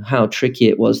knew how tricky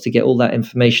it was to get all that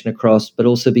information across, but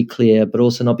also be clear, but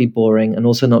also not be boring, and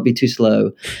also not be too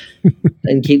slow,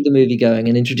 and keep the movie going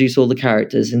and introduce all the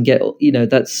characters and get,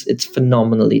 it's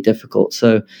phenomenally difficult.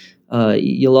 So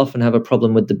you'll often have a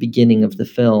problem with the beginning of the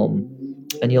film,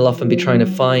 and you'll often be trying to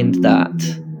find that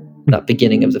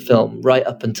beginning of the film right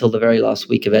up until the very last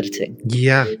week of editing.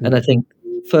 Yeah. And I think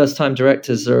first-time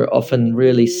directors are often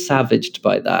really savaged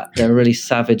by that. They're really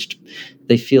savaged.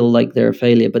 They feel like they're a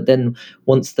failure. But then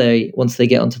once they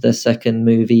get onto their second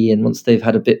movie, and once they've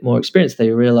had a bit more experience,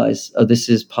 they realize, oh, this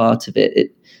is part of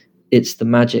it. It's the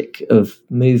magic of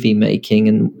movie making,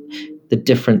 and the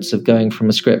difference of going from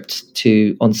a script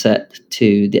to on set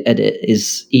to the edit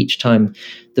is each time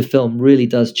the film really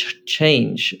does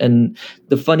change. And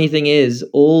the funny thing is,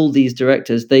 all these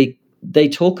directors, they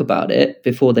talk about it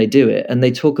before they do it, and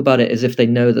they talk about it as if they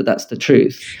know that that's the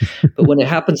truth. But when it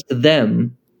happens to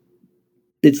them,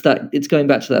 it's going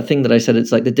back to that thing that I said.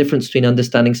 It's like the difference between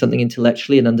understanding something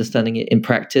intellectually and understanding it in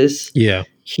practice. Yeah.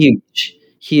 Huge.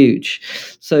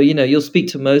 So, you'll speak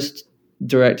to most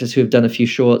directors who have done a few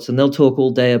shorts, and they'll talk all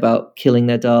day about killing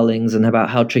their darlings and about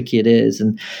how tricky it is,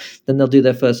 and then they'll do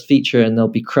their first feature and they'll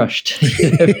be crushed. Dude,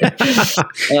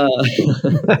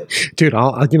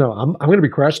 I'm going to be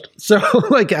crushed. So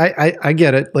like, I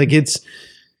get it. Like it's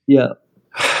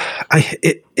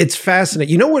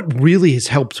fascinating. You know what really has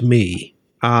helped me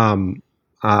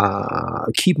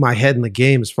keep my head in the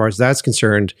game as far as that's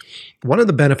concerned? One of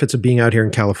the benefits of being out here in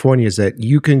California is that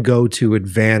you can go to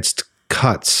advanced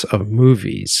cuts of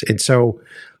movies. And so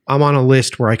I'm on a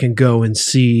list where I can go and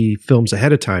see films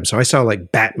ahead of time. So I saw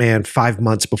like Batman 5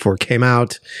 months before it came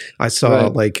out. I saw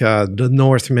The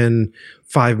Northman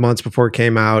 5 months before it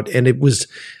came out. And it was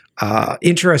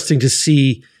interesting to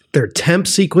see their temp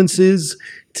sequences,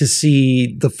 to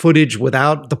see the footage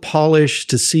without the polish,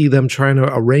 to see them trying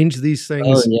to arrange these things.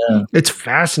 Oh, yeah. It's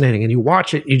fascinating. And you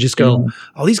watch it, you just go,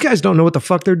 oh, these guys don't know what the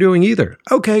fuck they're doing either.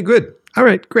 Okay, good. All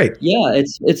right, great. Yeah,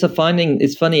 it's a finding.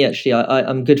 It's funny, actually.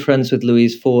 I'm good friends with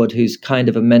Louise Ford, who's kind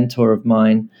of a mentor of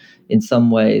mine in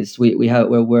some ways. We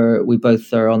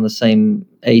both are on the same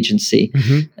agency,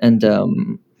 and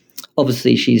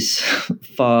obviously she's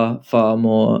far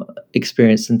more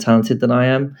experienced and talented than I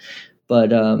am.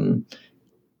 But I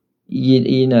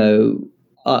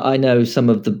know some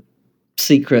of the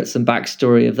secrets and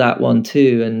backstory of that one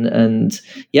too, and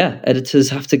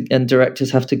editors and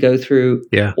directors have to go through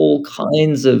all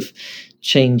kinds of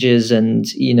changes, and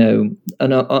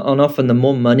and often the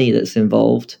more money that's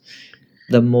involved,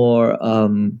 the more I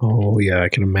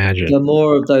can imagine, the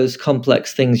more of those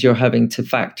complex things you're having to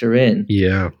factor in,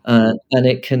 and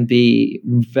it can be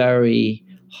very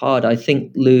hard. I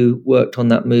think Lou worked on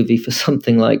that movie for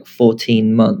something like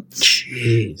 14 months.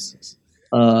 Jesus.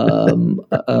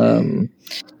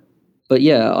 But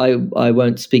yeah, I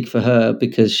won't speak for her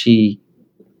because she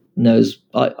knows.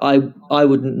 I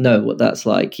wouldn't know what that's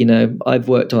like. I've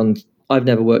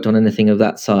never worked on anything of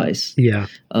that size. Yeah.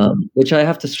 Which I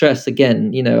have to stress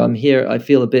again. I'm here. I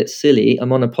feel a bit silly.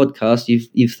 I'm on a podcast.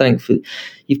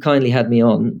 You've kindly had me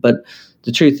on, but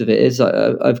the truth of it is,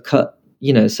 I've cut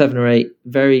 7 or 8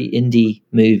 very indie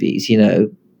movies.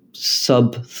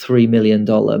 Sub $3 million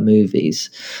movies.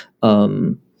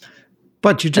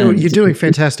 But you're doing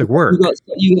fantastic work.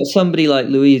 You got somebody like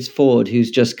Louise Ford who's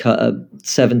just cut a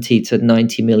 $70 to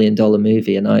 $90 million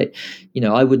movie, and I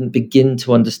wouldn't begin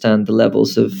to understand the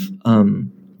levels of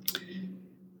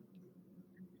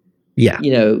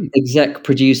exec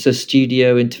producer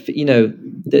studio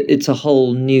it's a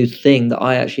whole new thing that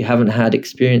I actually haven't had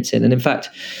experience in. And in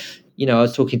fact, I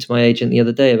was talking to my agent the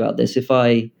other day about this. If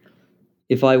I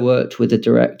worked with a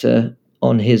director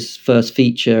on his first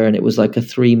feature and it was like a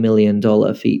 $3 million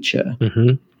feature,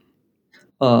 mm-hmm.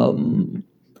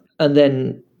 And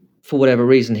then for whatever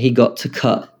reason he got to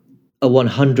direct a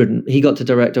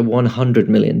 $100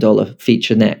 million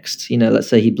feature next, let's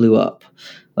say he blew up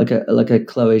like a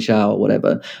Chloe Zhao or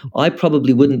whatever, I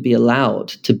probably wouldn't be allowed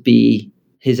to be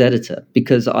his editor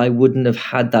because I wouldn't have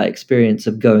had that experience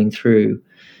of going through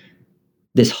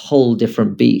this whole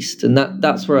different beast. And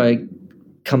that's where I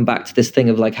come back to this thing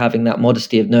of like having that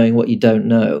modesty of knowing what you don't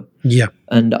know. Yeah.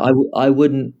 And I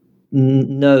wouldn't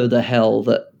know the hell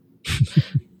that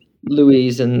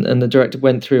Louise and the director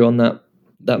went through on that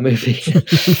movie.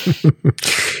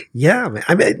 Yeah,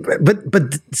 I mean,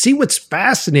 but see what's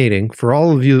fascinating for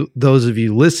all of you, those of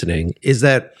you listening, is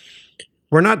that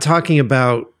we're not talking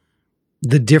about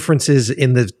the differences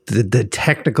in the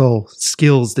technical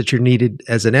skills that you're needed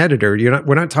as an editor.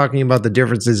 We're not talking about the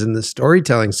differences in the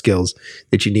storytelling skills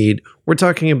that you need. We're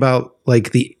talking about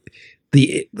like the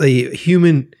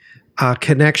human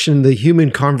connection, the human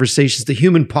conversations, the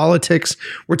human politics.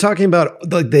 We're talking about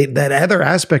that other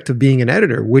aspect of being an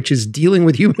editor, which is dealing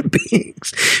with human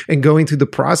beings and going through the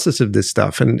process of this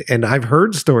stuff. And I've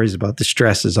heard stories about the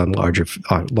stresses on larger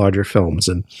films.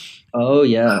 And oh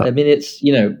yeah, I mean, it's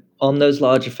on those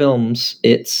larger films,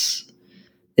 it's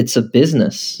a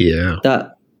business. Yeah,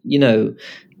 that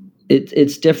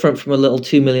it's different from a little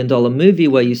 $2 million movie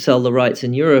where you sell the rights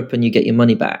in Europe and you get your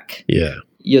money back. Yeah,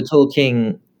 you're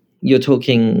talking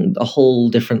a whole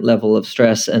different level of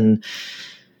stress, and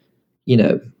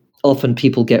often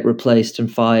people get replaced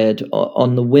and fired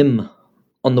on the whim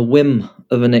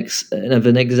of an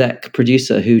exec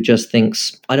producer who just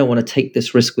thinks, I don't want to take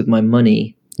this risk with my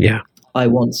money. Yeah, I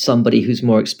want somebody who's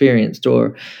more experienced,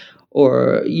 or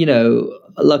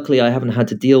luckily I haven't had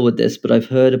to deal with this, but I've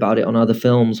heard about it on other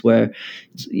films where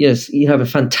you have a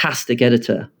fantastic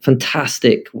editor,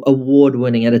 fantastic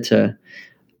award-winning editor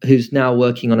who's now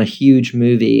working on a huge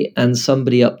movie, and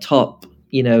somebody up top,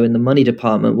 in the money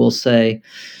department will say,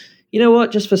 you know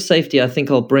what, just for safety, I think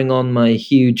I'll bring on my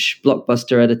huge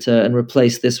blockbuster editor and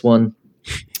replace this one,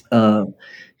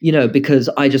 because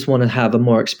I just want to have a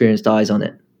more experienced eyes on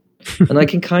it. And I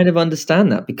can kind of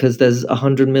understand that because there's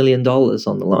 $100 million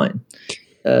on the line.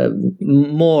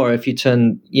 More if you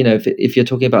turn, if you're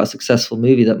talking about a successful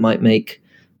movie that might make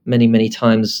many, many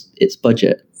times its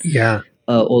budget. Yeah.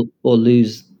 Or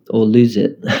lose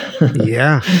it.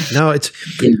 Yeah. No, it's.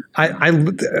 Yeah.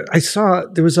 I saw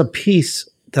there was a piece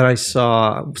that I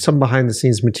saw, some behind the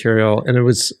scenes material, and it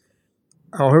was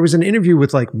an interview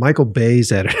with like Michael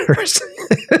Bay's editors.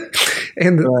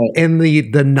 And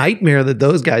the nightmare that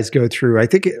those guys go through. I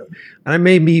think I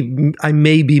may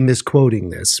be misquoting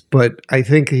this, but I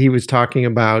think he was talking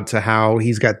about how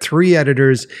he's got 3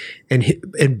 editors, and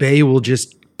Bay will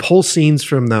just pull scenes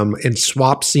from them and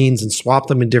swap scenes and swap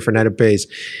them in different edit bays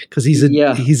because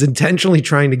he's intentionally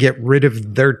trying to get rid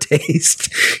of their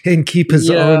taste and keep his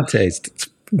own taste. It's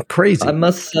crazy. I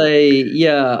must say,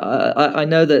 I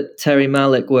know that Terry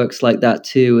Malick works like that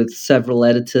too with several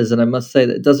editors, and I must say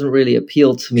that it doesn't really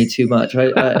appeal to me too much.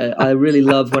 I really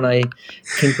love when I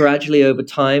can gradually over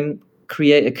time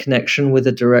create a connection with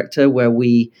a director where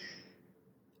we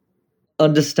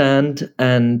understand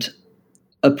and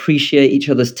appreciate each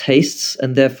other's tastes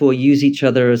and therefore use each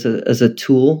other as a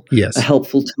tool, yes, a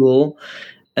helpful tool.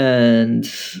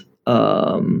 And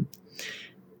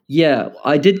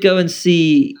I did go and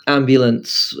see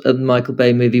Ambulance, a Michael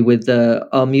Bay movie with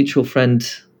our mutual friend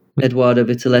Edoardo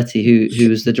Vitaletti, who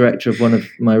was the director of one of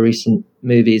my recent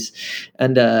movies,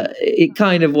 and it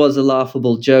kind of was a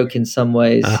laughable joke in some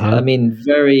ways. Uh-huh. I mean,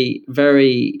 very,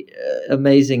 very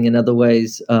amazing in other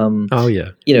ways.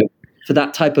 For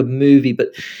that type of movie, but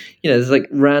there's like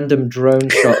random drone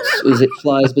shots as it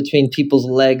flies between people's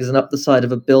legs and up the side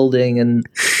of a building, and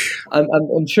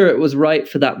I'm sure it was right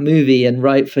for that movie and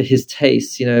right for his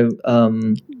taste,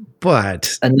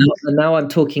 But now I'm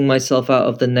talking myself out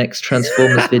of the next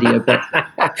Transformers video, but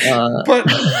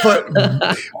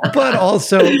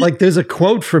also like there's a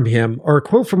quote from him or a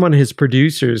quote from one of his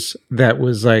producers that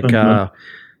was like,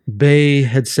 Bay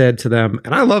had said to them,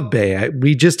 and I love Bay.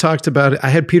 We just talked about it. I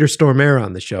had Peter Stormare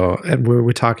on the show, and we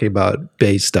were talking about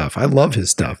Bay stuff. I love his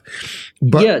stuff.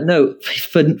 But, yeah, no,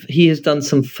 he has done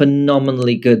some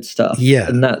phenomenally good stuff. Yeah.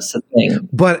 And that's the thing.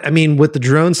 But, I mean, with the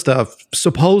drone stuff,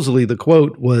 supposedly the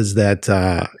quote was that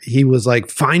he was like,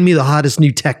 find me the hottest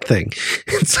new tech thing.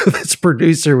 And so this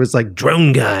producer was like,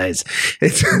 drone guys.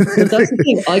 But that's the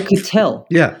thing. I could tell.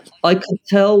 Yeah. I could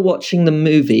tell watching the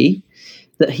movie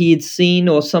that he had seen,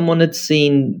 or someone had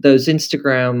seen those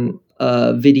Instagram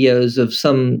videos of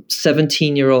some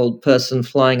 17-year-old person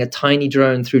flying a tiny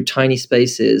drone through tiny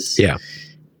spaces. Yeah.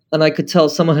 And I could tell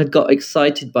someone had got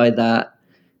excited by that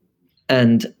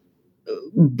and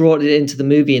brought it into the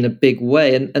movie in a big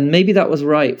way. And maybe that was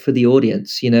right for the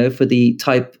audience, for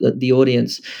the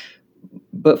audience.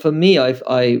 But for me, I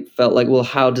felt like, well,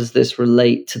 how does this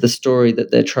relate to the story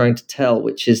that they're trying to tell,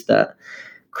 which is that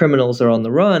criminals are on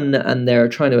the run and they're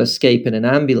trying to escape in an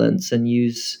ambulance and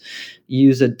use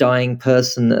a dying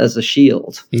person as a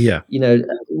shield. Yeah.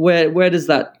 Where does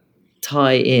that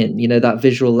tie in, that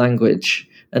visual language?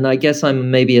 And I guess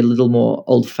I'm maybe a little more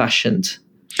old-fashioned,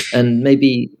 and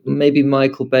maybe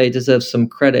Michael Bay deserves some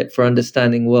credit for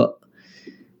understanding what,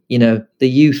 the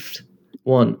youth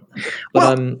want.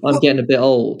 But I'm getting a bit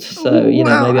old, so maybe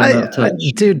I'm out of touch.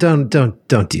 Dude, don't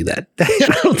do that.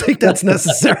 I don't think that's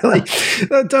necessarily.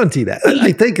 Don't do that.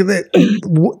 I think that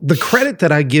the credit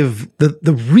that I give,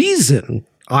 the reason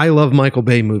I love Michael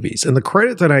Bay movies, and the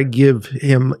credit that I give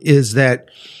him is that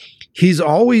he's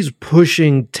always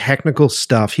pushing technical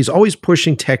stuff. He's always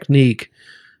pushing technique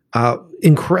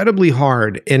incredibly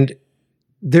hard, and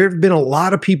there have been a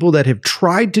lot of people that have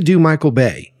tried to do Michael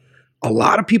Bay. A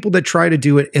lot of people that try to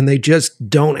do it and they just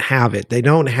don't have it. They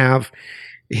don't have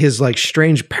his like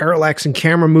strange parallax and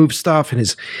camera move stuff and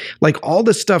his like all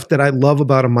the stuff that I love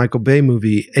about a Michael Bay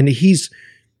movie. And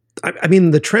I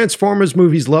mean, the Transformers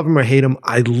movies, love him or hate him,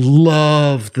 I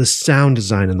love the sound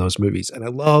design in those movies. And I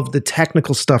love the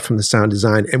technical stuff from the sound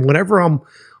design. And whenever I'm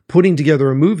putting together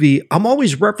a movie, I'm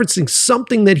always referencing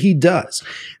something that he does.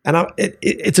 And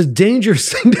it's a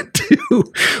dangerous thing to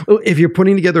do if you're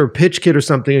putting together a pitch kit or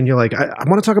something and you're like, I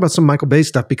want to talk about some Michael Bay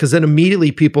stuff, because then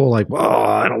immediately people are like, well,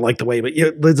 I don't like the way, but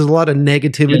there's a lot of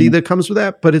negativity that comes with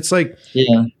that. But it's like,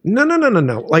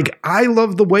 no. Like, I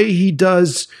love the way he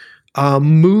does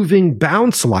moving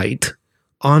bounce light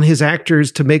on his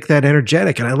actors to make that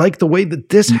energetic. And I like the way that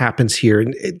this happens here.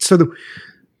 And so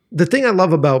the thing I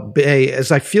love about Bay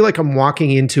is I feel like I'm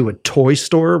walking into a toy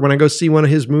store when I go see one of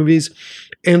his movies.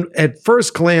 And at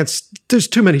first glance, there's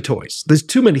too many toys. There's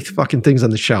too many fucking things on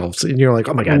the shelves. And you're like,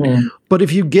 oh my God. Mm-hmm. But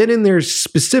if you get in there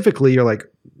specifically, you're like,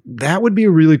 that would be a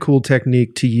really cool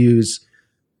technique to use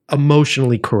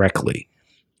emotionally correctly.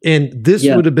 And this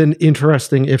would have been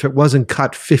interesting if it wasn't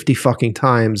cut 50 fucking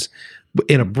times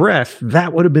in a breath.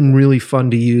 That would have been really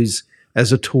fun to use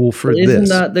as a tool for this. Isn't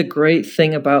that the great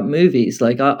thing about movies?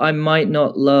 Like, I might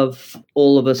not love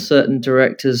all of a certain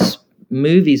director's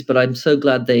movies, but I'm so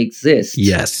glad they exist.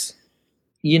 Yes.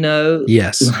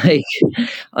 Yes. Like,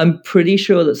 I'm pretty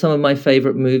sure that some of my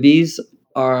favorite movies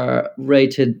are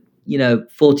rated,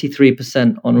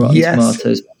 43% on Rotten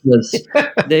Tomatoes, because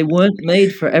they weren't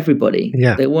made for everybody.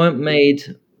 Yeah. They weren't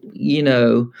made,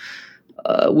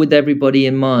 with everybody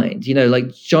in mind.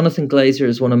 Like Jonathan Glazer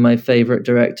is one of my favorite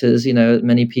directors,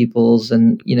 many people's,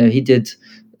 and, he did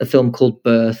a film called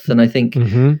Birth, and I think,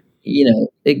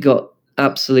 it got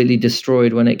absolutely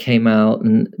destroyed when it came out,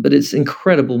 but it's an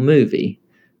incredible movie.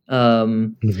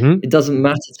 It doesn't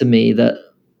matter to me that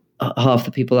half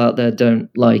the people out there don't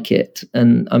like it,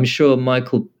 and I'm sure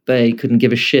Michael Bay couldn't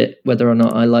give a shit whether or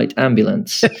not I liked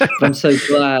Ambulance. But I'm so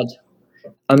glad.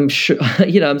 I'm sure,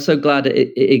 I'm so glad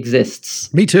it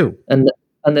exists. Me too. And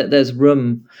that there's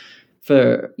room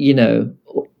for,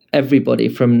 everybody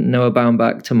from Noah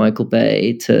Baumbach to Michael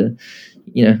Bay to,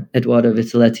 Eduardo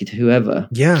Vitaletti to whoever.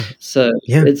 Yeah. So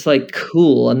it's like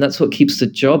cool. And that's what keeps the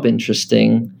job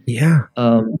interesting. Yeah.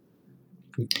 And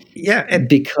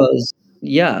because,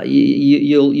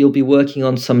 you'll be working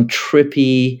on some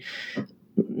trippy,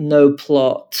 no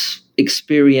plot,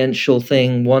 experiential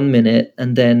thing 1 minute,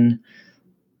 and then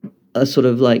a sort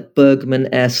of like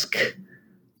Bergman-esque,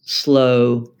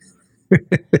 slow,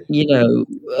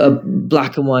 a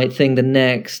black and white thing the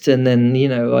next. And then,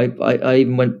 I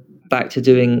even went back to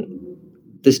doing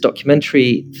this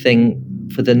documentary thing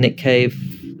for the Nick Cave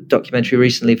documentary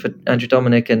recently for Andrew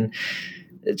Dominic. And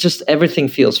it just everything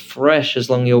feels fresh as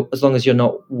long as you're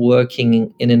not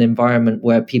working in an environment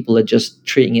where people are just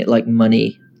treating it like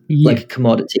money, like a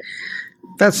commodity.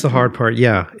 That's the hard part,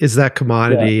 is that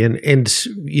commodity. And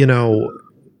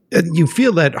you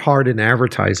feel that hard in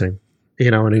advertising.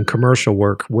 and in commercial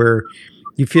work where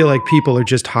you feel like people are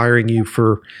just hiring you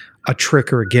for a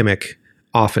trick or a gimmick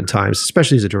oftentimes,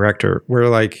 especially as a director,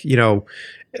 where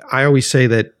I always say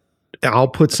that I'll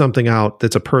put something out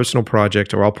that's a personal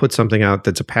project, or I'll put something out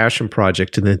that's a passion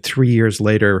project, and then 3 years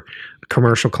later,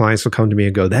 commercial clients will come to me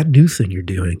and go, "That new thing you're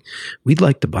doing, we'd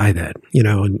like to buy that,"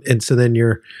 and so then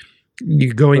you're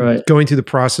going through the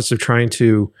process of trying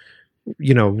to,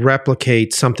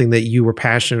 replicate something that you were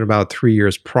passionate about 3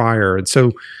 years prior, and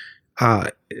so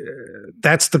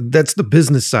that's the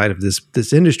business side of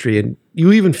this industry, and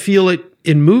you even feel it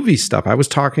in movie stuff. I was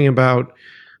talking about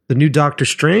the new Doctor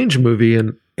Strange movie,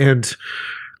 and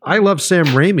I love Sam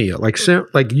Raimi.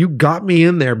 Like you got me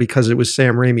in there because it was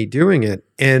Sam Raimi doing it,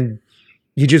 and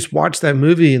you just watch that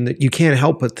movie, and you can't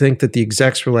help but think that the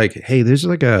execs were like, "Hey, there's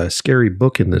like a scary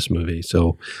book in this movie,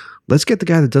 so let's get the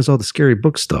guy that does all the scary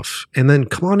book stuff, and then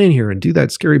come on in here and do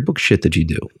that scary book shit that you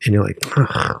do." And you're like,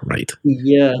 right,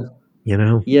 yeah,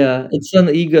 yeah. It's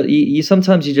something you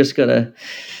sometimes you just gotta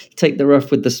take the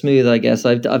rough with the smooth, I guess.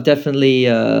 I've definitely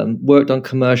worked on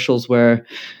commercials where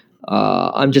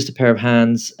I'm just a pair of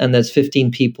hands, and there's 15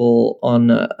 people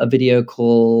on a video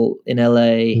call in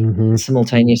LA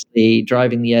simultaneously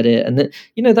driving the edit, and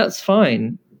that's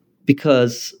fine,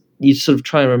 because you sort of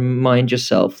try and remind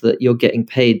yourself that you're getting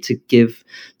paid to give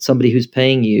somebody who's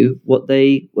paying you what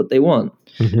they want.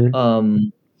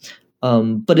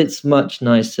 But it's much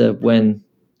nicer when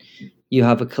you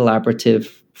have a collaborative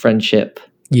friendship,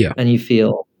 and you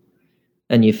feel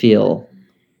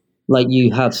like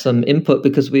you have some input,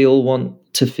 because we all want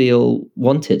to feel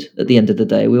wanted at the end of the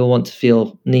day. We all want to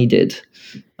feel needed.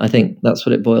 I think that's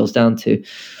what it boils down to.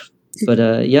 But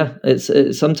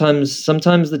it's sometimes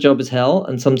the job is hell,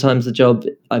 and sometimes the job,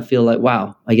 I feel like,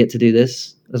 wow, I get to do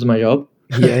this as my job.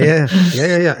 Yeah.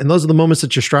 And those are the moments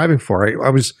that you're striving for. I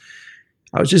was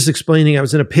just explaining, I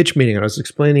was in a pitch meeting, and I was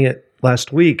explaining it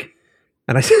last week,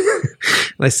 and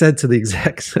I said to the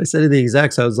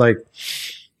execs, I was like,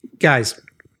 guys,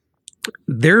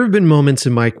 there have been moments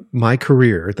in my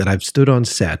career that I've stood on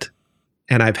set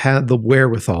and I've had the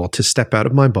wherewithal to step out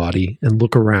of my body and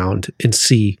look around and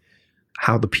see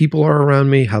how the people are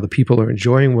around me, how the people are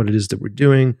enjoying what it is that we're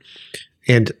doing.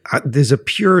 And there's a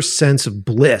pure sense of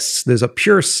bliss. There's a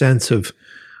pure sense of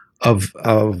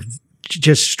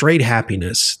just straight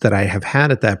happiness that I have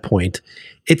had at that point.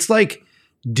 It's like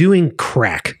doing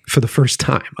crack for the first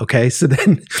time. Okay. So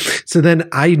then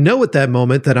I know at that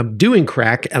moment that I'm doing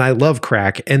crack and I love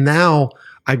crack. And now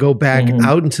I go back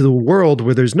out into the world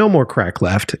where there's no more crack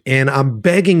left. And I'm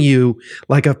begging you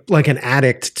like an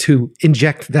addict to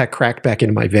inject that crack back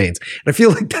into my veins. And I feel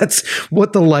like that's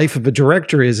what the life of a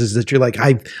director is that you're like,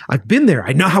 I've been there.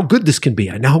 I know how good this can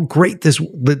be. I know how great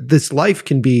this life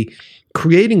can be,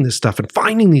 creating this stuff and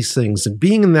finding these things and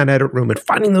being in that edit room and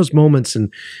finding those moments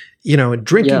and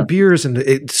drinking beers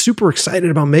and super excited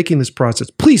about making this process.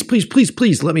 Please, please, please,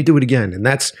 please let me do it again. And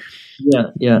that's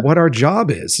what our job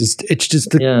is. It's just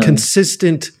the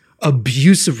consistent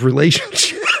abusive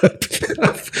relationship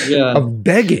of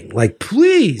begging, like,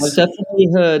 please.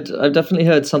 I've definitely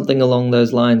heard something along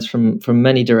those lines from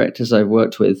many directors I've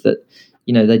worked with, that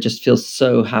they just feel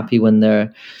so happy when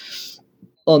they're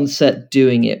on set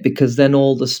doing it, because then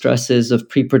all the stresses of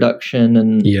pre-production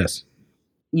and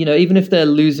even if they're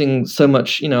losing so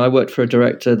much, I worked for a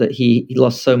director that he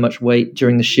lost so much weight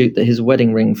during the shoot that his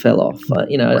wedding ring fell off,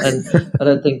 and I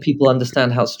don't think people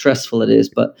understand how stressful it is.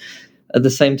 But at the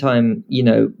same time,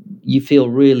 you feel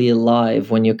really alive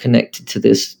when you're connected to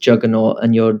this juggernaut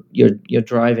and you're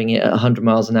driving it at 100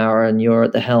 miles an hour and you're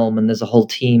at the helm and there's a whole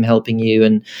team helping you.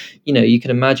 And, you can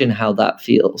imagine how that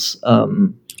feels.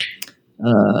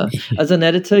 As an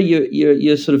editor,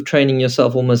 you're sort of training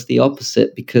yourself almost the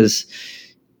opposite, because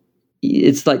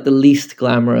it's like the least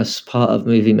glamorous part of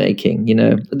movie making.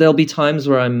 There'll be times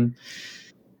where I'm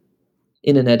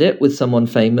in an edit with someone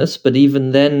famous, but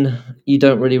even then you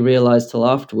don't really realize till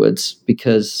afterwards,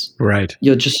 because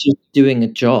you're just doing a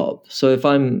job. So if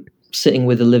I'm sitting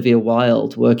with Olivia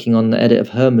Wilde working on the edit of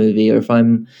her movie, or if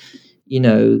I'm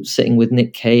sitting with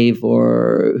Nick Cave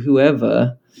or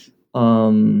whoever,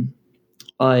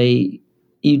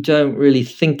 you don't really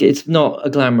think, it's not a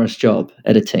glamorous job,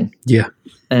 editing. Yeah.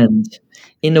 And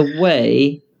in a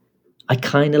way, I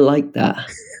kind of like that.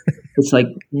 It's like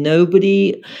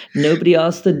nobody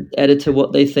asks the editor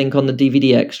what they think on the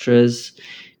DVD extras.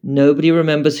 Nobody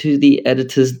remembers who the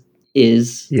editor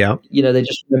is. Yeah. They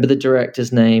just remember the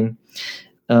director's name.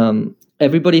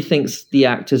 Everybody thinks the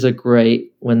actors are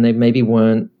great when they maybe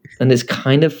weren't. And it's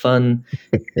kind of fun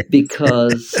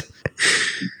because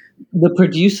the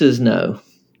producers know.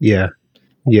 Yeah.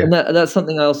 And that's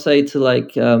something I'll say to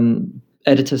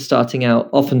editors starting out,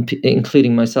 often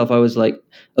including myself, I was like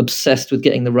obsessed with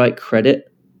getting the right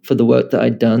credit for the work that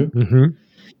I'd done. Mm-hmm.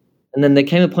 And then there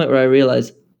came a point where I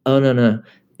realized, oh, no,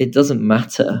 it doesn't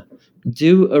matter.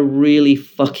 Do a really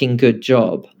fucking good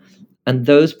job. And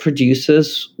those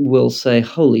producers will say,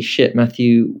 holy shit,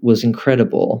 Matthew was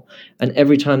incredible. And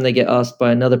every time they get asked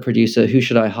by another producer, who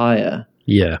should I hire?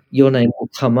 Yeah. Your name will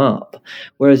come up.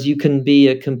 Whereas you can be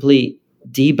a complete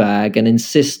D-bag and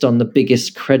insist on the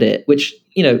biggest credit, which,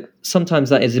 sometimes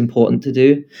that is important to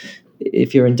do.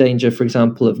 If you're in danger, for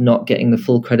example, of not getting the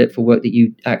full credit for work that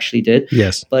you actually did.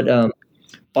 Yes. But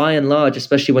by and large,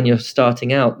 especially when you're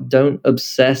starting out, don't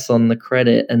obsess on the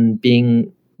credit and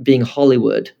being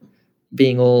Hollywood,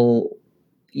 being all,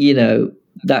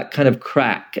 that kind of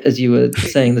crack, as you were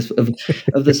saying, this of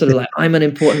the sort of like, I'm an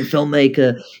important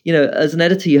filmmaker. As an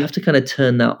editor, you have to kind of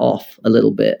turn that off a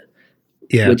little bit,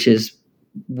 which is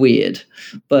weird.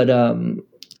 But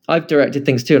I've directed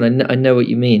things too, and I know what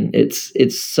you mean.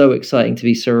 It's so exciting to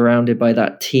be surrounded by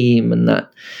that team and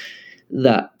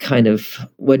that kind of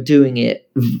we're doing it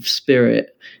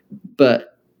spirit.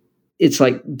 But it's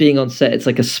like being on set. It's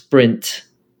like a sprint.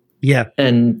 Yeah,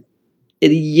 and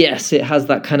it has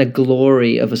that kind of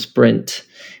glory of a sprint,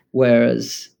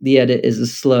 whereas the edit is a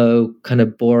slow, kind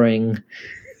of boring,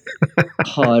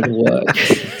 hard work.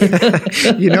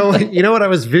 You know what I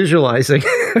was visualizing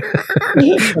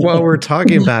while we're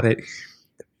talking about it?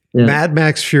 Yeah. Mad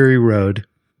Max Fury Road,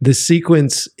 the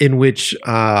sequence in which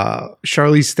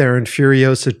Charlize Theron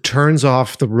Furiosa turns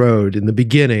off the road in the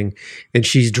beginning, and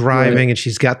she's driving, and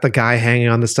she's got the guy hanging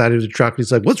on the side of the truck.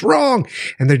 He's like, "What's wrong?"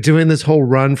 And they're doing this whole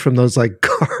run from those like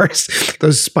cars,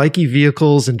 those spiky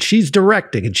vehicles, and she's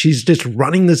directing, and she's just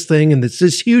running this thing, and it's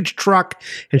this huge truck,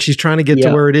 and she's trying to get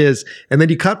to where it is. And then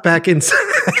you cut back inside.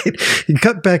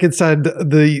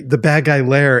 The bad guy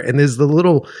lair, and there's the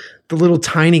little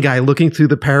tiny guy looking through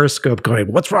the periscope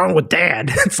going, "What's wrong with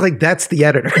Dad?" It's like, that's the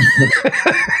editor.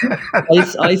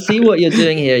 I see what you're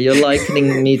doing here. You're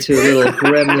likening me to a little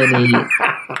gremlin-y,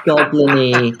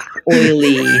 goblin-y,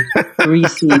 oily,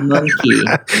 greasy monkey.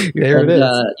 There it is.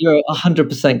 You're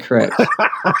 100% correct.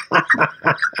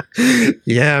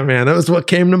 Yeah, man. That was what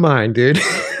came to mind, dude.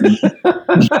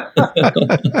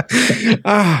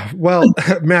 Well,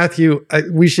 Matthew,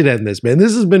 we should end this, man.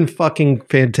 This has been fucking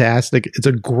fantastic. It's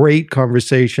a great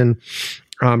conversation.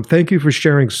 Thank you for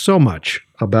sharing so much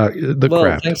about the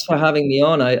craft. Thanks for having me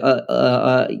on.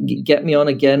 Get me on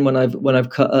again when I've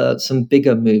cut some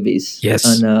bigger movies.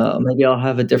 Yes, and maybe I'll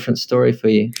have a different story for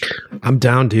you. I'm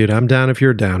down, dude. I'm down if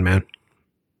you're down, man.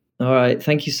 All right.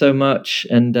 Thank you so much.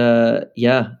 And I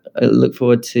look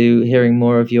forward to hearing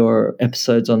more of your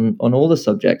episodes on all the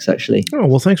subjects, actually. Oh,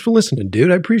 well, thanks for listening,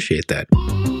 dude. I appreciate that.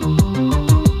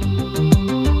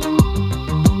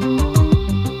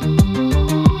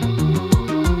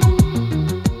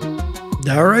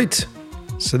 All right.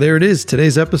 So there it is,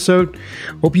 today's episode.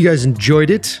 Hope you guys enjoyed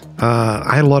it.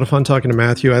 I had a lot of fun talking to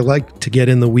Matthew. I like to get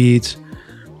in the weeds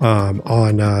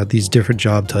on these different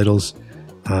job titles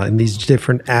and these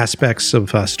different aspects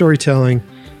of storytelling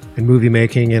and movie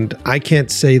making. And I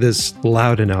can't say this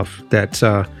loud enough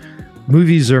that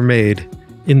movies are made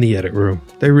in the edit room.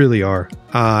 They really are.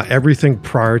 Everything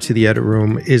prior to the edit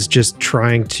room is just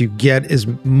trying to get as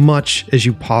much as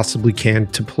you possibly can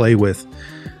to play with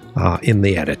in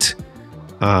the edit.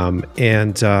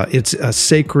 It's a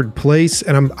sacred place.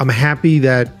 And I'm happy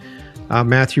that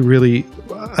Matthew really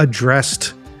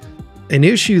addressed an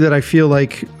issue that I feel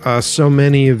like so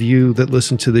many of you that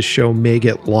listen to this show may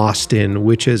get lost in,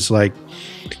 which is like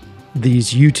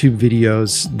these YouTube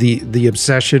videos, the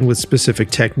obsession with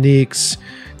specific techniques,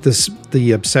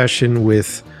 the obsession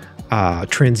with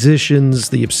transitions,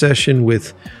 the obsession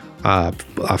with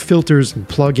filters and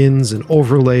plugins and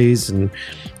overlays and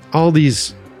all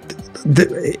these.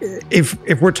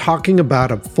 If we're talking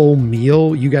about a full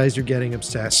meal, you guys are getting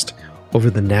obsessed over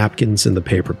the napkins and the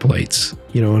paper plates.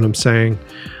 You know what I'm saying?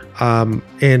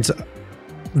 And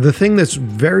the thing that's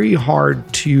very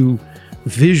hard to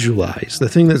visualize, the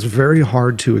thing that's very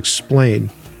hard to explain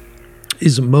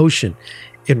is emotion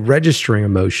and registering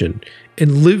emotion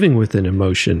and living with an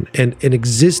emotion and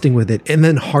existing with it and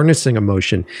then harnessing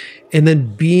emotion and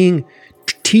then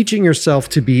teaching yourself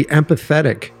to be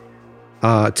empathetic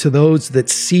to those that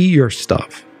see your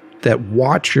stuff, that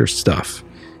watch your stuff,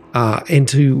 and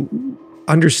to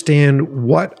understand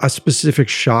what a specific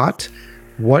shot,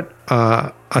 what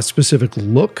a specific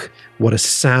look, what a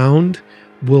sound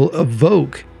will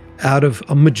evoke out of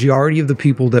a majority of the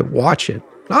people that watch it.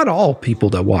 Not all people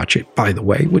that watch it, by the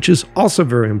way, which is also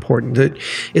very important.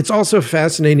 It's also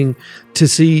fascinating to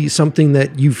see something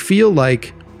that you feel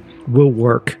like will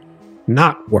work,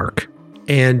 not work.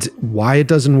 And why it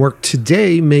doesn't work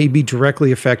today may be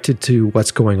directly affected to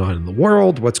what's going on in the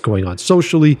world, what's going on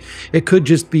socially. It could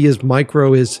just be as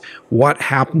micro as what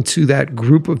happened to that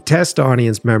group of test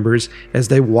audience members as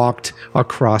they walked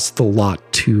across the lot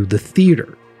to the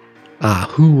theater.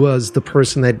 Who was the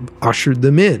person that ushered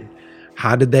them in?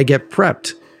 How did they get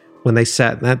prepped when they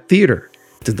sat in that theater?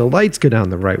 Did the lights go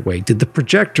down the right way? Did the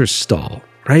projectors stall?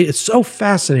 Right? It's so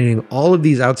fascinating, all of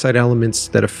these outside elements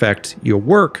that affect your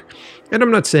work. And I'm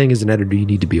not saying as an editor you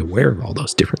need to be aware of all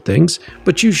those different things,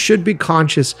 but you should be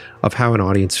conscious of how an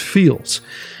audience feels.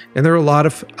 And there are a lot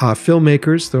of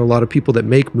filmmakers, there are a lot of people that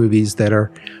make movies that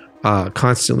are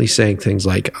constantly saying things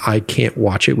like, I can't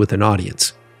watch it with an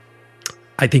audience.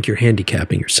 I think you're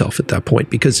handicapping yourself at that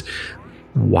point, because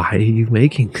why are you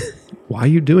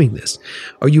doing this?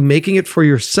 Are you making it for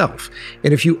yourself?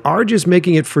 And if you are just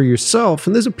making it for yourself,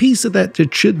 and there's a piece of that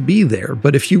that should be there,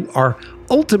 but if you are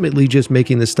ultimately just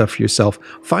making this stuff for yourself,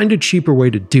 find a cheaper way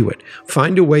to do it.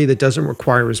 Find a way that doesn't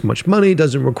require as much money,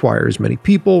 doesn't require as many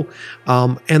people,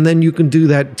 and then you can do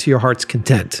that to your heart's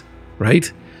content,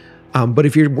 right? But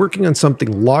if you're working on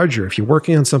something larger, if you're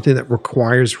working on something that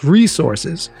requires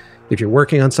resources, if you're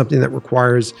working on something that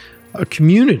requires a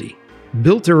community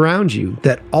built around you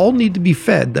that all need to be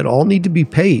fed, that all need to be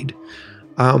paid,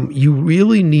 you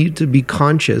really need to be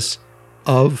conscious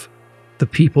of the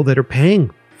people that are paying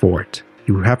for it.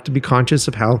 You have to be conscious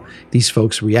of how these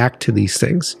folks react to these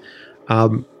things.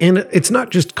 And it's not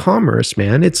just commerce,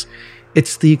 man. It's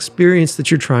the experience that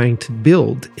you're trying to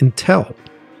build and tell.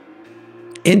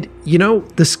 And, you know,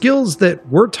 the skills that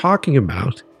we're talking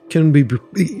about can be,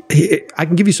 I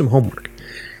can give you some homework.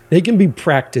 They can be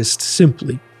practiced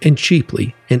simply and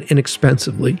cheaply and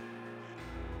inexpensively.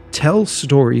 Tell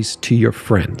stories to your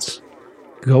friends.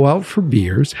 Go out for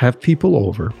beers, have people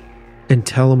over, and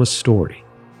tell them a story.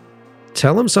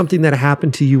 Tell them something that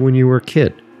happened to you when you were a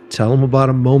kid. Tell them about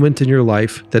a moment in your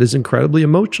life that is incredibly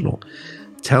emotional.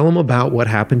 Tell them about what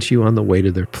happened to you on the way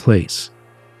to their place.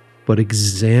 But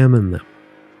examine them.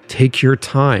 Take your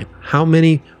time. How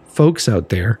many folks out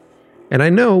there, and I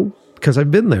know because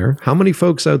I've been there, how many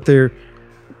folks out there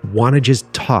want to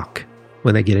just talk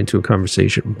when they get into a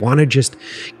conversation, want to just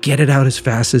get it out as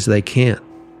fast as they can.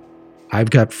 I've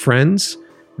got friends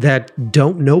that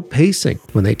don't know pacing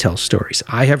when they tell stories.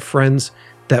 I have friends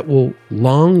that will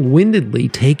long-windedly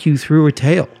take you through a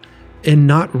tale and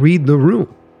not read the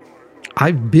room.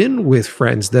 I've been with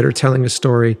friends that are telling a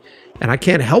story and I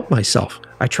can't help myself.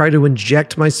 I try to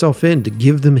inject myself in to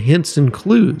give them hints and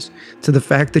clues to the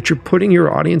fact that you're putting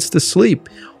your audience to sleep,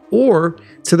 or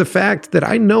to the fact that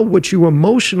I know what you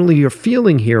emotionally are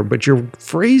feeling here, but you're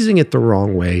phrasing it the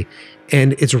wrong way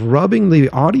and it's rubbing the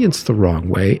audience the wrong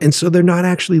way. And so they're not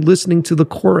actually listening to the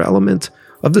core element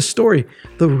of the story,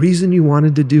 the reason you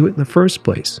wanted to do it in the first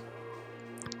place.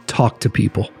 Talk to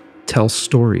people, tell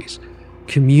stories,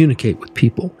 communicate with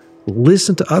people,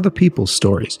 listen to other people's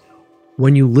stories.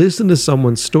 When you listen to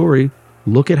someone's story,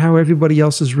 look at how everybody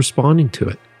else is responding to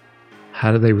it.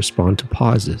 How do they respond to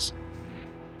pauses?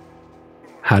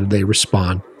 How do they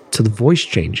respond to the voice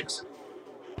changes?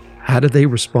 How do they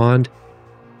respond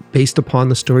based upon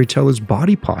the storyteller's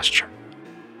body posture?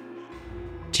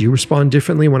 Do you respond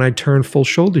differently when I turn full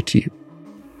shoulder to you?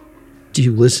 Do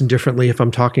you listen differently if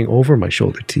I'm talking over my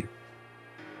shoulder to you?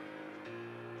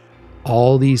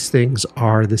 All these things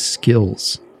are the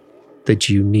skills that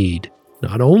you need,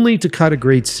 not only to cut a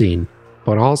great scene,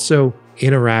 but also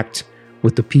interact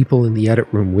with the people in the edit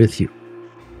room with you.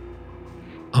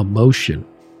 Emotion,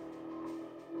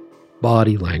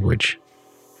 body language,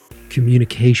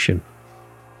 communication,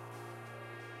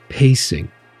 pacing,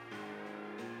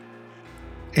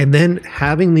 and then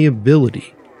having the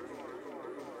ability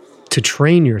to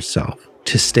train yourself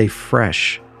to stay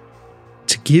fresh,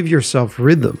 to give yourself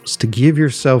rhythms, to give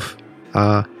yourself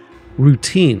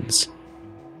routines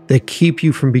that keep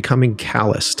you from becoming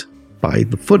calloused by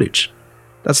the footage.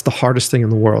 That's the hardest thing in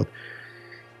the world.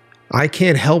 I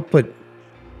can't help but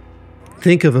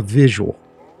think of a visual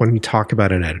when we talk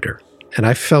about an editor, and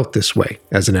I felt this way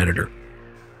as an editor.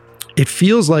 It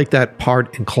feels like that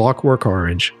part in Clockwork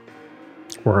Orange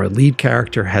where our lead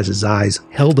character has his eyes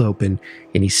held open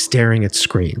and he's staring at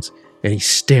screens and he's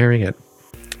staring at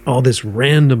all this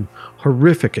random,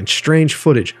 horrific, and strange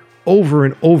footage over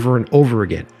and over and over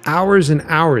again. Hours and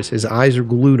hours, his eyes are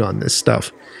glued on this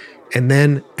stuff. And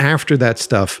then after that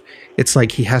stuff, it's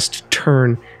like he has to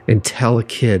turn and tell a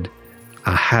kid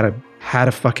how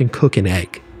to fucking cook an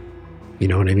egg. You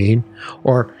know what I mean?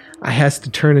 Or I has to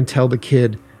turn and tell the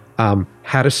kid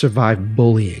how to survive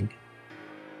bullying.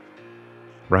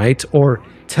 Right? Or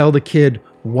tell the kid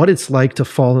what it's like to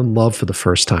fall in love for the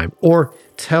first time, or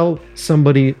tell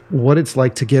somebody what it's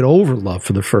like to get over love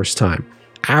for the first time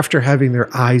after having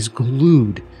their eyes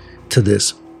glued to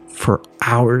this for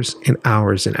hours and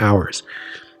hours and hours.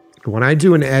 When I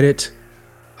do an edit,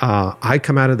 I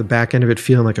come out of the back end of it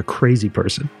feeling like a crazy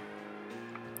person.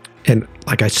 And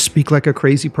like I speak like a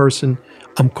crazy person.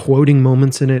 I'm quoting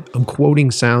moments in it. I'm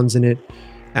quoting sounds in it.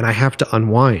 And I have to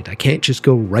unwind. I can't just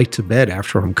go right to bed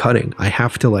after I'm cutting. I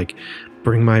have to like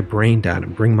bring my brain down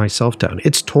and bring myself down.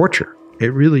 It's torture.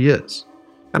 It really is.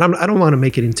 And I don't want to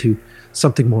make it into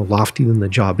something more lofty than the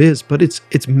job is, but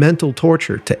it's mental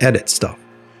torture to edit stuff.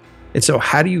 And so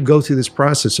how do you go through this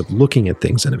process of looking at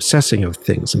things and obsessing of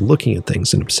things and looking at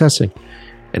things and obsessing?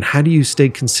 And how do you stay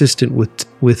consistent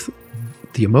with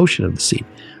the emotion of the scene?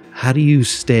 How do you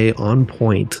stay on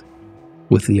point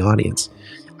with the audience?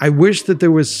 I wish that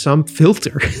there was some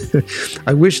filter.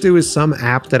 I wish there was some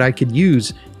app that I could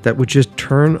use that would just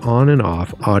turn on and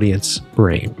off audience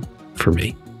brain for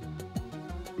me.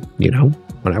 You know,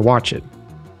 when I watch it.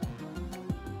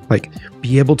 Like,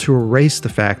 be able to erase the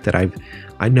fact that I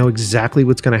know exactly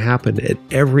what's going to happen at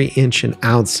every inch and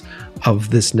ounce of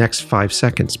this next 5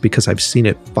 seconds because I've seen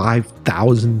it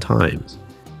 5,000 times.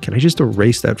 Can I just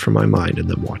erase that from my mind and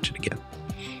then watch it again?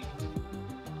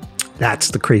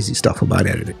 That's the crazy stuff about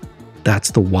editing.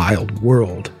 That's the wild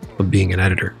world of being an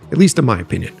editor, at least in my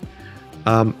opinion.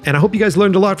 And I hope you guys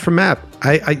learned a lot from Matt.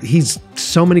 He's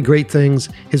so many great things.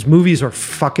 His movies are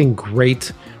fucking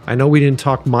great. I know we didn't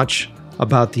talk much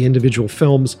about the individual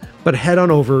films, but head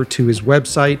on over to his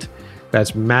website.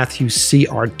 That's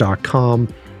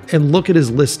MatthewCart.com and look at his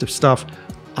list of stuff.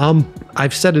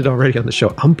 I've said it already on the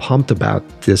show. I'm pumped about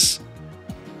this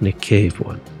Nick Cave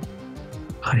one.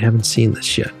 I haven't seen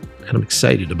this yet, and I'm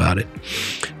excited about it.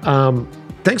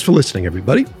 Thanks for listening,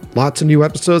 everybody. Lots of new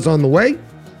episodes on the way.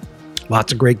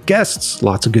 Lots of great guests.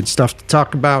 Lots of good stuff to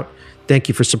talk about. Thank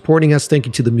you for supporting us. Thank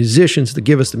you to the musicians that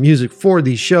give us the music for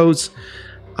these shows.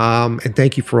 And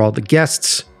thank you for all the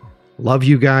guests. Love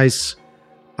you guys.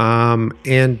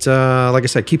 And like I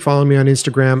said, keep following me on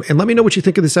Instagram and let me know what you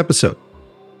think of this episode.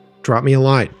 Drop me a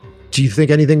line. Do you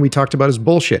think anything we talked about is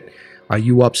bullshit? Are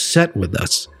you upset with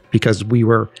us because we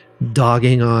were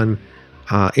dogging on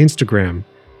Instagram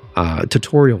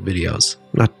tutorial videos?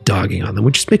 I'm not dogging on them.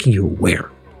 We're just making you aware,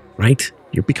 right?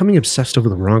 You're becoming obsessed over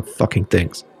the wrong fucking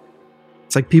things.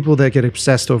 It's like people that get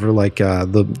obsessed over like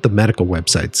the medical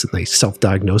websites and they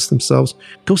self-diagnose themselves.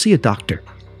 Go see a doctor.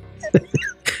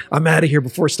 I'm out of here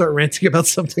before I start ranting about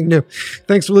something new.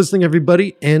 Thanks for listening,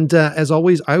 everybody. And as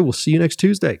always, I will see you next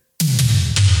Tuesday.